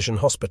 3rd Division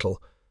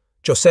hospital.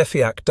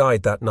 Josephiak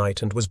died that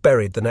night and was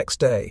buried the next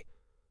day.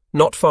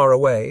 Not far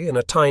away, in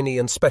a tiny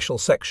and special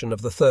section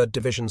of the 3rd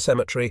Division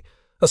cemetery,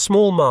 a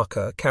small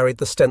marker carried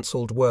the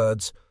stenciled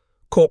words,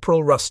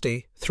 Corporal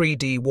Rusty,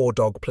 3D War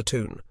Dog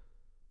Platoon.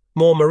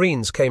 More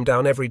Marines came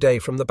down every day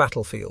from the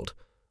battlefield.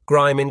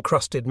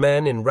 Grime-encrusted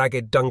men in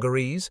ragged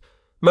dungarees,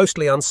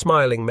 mostly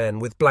unsmiling men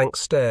with blank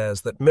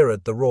stares that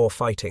mirrored the raw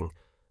fighting,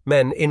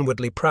 men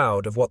inwardly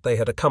proud of what they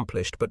had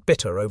accomplished but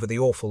bitter over the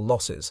awful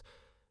losses,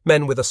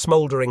 men with a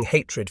smouldering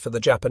hatred for the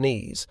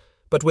Japanese,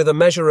 but with a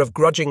measure of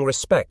grudging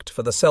respect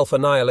for the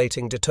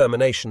self-annihilating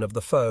determination of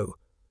the foe.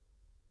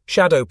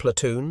 Shadow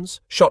platoons,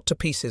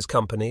 shot-to-pieces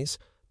companies,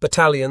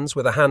 battalions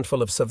with a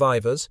handful of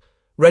survivors,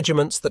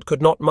 regiments that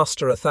could not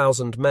muster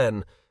 1,000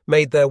 men,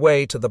 made their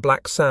way to the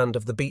black sand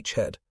of the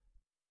beachhead.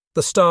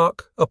 The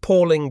stark,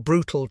 appalling,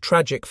 brutal,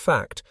 tragic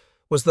fact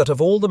was that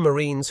of all the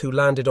Marines who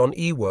landed on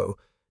Iwo,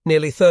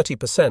 nearly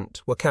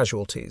 30% were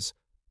casualties.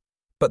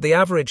 But the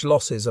average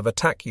losses of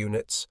attack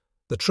units,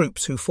 the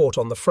troops who fought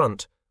on the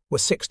front, were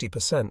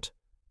 60%.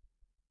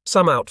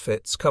 Some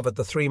outfits covered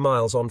the 3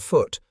 miles on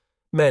foot,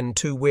 men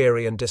too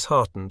weary and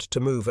disheartened to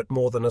move at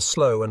more than a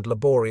slow and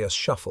laborious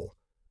shuffle.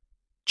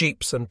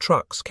 Jeeps and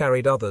trucks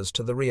carried others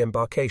to the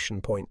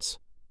re-embarkation points.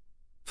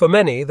 For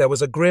many, there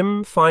was a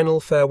grim, final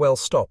farewell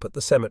stop at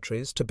the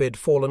cemeteries to bid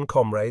fallen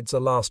comrades a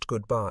last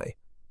goodbye.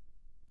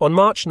 On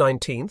March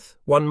 19th,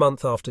 1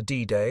 month after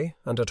D-Day,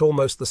 and at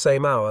almost the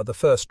same hour the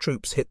first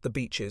troops hit the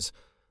beaches,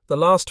 the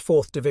last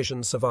 4th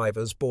Division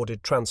survivors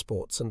boarded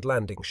transports and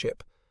landing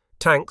ship,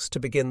 tanks to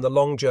begin the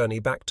long journey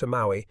back to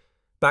Maui,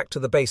 back to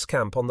the base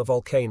camp on the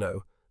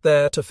volcano,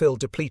 there to fill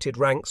depleted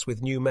ranks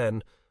with new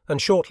men,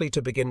 and shortly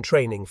to begin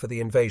training for the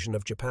invasion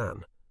of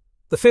Japan.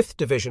 The 5th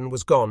Division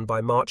was gone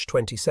by March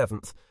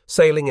 27th,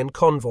 sailing in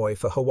convoy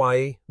for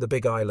Hawaii, the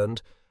Big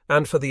Island,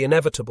 and for the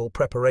inevitable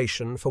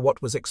preparation for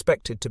what was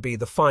expected to be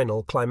the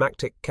final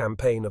climactic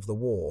campaign of the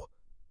war.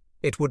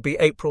 It would be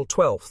April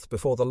 12th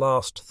before the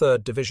last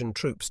 3rd Division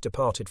troops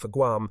departed for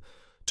Guam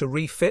to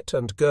refit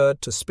and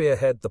gird to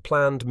spearhead the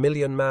planned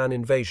million-man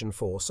invasion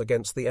force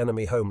against the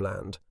enemy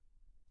homeland.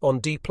 On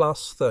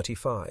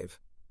D+35.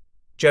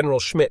 General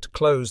Schmidt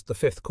closed the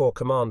 5th Corps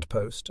command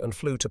post and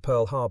flew to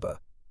Pearl Harbor.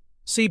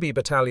 CB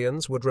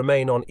battalions would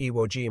remain on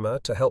Iwo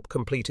Jima to help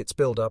complete its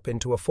build-up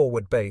into a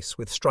forward base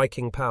with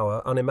striking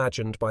power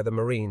unimagined by the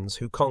Marines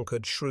who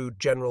conquered shrewd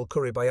General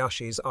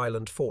Kuribayashi's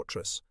island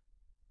fortress.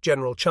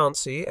 General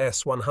Chauncey,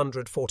 S.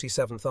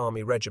 147th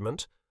Army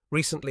Regiment,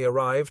 recently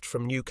arrived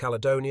from New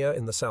Caledonia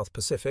in the South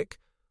Pacific,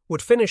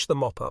 would finish the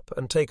mop-up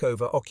and take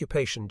over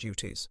occupation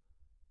duties.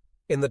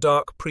 In the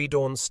dark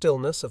pre-dawn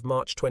stillness of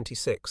March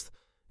 26th,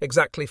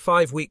 exactly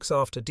 5 weeks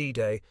after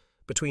D-Day,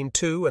 between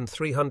 200 and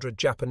 300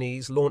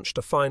 Japanese launched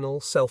a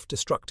final,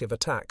 self-destructive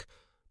attack,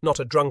 not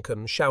a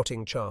drunken,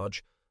 shouting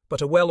charge,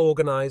 but a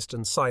well-organized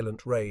and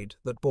silent raid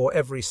that bore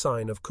every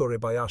sign of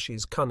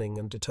Kuribayashi's cunning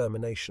and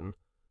determination.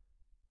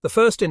 The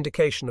first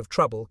indication of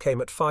trouble came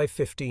at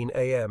 5:15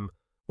 a.m.,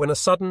 when a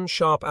sudden,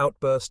 sharp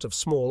outburst of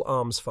small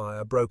arms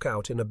fire broke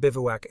out in a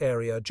bivouac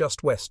area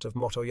just west of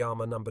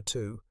Motoyama No.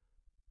 2.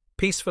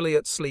 Peacefully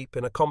at sleep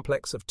in a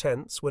complex of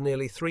tents were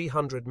nearly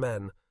 300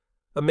 men,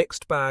 a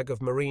mixed bag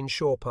of Marine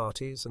shore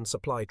parties and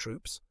supply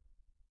troops,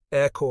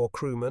 Air Corps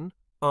crewmen,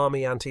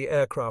 Army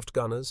anti-aircraft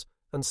gunners,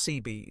 and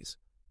Seabees.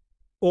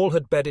 All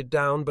had bedded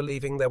down,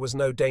 believing there was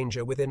no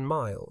danger within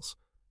miles.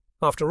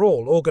 After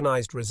all,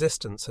 organized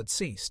resistance had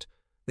ceased.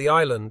 The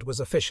island was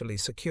officially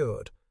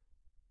secured.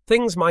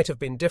 Things might have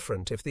been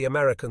different if the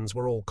Americans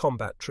were all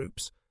combat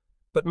troops,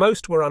 but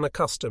most were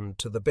unaccustomed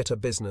to the bitter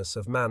business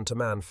of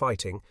man-to-man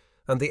fighting,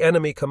 and the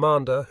enemy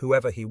commander,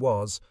 whoever he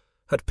was,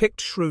 had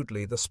picked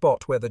shrewdly the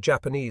spot where the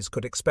Japanese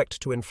could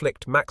expect to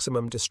inflict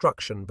maximum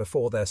destruction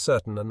before their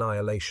certain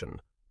annihilation.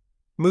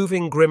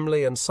 Moving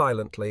grimly and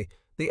silently,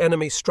 the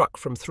enemy struck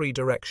from 3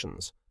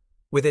 directions.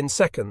 Within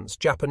seconds,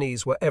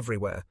 Japanese were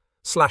everywhere,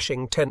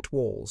 slashing tent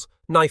walls,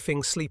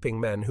 knifing sleeping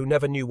men who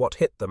never knew what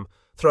hit them,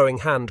 throwing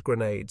hand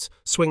grenades,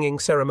 swinging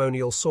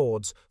ceremonial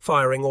swords,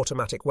 firing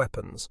automatic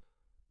weapons.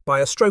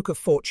 By a stroke of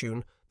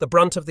fortune, the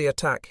brunt of the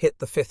attack hit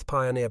the 5th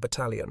Pioneer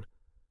Battalion.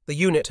 The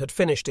unit had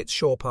finished its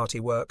shore party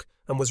work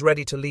and was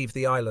ready to leave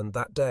the island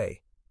that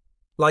day.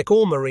 Like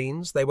all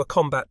Marines, they were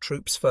combat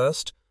troops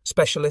first,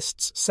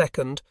 specialists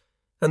second,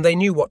 and they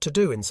knew what to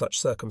do in such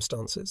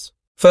circumstances.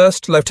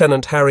 First,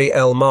 Lieutenant Harry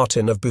L.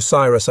 Martin of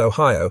Bucyrus,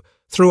 Ohio,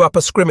 threw up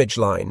a scrimmage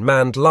line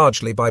manned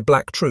largely by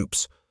black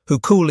troops, who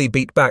coolly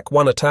beat back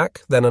one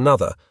attack, then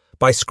another,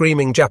 by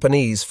screaming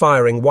Japanese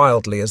firing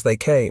wildly as they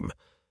came.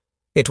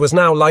 It was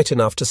now light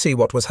enough to see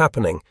what was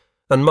happening,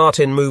 and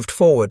Martin moved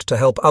forward to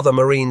help other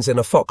Marines in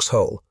a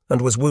foxhole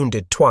and was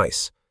wounded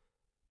twice.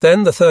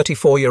 Then the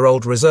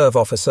 34-year-old reserve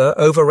officer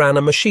overran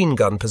a machine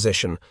gun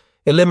position,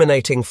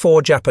 eliminating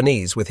 4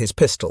 Japanese with his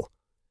pistol.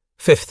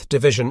 5th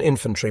Division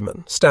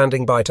infantrymen,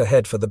 standing by to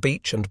head for the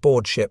beach and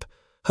board ship,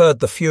 heard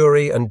the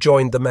fury and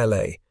joined the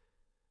melee.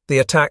 The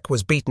attack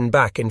was beaten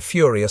back in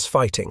furious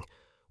fighting.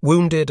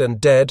 Wounded and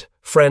dead,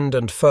 friend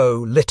and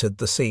foe littered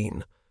the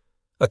scene.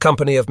 A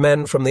company of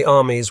men from the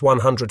Army's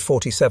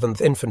 147th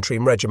Infantry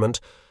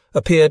Regiment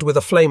appeared with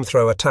a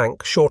flamethrower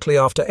tank shortly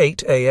after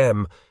 8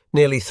 a.m.,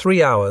 nearly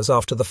 3 hours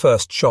after the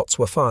first shots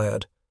were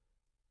fired.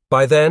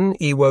 By then,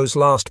 Iwo's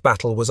last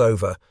battle was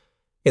over.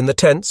 In the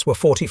tents were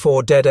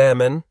 44 dead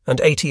airmen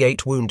and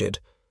 88 wounded.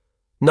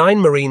 9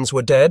 Marines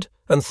were dead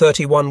and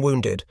 31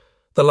 wounded,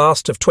 the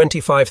last of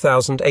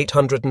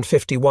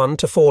 25,851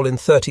 to fall in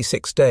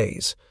 36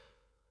 days.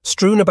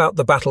 Strewn about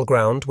the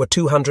battleground were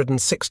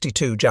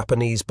 262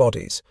 Japanese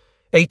bodies.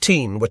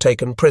 18 were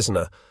taken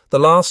prisoner, the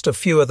last of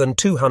fewer than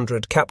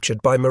 200 captured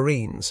by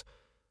Marines.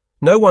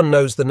 No one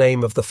knows the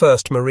name of the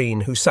first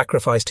Marine who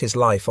sacrificed his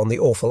life on the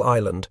awful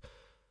island,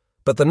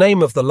 but the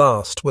name of the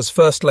last was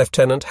First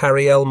Lieutenant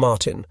Harry L.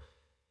 Martin.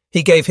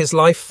 He gave his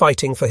life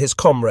fighting for his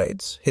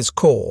comrades, his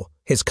corps,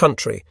 his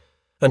country,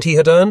 and he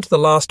had earned the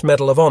last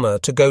Medal of Honor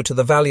to go to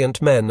the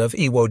valiant men of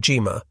Iwo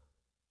Jima.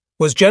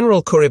 Was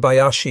General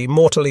Kuribayashi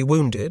mortally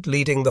wounded,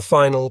 leading the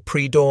final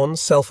pre-dawn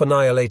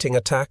self-annihilating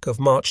attack of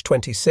March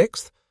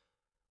 26th?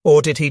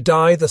 Or did he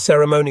die the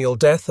ceremonial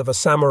death of a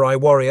samurai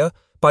warrior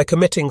by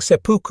committing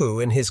seppuku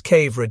in his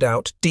cave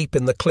redoubt deep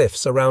in the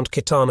cliffs around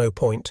Kitano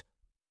Point?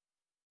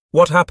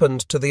 What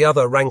happened to the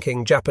other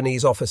ranking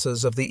Japanese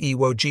officers of the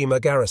Iwo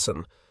Jima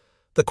garrison?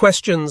 The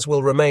questions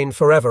will remain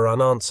forever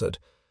unanswered.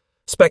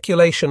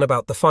 Speculation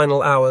about the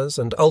final hours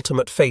and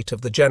ultimate fate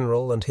of the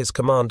general and his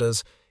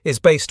commanders is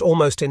based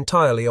almost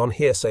entirely on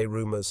hearsay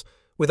rumours,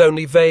 with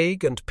only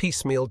vague and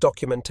piecemeal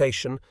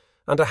documentation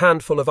and a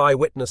handful of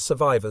eyewitness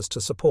survivors to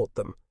support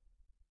them.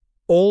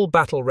 All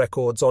battle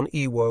records on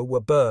Iwo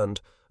were burned,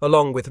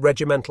 along with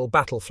regimental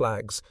battle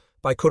flags,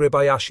 by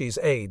Kuribayashi's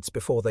aides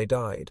before they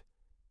died.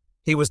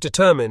 He was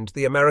determined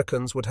the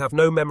Americans would have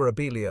no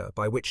memorabilia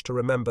by which to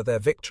remember their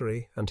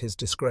victory and his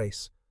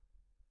disgrace.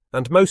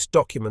 And most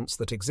documents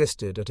that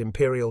existed at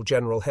Imperial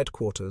General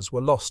Headquarters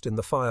were lost in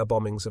the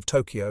firebombings of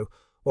Tokyo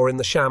or in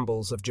the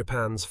shambles of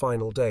Japan's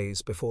final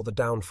days before the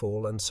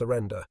downfall and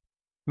surrender.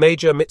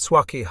 Major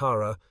Mitsuaki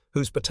Hara,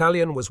 whose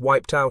battalion was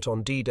wiped out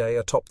on D-Day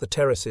atop the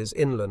terraces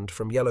inland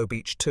from Yellow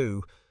Beach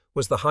 2,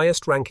 was the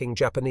highest-ranking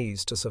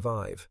Japanese to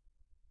survive.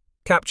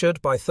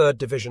 Captured by 3rd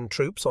Division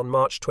troops on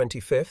March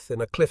 25th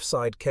in a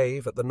cliffside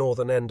cave at the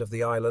northern end of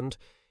the island,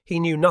 he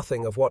knew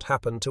nothing of what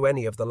happened to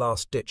any of the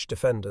last-ditch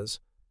defenders.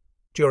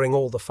 During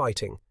all the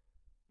fighting,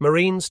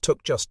 Marines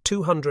took just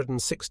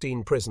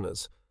 216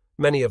 prisoners,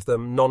 many of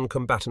them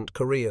non-combatant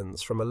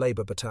Koreans from a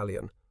Labour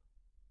battalion.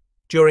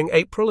 During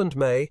April and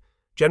May,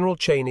 General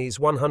Cheney's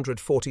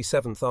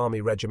 147th Army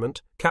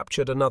Regiment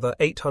captured another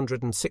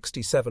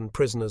 867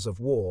 prisoners of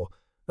war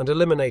and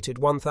eliminated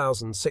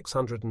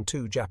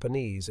 1,602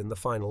 Japanese in the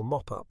final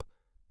mop-up.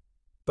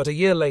 But a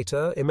year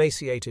later,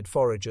 emaciated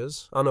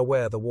foragers,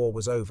 unaware the war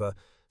was over,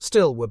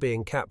 still were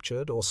being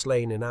captured or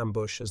slain in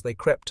ambush as they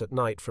crept at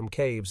night from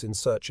caves in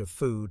search of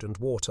food and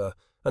water,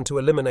 and to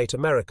eliminate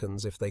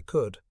Americans if they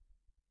could.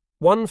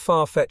 One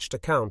far-fetched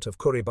account of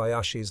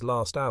Kuribayashi's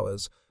last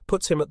hours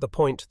puts him at the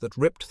point that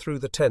ripped through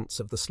the tents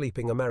of the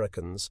sleeping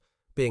Americans,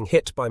 being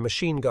hit by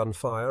machine gun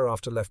fire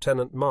after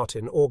Lieutenant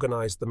Martin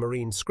organized the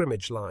Marine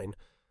scrimmage line,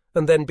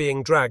 and then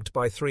being dragged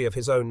by 3 of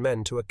his own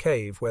men to a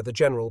cave where the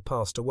general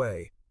passed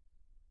away.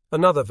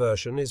 Another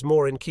version is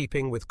more in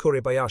keeping with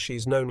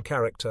Kuribayashi's known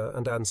character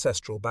and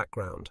ancestral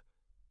background.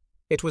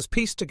 It was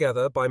pieced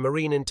together by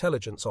Marine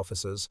intelligence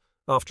officers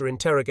after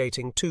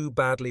interrogating 2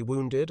 badly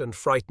wounded and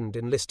frightened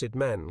enlisted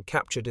men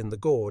captured in the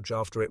gorge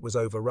after it was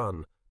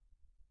overrun.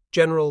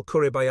 General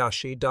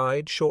Kuribayashi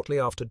died shortly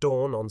after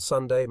dawn on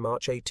Sunday,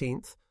 March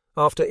 18th,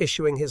 after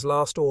issuing his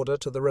last order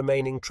to the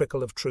remaining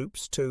trickle of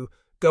troops to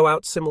go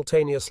out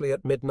simultaneously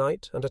at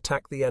midnight and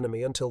attack the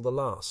enemy until the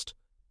last.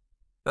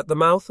 At the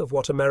mouth of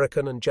what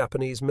American and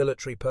Japanese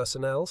military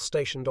personnel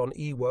stationed on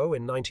Iwo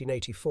in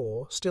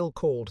 1984 still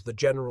called the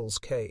General's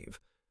Cave,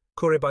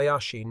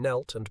 Kuribayashi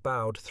knelt and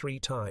bowed 3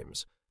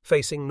 times,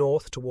 facing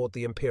north toward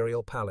the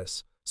Imperial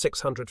Palace,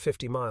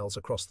 650 miles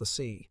across the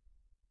sea.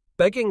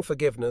 Begging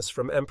forgiveness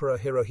from Emperor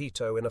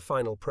Hirohito in a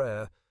final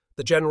prayer,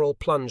 the general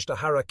plunged a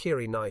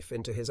harakiri knife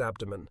into his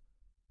abdomen.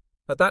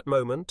 At that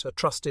moment, a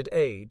trusted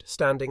aide,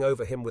 standing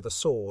over him with a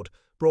sword,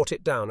 brought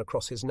it down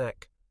across his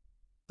neck.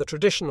 The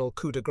traditional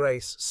coup de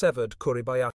grace severed Kuribayashi